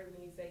what I heard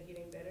when you say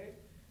getting better.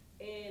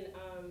 And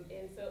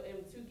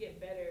to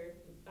get better,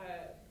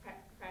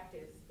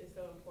 practice is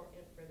so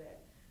important for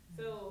that.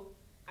 So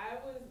I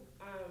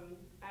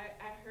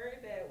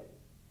heard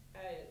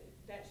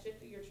that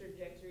shifted your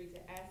trajectory to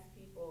ask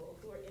people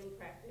who are in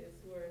practice,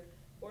 who are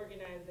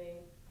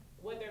organizing,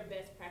 what their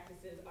best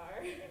practices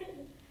are.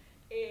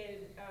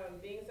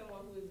 And being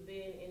someone who's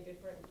been in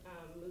different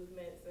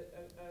movements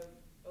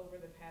over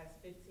the past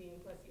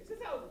 15 plus years,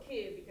 since I was a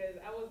kid, because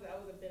I was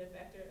a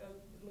benefactor of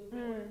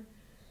movement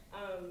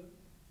work.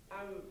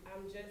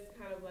 I'm just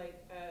kind of like,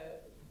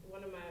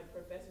 one of my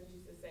professors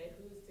used to say,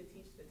 who's to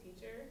teach the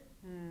teacher?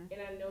 And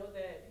I know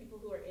that people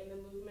who are in the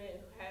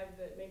movement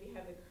maybe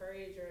have the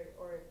courage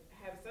or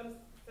have some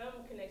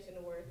connection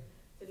to work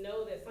to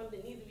know that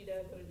something needs to be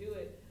done, so to do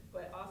it,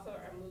 but also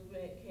our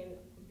movement can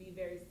be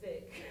very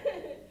sick.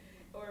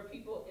 Or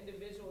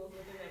individuals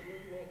within that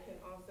movement can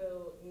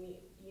also need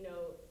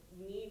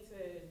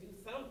to do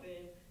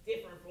something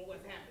different from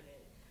what's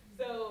happening.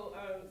 So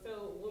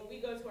when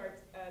we go to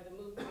the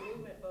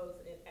movement folks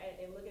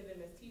and look at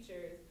them as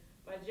teachers,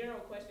 my general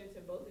question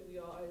to both of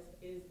you all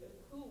is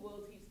who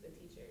will teach the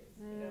teachers?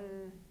 You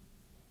know?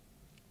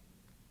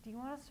 Do you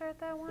want to start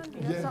that one? Do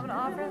you have something to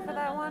offer for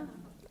that one?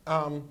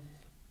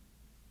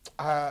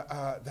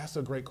 That's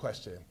a great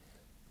question.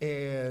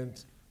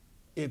 And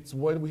it's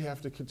one we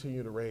have to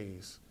continue to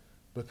raise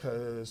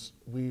because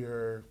we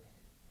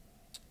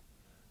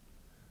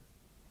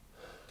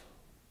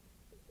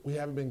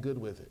haven't been good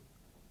with it.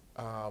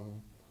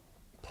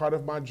 Part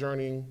of my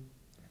journey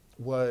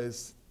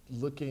was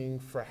looking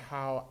for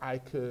how I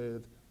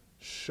could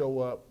show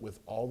up with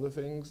all the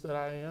things that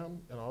I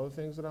am and all the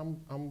things that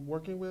I'm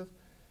working with,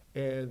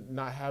 and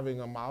not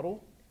having a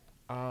model.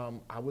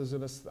 I was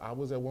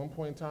at one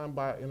point in time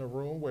in a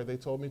room where they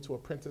told me to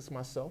apprentice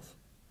myself.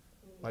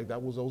 Like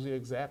that was those the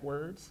exact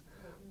words.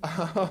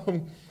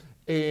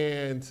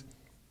 And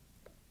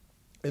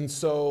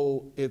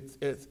so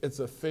it's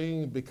a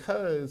thing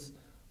because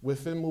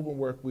within movement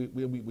work,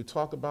 we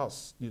talk about,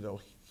 you know,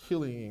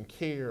 healing and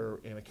care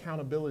and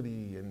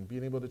accountability and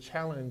being able to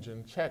challenge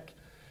and check.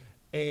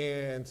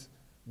 And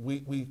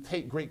we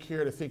take great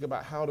care to think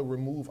about how to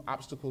remove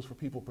obstacles for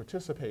people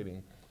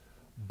participating.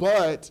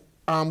 But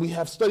we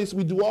have studies,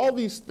 we do all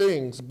these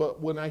things,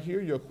 but when I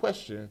hear your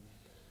question,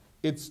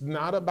 it's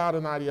not about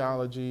an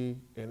ideology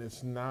and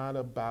it's not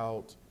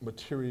about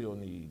material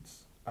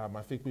needs. I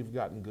think we've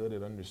gotten good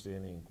at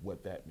understanding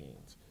what that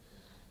means.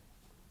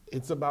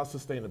 It's about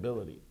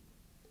sustainability.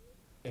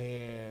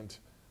 And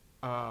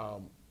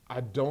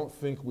I don't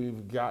think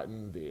we've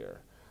gotten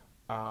there.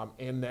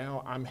 And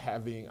now I'm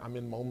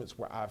in moments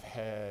where I've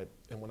had,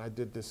 and when I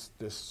did this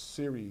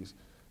series,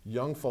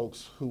 young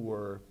folks who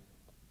were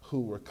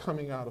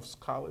coming out of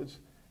college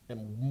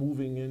and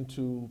moving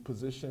into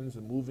positions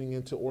and moving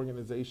into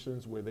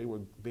organizations where they were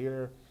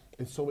there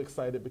and so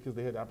excited because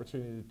they had the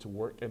opportunity to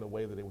work in a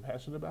way that they were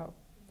passionate about.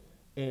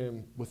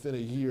 and within a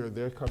year,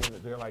 they're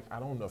like, I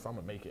don't know if I'm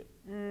gonna make it.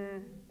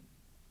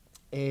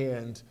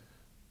 And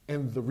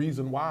the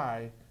reason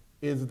why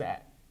is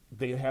that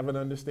they have an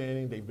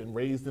understanding, they've been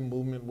raised in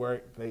movement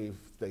work, they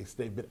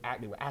were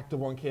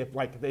active on campus,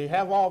 like they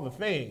have all the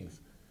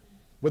things.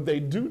 What they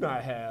do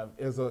not have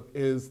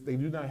they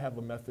do not have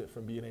a method for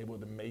being able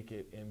to make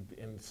it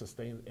and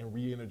sustain and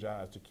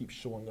re-energize to keep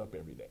showing up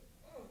every day.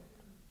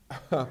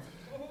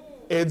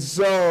 And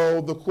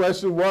so the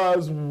question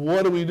was,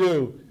 what do we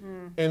do?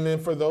 And then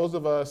for those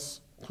of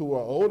us who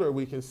are older,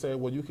 we can say,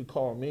 well, you could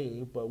call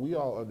me, but we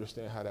all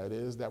understand how that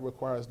is. That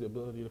requires the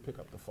ability to pick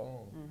up the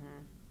phone.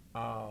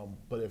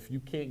 But if you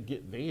can't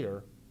get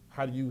there,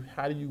 how do you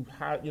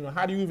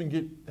even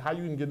get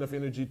enough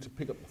energy to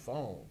pick up the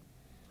phone?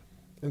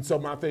 And so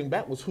my thing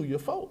back was, who your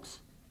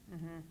folks?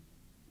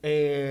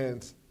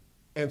 And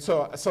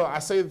so I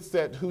say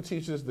that who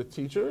teaches the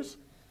teachers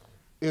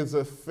is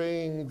a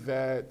thing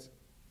that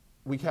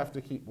we have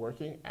to keep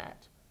working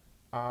at,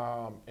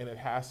 and it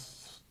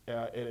has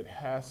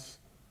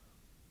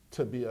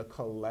to be a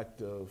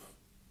collective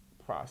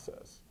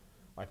process.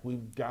 Like,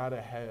 we've got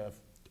to have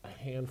a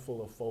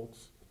handful of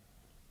folks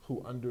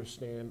who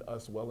understand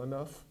us well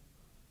enough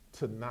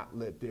to not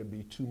let there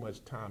be too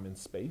much time and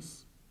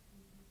space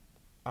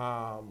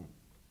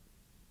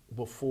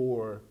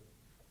before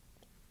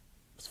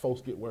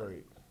folks get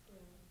worried.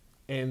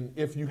 And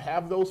if you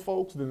have those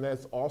folks, then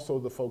that's also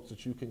the folks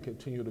that you can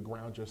continue to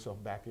ground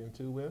yourself back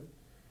into with.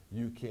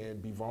 You can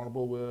be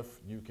vulnerable with,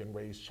 you can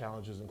raise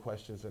challenges and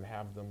questions and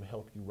have them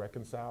help you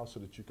reconcile so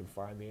that you can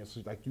find the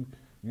answers. Like, you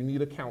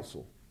need a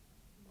counsel.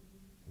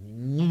 You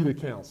need a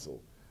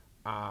counsel.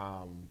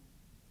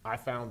 I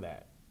found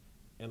that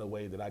in a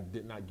way that I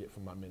did not get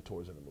from my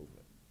mentors in the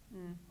movement.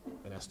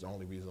 And that's the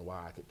only reason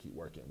why I could keep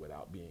working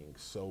without being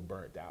so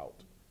burnt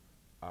out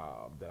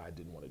that I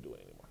didn't want to do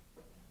it anymore.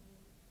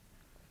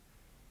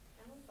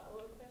 I have a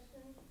follow-up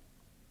question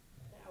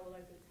that I would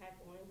like to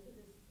tack on to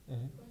this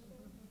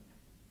question.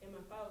 And my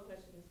follow-up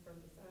question is from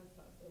Dasan's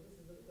talk, so this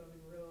is going to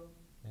be real.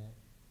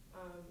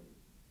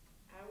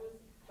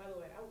 By the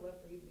way, I would love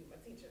for you to be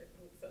my teacher,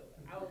 so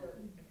I would love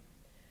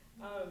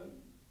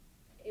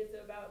it's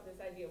about this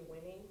idea of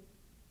winning,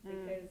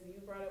 because you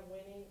brought up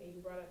winning and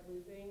you brought up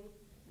losing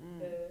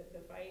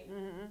the fight.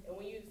 And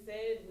when you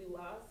said we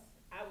lost,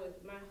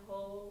 my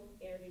whole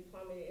energy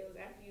plummeted. It was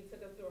after you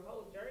took us through a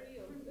whole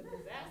journey of the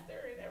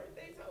disaster and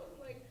everything. So I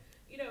was like,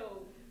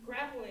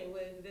 grappling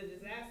with the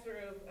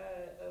disaster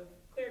of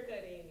clear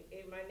cutting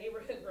in my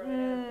neighborhood growing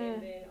up,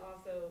 and then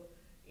also,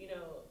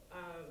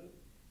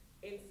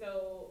 and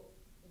so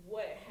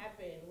what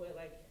happened,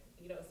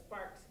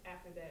 sparked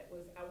after that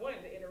was I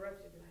wanted to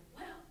interrupt you and be like,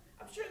 well,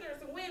 I'm sure there's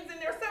some wins in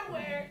there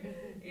somewhere,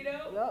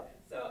 Yep.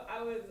 So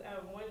I was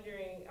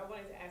wondering, I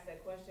wanted to ask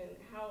that question,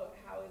 how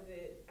is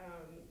it,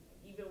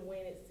 even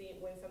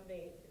when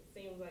something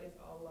seems like it's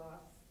all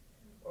lost,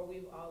 or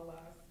we've all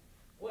lost,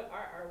 what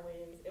are our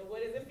wins, and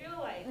what does it feel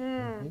like?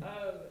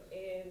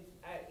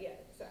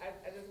 So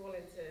I just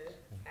wanted to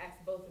ask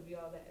both of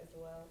y'all that as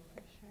well.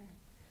 For sure.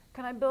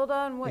 Can I build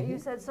on what you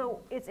said?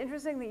 So it's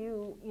interesting that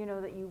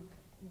you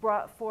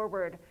brought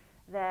forward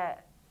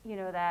that,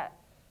 that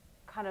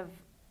kind of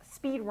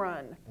speed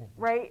run,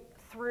 right,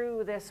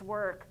 through this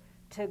work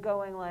to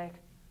going like,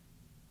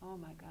 oh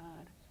my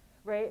God,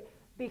 right?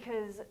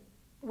 Because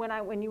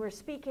when you were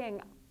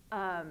speaking,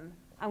 I'm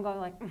going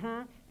like,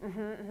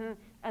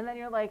 and then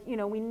you're like,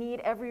 we need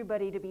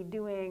everybody to be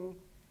doing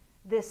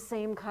this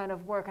same kind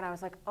of work. And I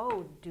was like,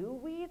 oh, do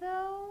we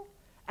though?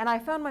 And I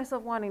found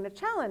myself wanting to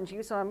challenge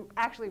you, so I'm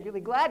actually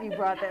really glad you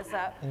brought this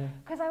up.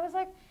 Because I was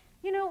like,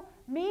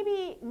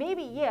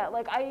 maybe, yeah,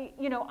 like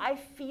I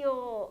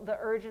feel the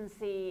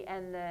urgency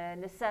and the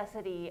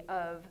necessity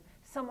of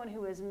someone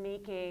who is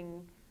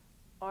making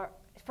art,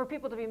 for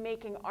people to be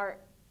making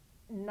art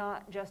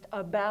not just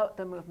about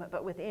the movement,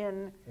 but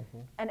within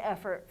an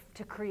effort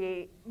to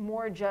create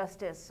more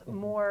justice, a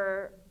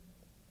more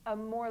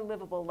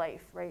livable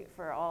life, right,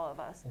 for all of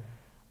us.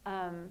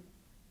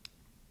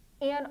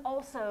 And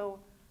also,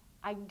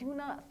 I do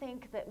not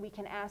think that we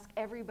can ask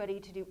everybody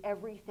to do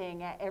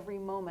everything at every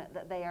moment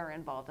that they are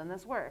involved in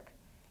this work.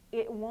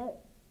 They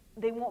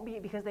won't be,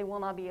 because they will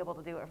not be able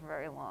to do it for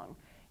very long.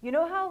 You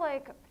know how,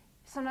 like,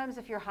 sometimes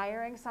if you're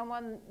hiring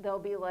someone, they'll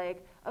be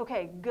like,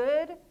 okay,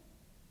 good,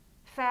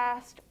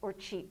 fast, or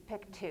cheap,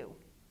 pick two.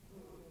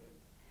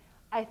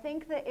 I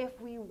think that if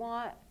we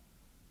want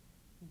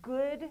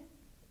good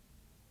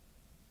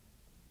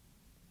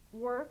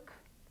work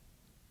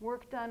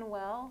done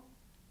well,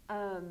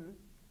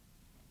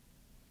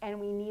 and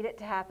we need it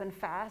to happen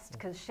fast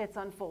because shit's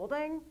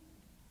unfolding,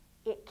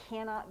 it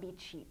cannot be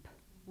cheap.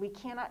 We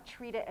cannot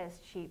treat it as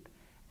cheap.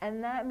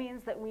 And that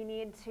means that we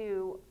need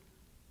to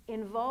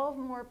involve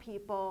more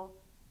people,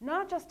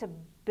 not just to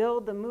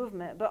build the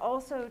movement, but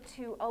also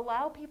to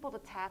allow people to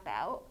tap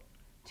out,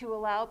 to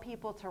allow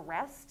people to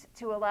rest,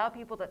 to allow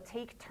people to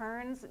take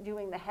turns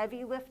doing the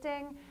heavy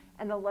lifting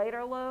and the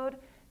lighter load,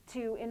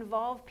 to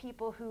involve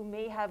people who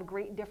may have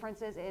great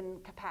differences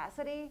in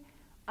capacity.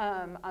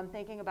 I'm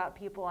thinking about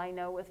people I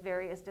know with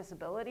various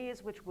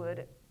disabilities, which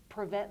would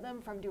prevent them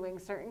from doing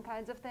certain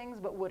kinds of things,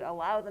 but would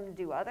allow them to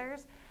do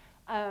others.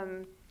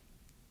 And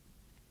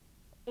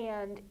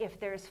if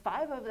there's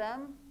 5 of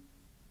them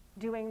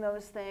doing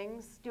those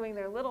things, doing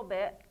their little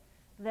bit,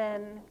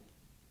 then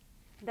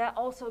that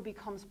also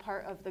becomes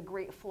part of the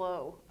great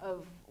flow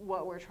of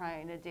what we're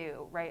trying to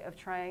do, right? Of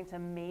trying to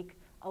make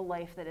a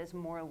life that is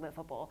more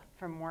livable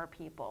for more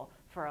people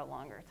for a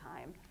longer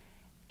time.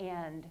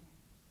 And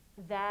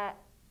that,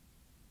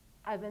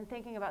 I've been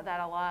thinking about that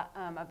a lot.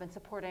 I've been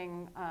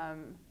supporting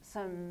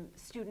some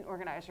student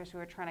organizers who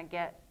are trying to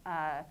get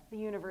the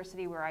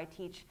university where I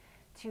teach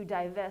to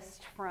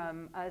divest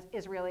from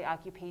Israeli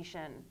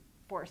occupation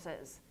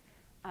forces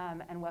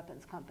and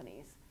weapons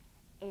companies.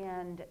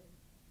 And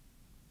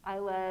I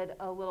led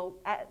a little,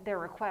 at their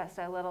request,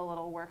 I led a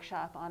little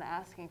workshop on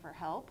asking for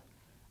help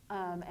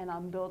and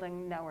on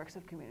building networks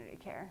of community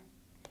care.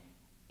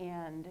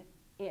 And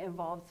it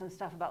involved some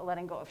stuff about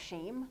letting go of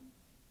shame,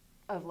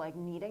 of like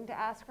needing to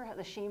ask for help,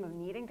 the shame of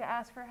needing to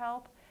ask for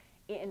help.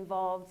 It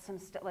involved some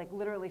like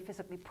literally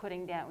physically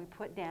putting down, we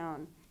put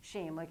down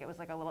shame like it was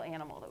like a little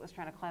animal that was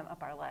trying to climb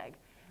up our leg.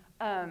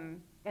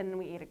 And then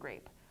we ate a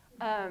grape.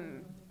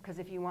 Because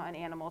if you want an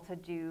animal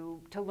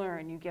to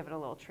learn, you give it a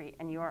little treat,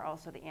 and you are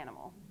also the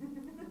animal.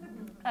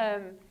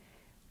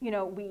 You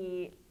know,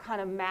 we kind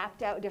of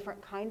mapped out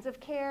different kinds of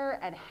care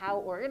and how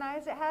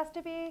organized it has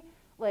to be.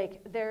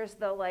 Like there's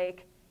the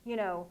like, you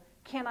know,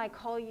 can I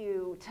call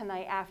you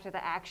tonight after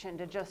the action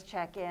to just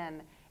check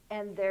in?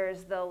 And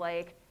there's the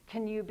like,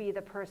 can you be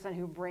the person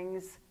who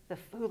brings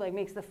who like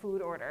makes the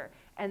food order?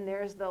 And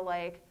there's the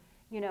like,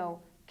 you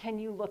know, can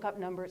you look up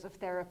numbers of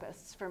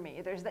therapists for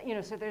me? There's that, you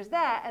know, so there's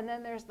that, and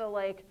then there's the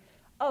like,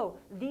 oh,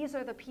 these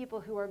are the people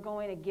who are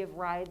going to give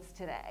rides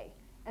today.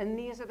 And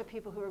these are the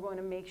people who are going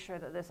to make sure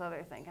that this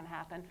other thing can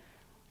happen.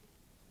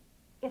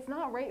 It's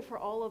not right for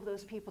all of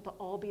those people to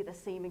all be the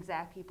same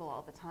exact people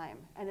all the time.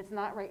 And it's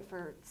not right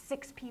for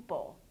 6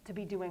 people to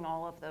be doing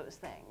all of those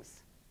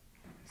things.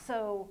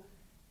 So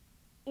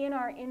in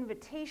our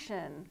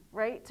invitation,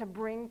 right, to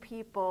bring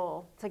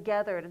people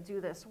together to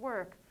do this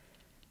work,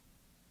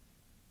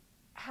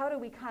 how do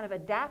we kind of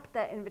adapt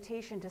that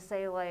invitation to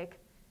say like,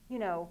 you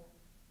know,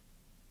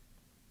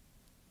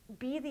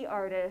 be the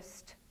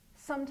artist,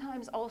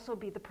 sometimes also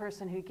be the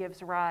person who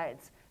gives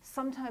rides,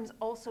 sometimes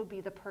also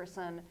be the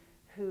person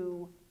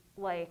who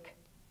like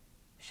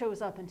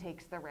shows up and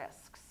takes the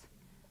risks,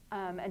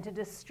 and to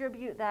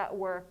distribute that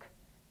work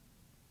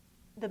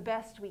the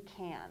best we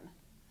can.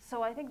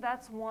 So I think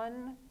that's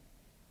one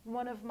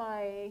of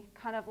my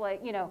kind of like,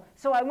 you know,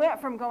 so I went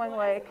from going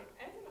like.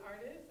 As an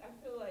artist,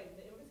 I feel like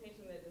the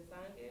invitation that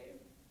Dasan gave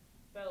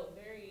felt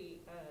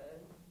very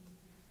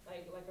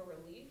like a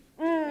relief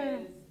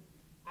because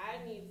I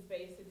need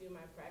space to do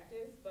my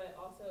practice, but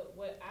also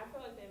what I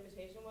felt like the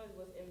invitation was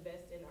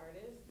invest in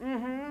artists.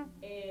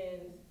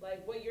 And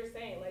like what you're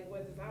saying, like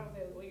what Dasan was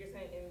saying, what you're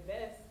saying,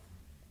 invest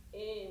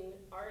in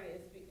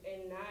artists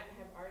and not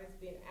have artists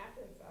be an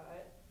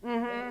afterthought.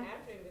 And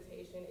after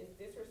invitation is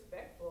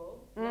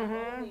disrespectful,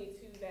 not only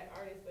to that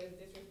artist, but it's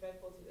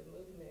disrespectful to the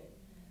movement.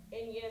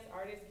 And yes,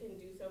 artists can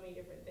do so many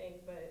different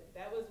things, but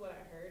that was what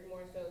I heard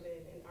more so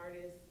than an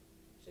artist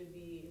should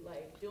be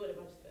like doing a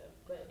bunch of stuff.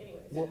 But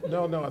anyways.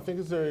 Well, no, I think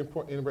it's a very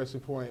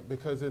interesting point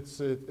because it's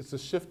a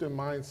shift in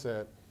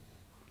mindset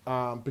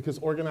because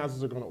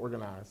organizers are going to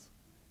organize.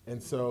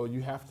 And so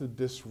you have to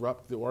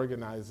disrupt the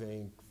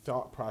organizing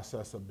thought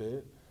process a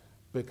bit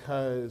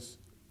because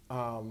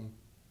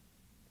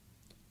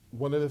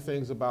one of the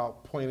things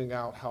about pointing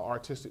out how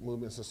artistic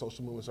movements and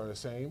social movements are the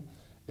same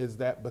is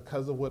that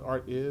because of what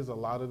art is, a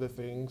lot of the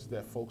things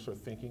that folks are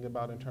thinking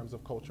about in terms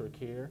of culture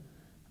care,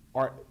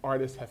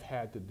 artists have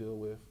had to deal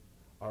with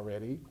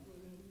already.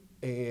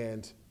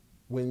 And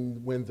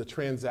when the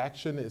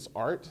transaction is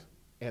art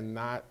and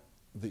not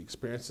the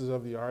experiences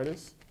of the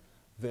artist,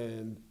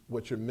 then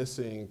what you're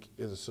missing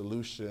is a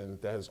solution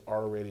that has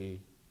already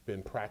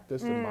been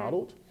practiced and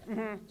modeled.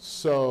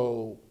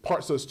 So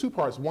it's 2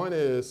 parts. One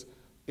is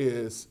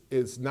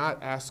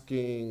not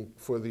asking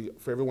for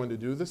everyone to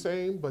do the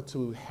same, but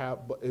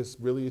it's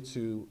really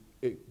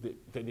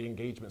that the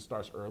engagement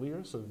starts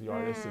earlier, so the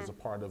artist is a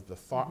part of the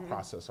thought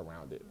process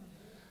around it.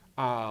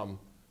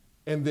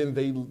 And then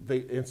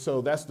and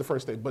so that's the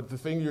first thing. But the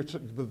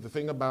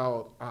thing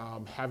about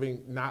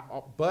having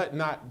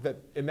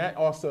and that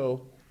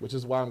also, which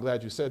is why I'm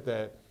glad you said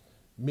that,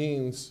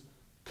 means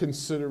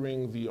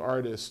considering the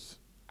artist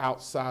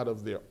outside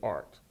of their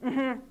art,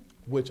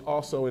 which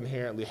also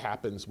inherently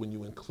happens when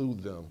you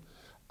include them.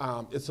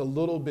 It's a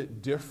little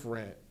bit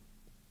different,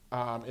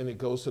 and it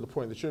goes to the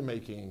point that you're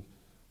making,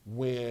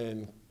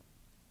 when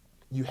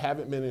you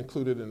haven't been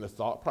included in the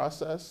thought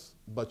process,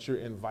 but you're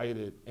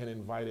invited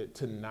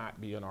to not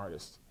be an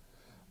artist.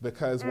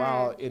 Because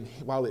while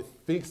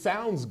it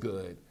sounds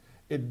good,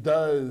 it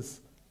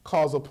does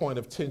cause a point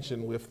of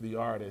tension with the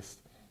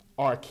artist,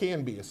 or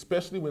can be,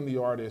 especially when the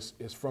artist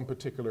is from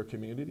particular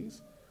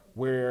communities,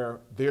 where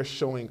they're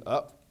showing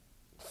up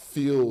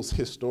feels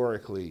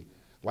historically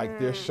like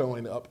they're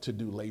showing up to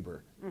do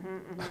labor.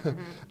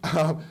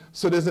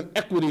 So there's an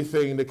equity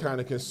thing to kind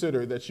of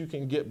consider that you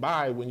can get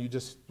by when you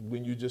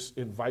just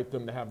invite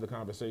them to have the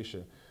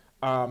conversation.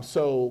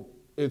 So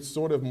it's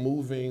sort of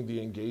moving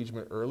the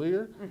engagement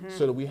earlier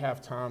so that we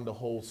have time to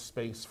hold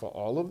space for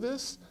all of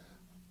this.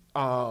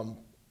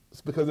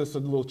 It's because it's a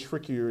little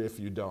trickier if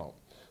you don't.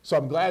 So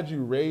I'm glad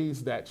you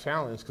raised that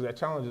challenge, because that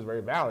challenge is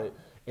very valid,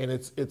 and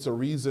it's a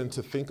reason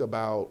to think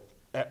about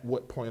at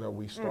what point are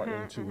we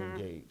starting to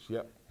engage.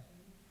 Yep.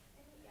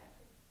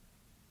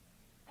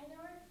 I know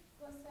we're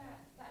close to the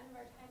end of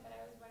our time, but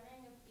I was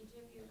wondering if each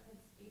of you could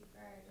speak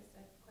for just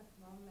a quick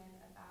moment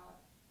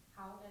about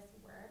how this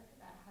work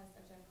that has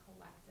such a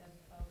collective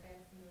focus,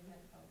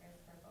 movement focus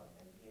for both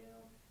of you,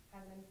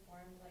 has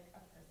informed like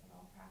a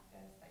personal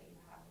practice that you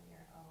have in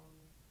your own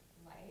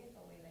life,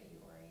 a way that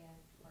you orient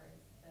towards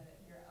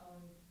your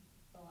own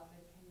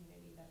beloved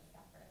community that's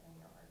separate than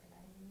your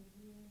organizing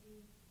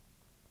community.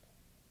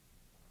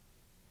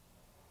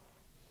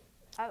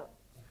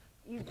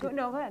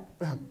 No, go ahead.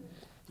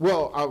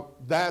 Well,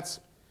 it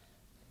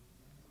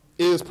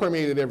has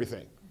permeated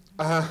everything.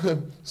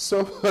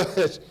 So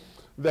much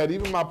that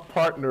even my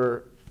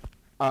partner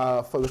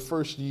for the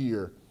first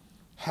year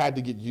had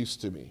to get used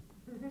to me.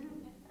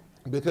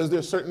 Because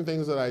there's certain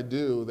things that I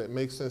do that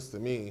make sense to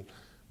me,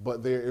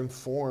 but they're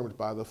informed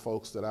by the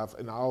folks that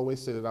and I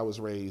always say that I was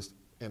raised,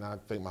 and I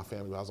think my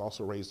family, I was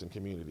also raised in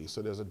community.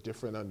 So there's a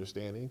different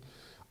understanding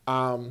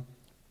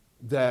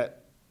that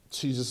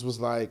she just was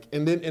like,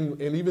 and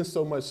even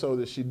so much so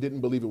that she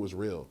didn't believe it was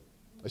real.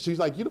 She's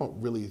like, you don't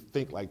really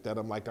think like that.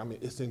 I'm like, I mean,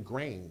 it's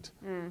ingrained.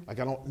 Like,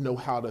 I don't know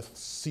how to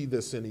see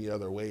this any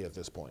other way at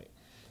this point.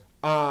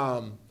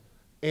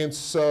 And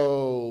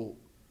so,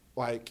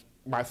 like,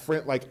 my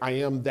friend, like, I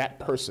am that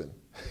person,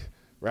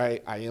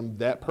 right? I am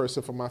that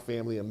person for my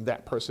family. I'm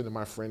that person in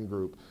my friend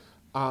group.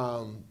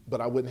 But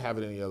I wouldn't have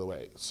it any other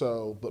way.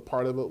 So, but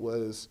part of it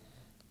was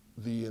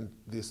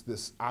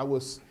I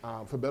was,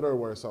 for better or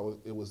worse,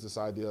 it was this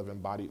idea of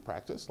embodied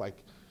practice.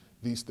 Like,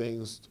 these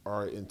things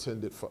are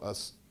intended for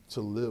us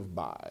to live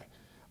by.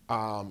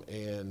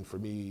 And for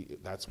me,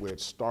 that's where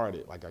it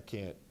started. Like, I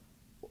can't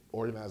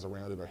organize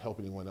around it or help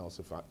anyone else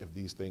if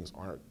these things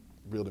aren't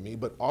real to me.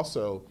 But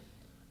also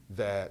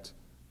that,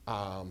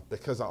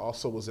 because I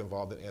also was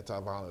involved in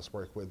anti-violence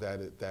work, with that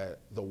if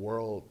the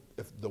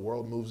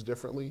world moves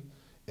differently,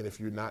 and if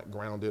you're not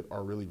grounded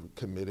or really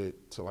committed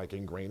to like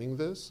ingraining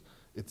this,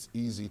 it's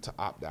easy to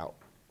opt out.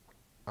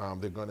 There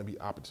are going to be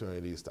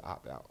opportunities to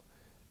opt out,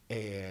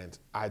 and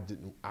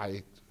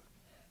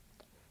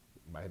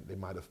they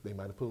might have been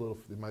a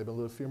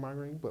little fear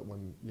mongering, but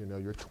when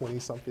you're 20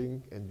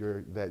 something and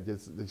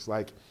it's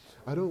like,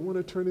 I don't want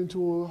to turn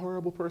into a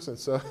horrible person.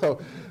 So,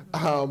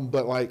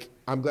 but like,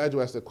 I'm glad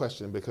you asked that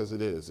question, because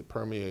it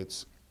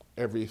permeates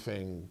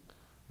everything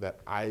that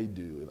I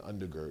do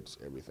and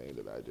undergirds everything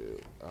that I do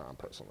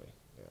personally,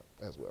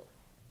 as well.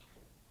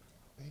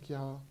 Thank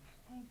y'all.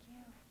 Thank you.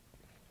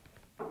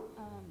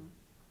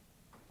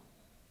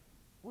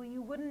 Well,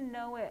 you wouldn't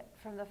know it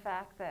from the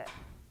fact that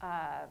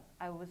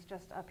I was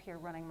just up here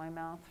running my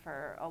mouth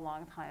for a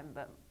long time,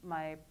 but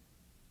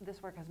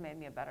this work has made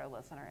me a better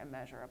listener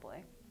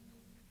immeasurably.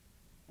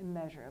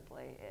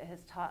 Immeasurably. It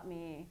has taught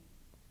me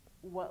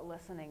what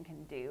listening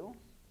can do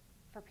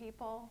for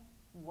people,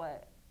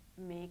 what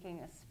making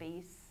a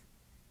space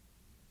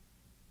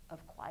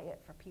of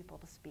quiet for people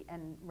to speak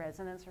and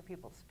resonance for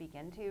people to speak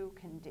into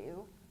can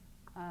do.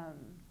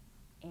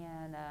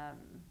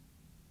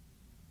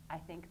 I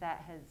think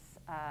that has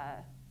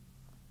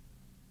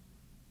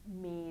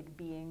made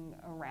being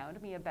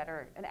around me an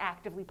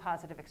actively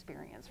positive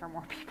experience for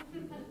more people.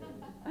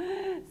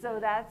 So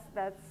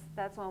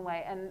that's one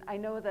way. And I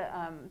know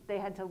that they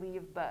had to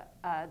leave, but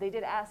they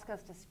did ask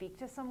us to speak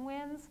to some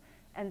wins,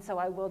 and so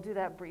I will do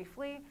that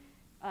briefly.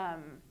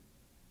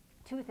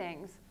 Two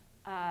things.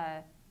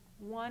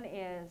 One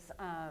is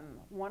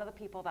one of the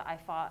people that I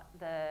fought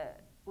the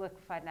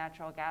liquefied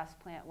natural gas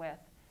plant with,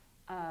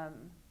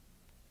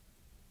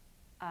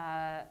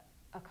 a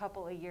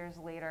couple of years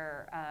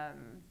later,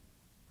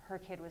 her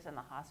kid was in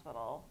the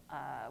hospital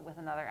with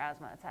another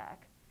asthma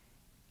attack,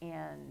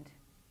 and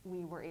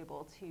we were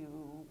able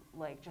to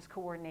just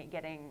coordinate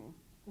getting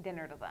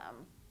dinner to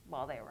them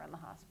while they were in the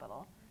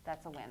hospital.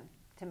 That's a win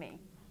to me.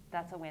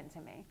 That's a win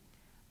to me.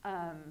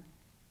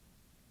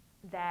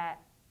 That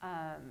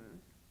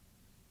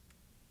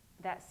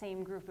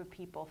same group of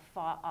people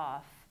fought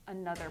off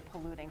another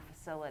polluting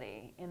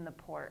facility in the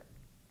port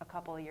a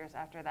couple of years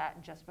after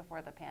that, just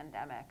before the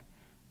pandemic.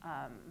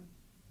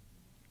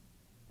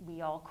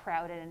 We all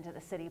crowded into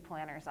the city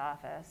planner's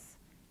office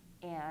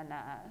and,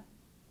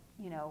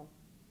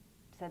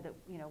 said that,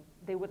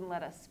 they wouldn't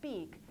let us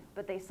speak,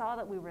 but they saw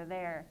that we were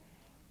there.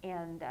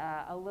 And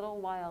a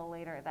little while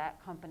later, that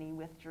company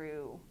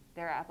withdrew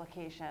their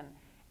application.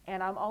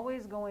 And I'm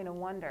always going to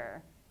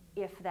wonder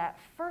if that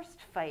first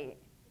fight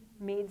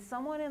made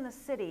someone in the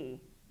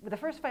city, the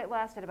first fight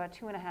lasted about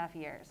 2.5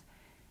 years.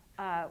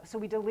 So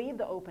we delayed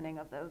the opening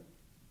of the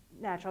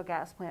natural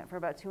gas plant for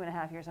about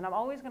 2.5 years. And I'm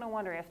always going to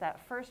wonder if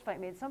that first fight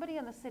made somebody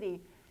in the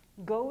city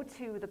go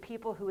to the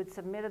people who had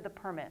submitted the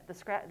permit,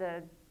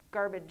 the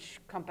garbage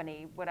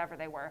company, whatever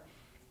they were,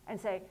 and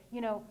say,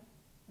 you know,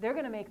 they're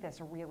going to make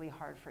this really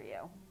hard for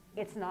you.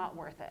 It's not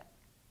worth it.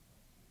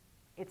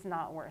 It's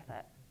not worth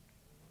it.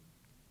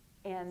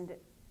 And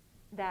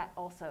that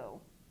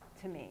also,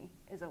 to me,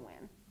 is a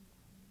win.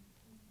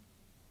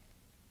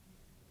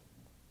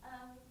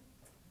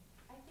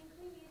 I think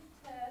we need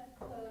to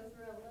close.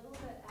 We're a little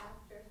bit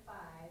after 5,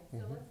 so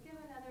let's give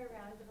another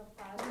round of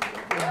applause.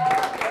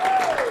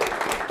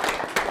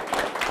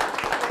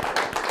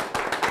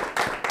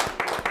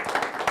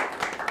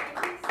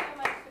 Thank you so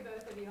much to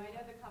both of you. I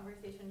know the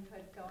conversation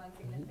could go on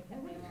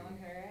significantly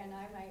longer, and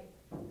I might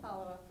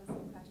follow up with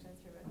some questions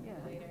for both of you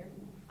later.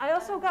 I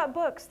also got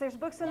books. There's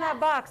books in that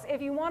box.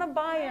 If you want to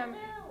buy them,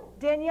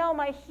 Danielle,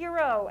 my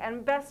hero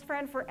and best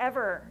friend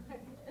forever,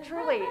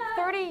 truly,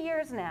 30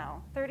 years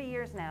now,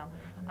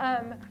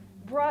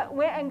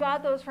 went and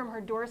got those from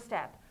her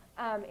doorstep.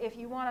 If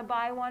you want to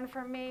buy one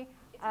from me.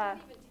 It's not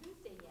even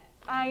Tuesday yet.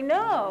 I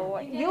know.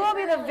 You will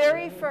be the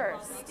very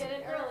first. You did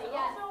it early,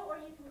 yes. Also, or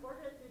you can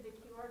order it through the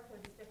QR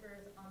code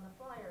stickers on the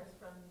flyers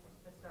from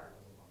the start.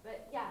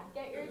 But yeah,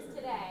 get yours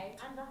today.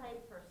 I'm the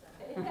hype person.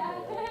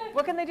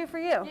 What can they do for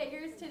you? Get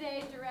yours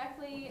today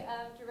directly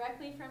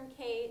from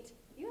Kate.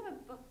 You have a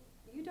book.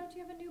 Don't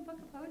you have a new book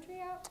of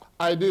poetry out?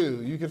 I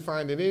do. You can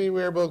find it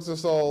anywhere books are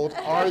sold,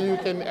 or you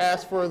can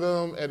ask for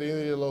them at any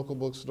of your local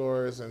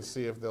bookstores and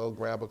see if they'll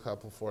grab a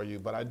couple for you.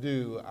 But I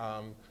do.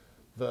 Tell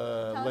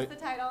us the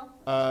title.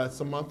 It's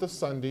A Month of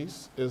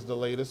Sundays is the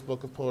latest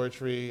book of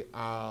poetry.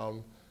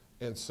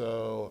 And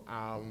so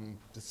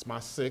it's my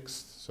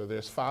 6th. So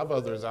there's 5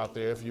 others out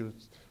there if you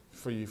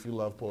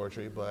love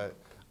poetry. But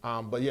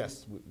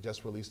yes, we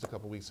just released a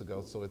couple weeks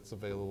ago, so it's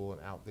available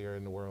and out there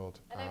in the world.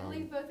 And I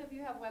believe both of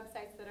you have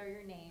websites that are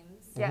your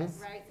names, yes,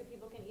 right? So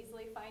people can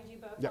easily find you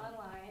both yep.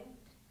 online.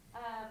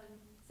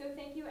 So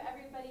thank you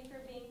everybody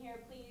for being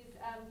here. Please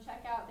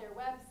check out their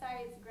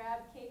websites,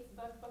 grab Kate's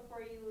book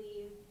before you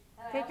leave.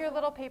 And take your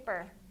little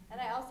paper.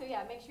 And I also,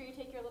 make sure you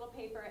take your little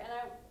paper. And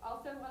I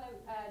also want to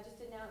just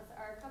announce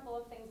a couple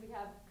of things we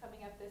have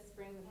coming up this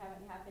spring that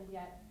haven't happened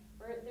yet.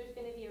 There's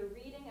going to be a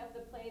reading of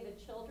the play The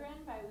Children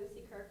by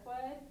Lucy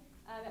Kirkwood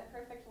at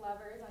Perfect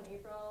Lovers on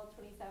April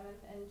 27th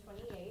and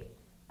 28th.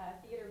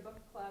 Theater Book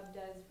Club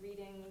does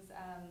readings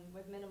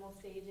with minimal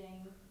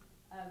staging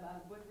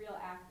with real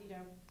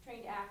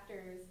trained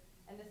actors.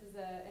 And this is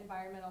an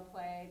environmental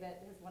play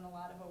that has won a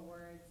lot of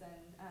awards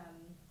and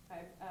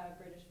by a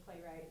British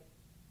playwright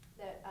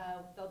that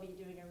they'll be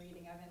doing a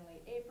reading of in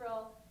late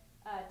April.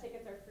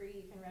 Tickets are free.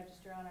 You can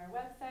register on our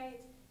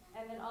website.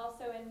 And then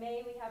also in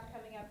May, we have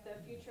coming up the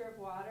Future of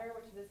Water,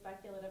 which is a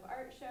speculative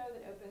art show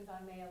that opens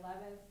on May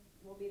 11th.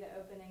 Will be the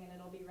opening, and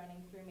it'll be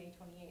running through May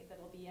 28th.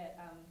 It'll be at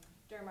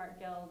Durham Art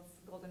Guild's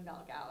Golden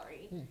Bell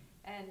Gallery.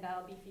 And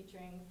that'll be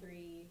featuring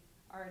 3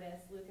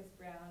 artists, Lucas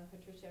Brown,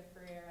 Patricia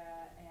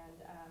Ferreira, and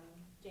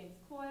James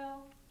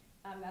Coyle.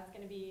 That's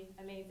going to be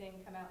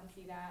amazing. Come out and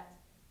see that.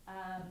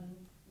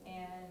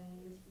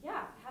 And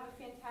yeah, have a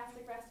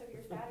fantastic rest of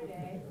your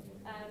Saturday.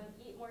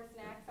 Eat more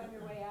snacks on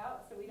your way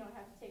out so we don't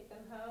have to take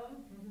them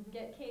home.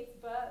 Get Kate's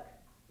book.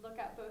 Look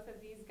up both of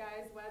these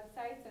guys'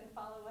 websites and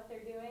follow what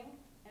they're doing.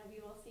 And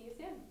we will see you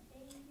soon.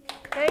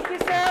 Thank you,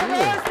 Sarah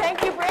Rose.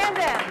 Thank you,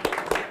 Brandon.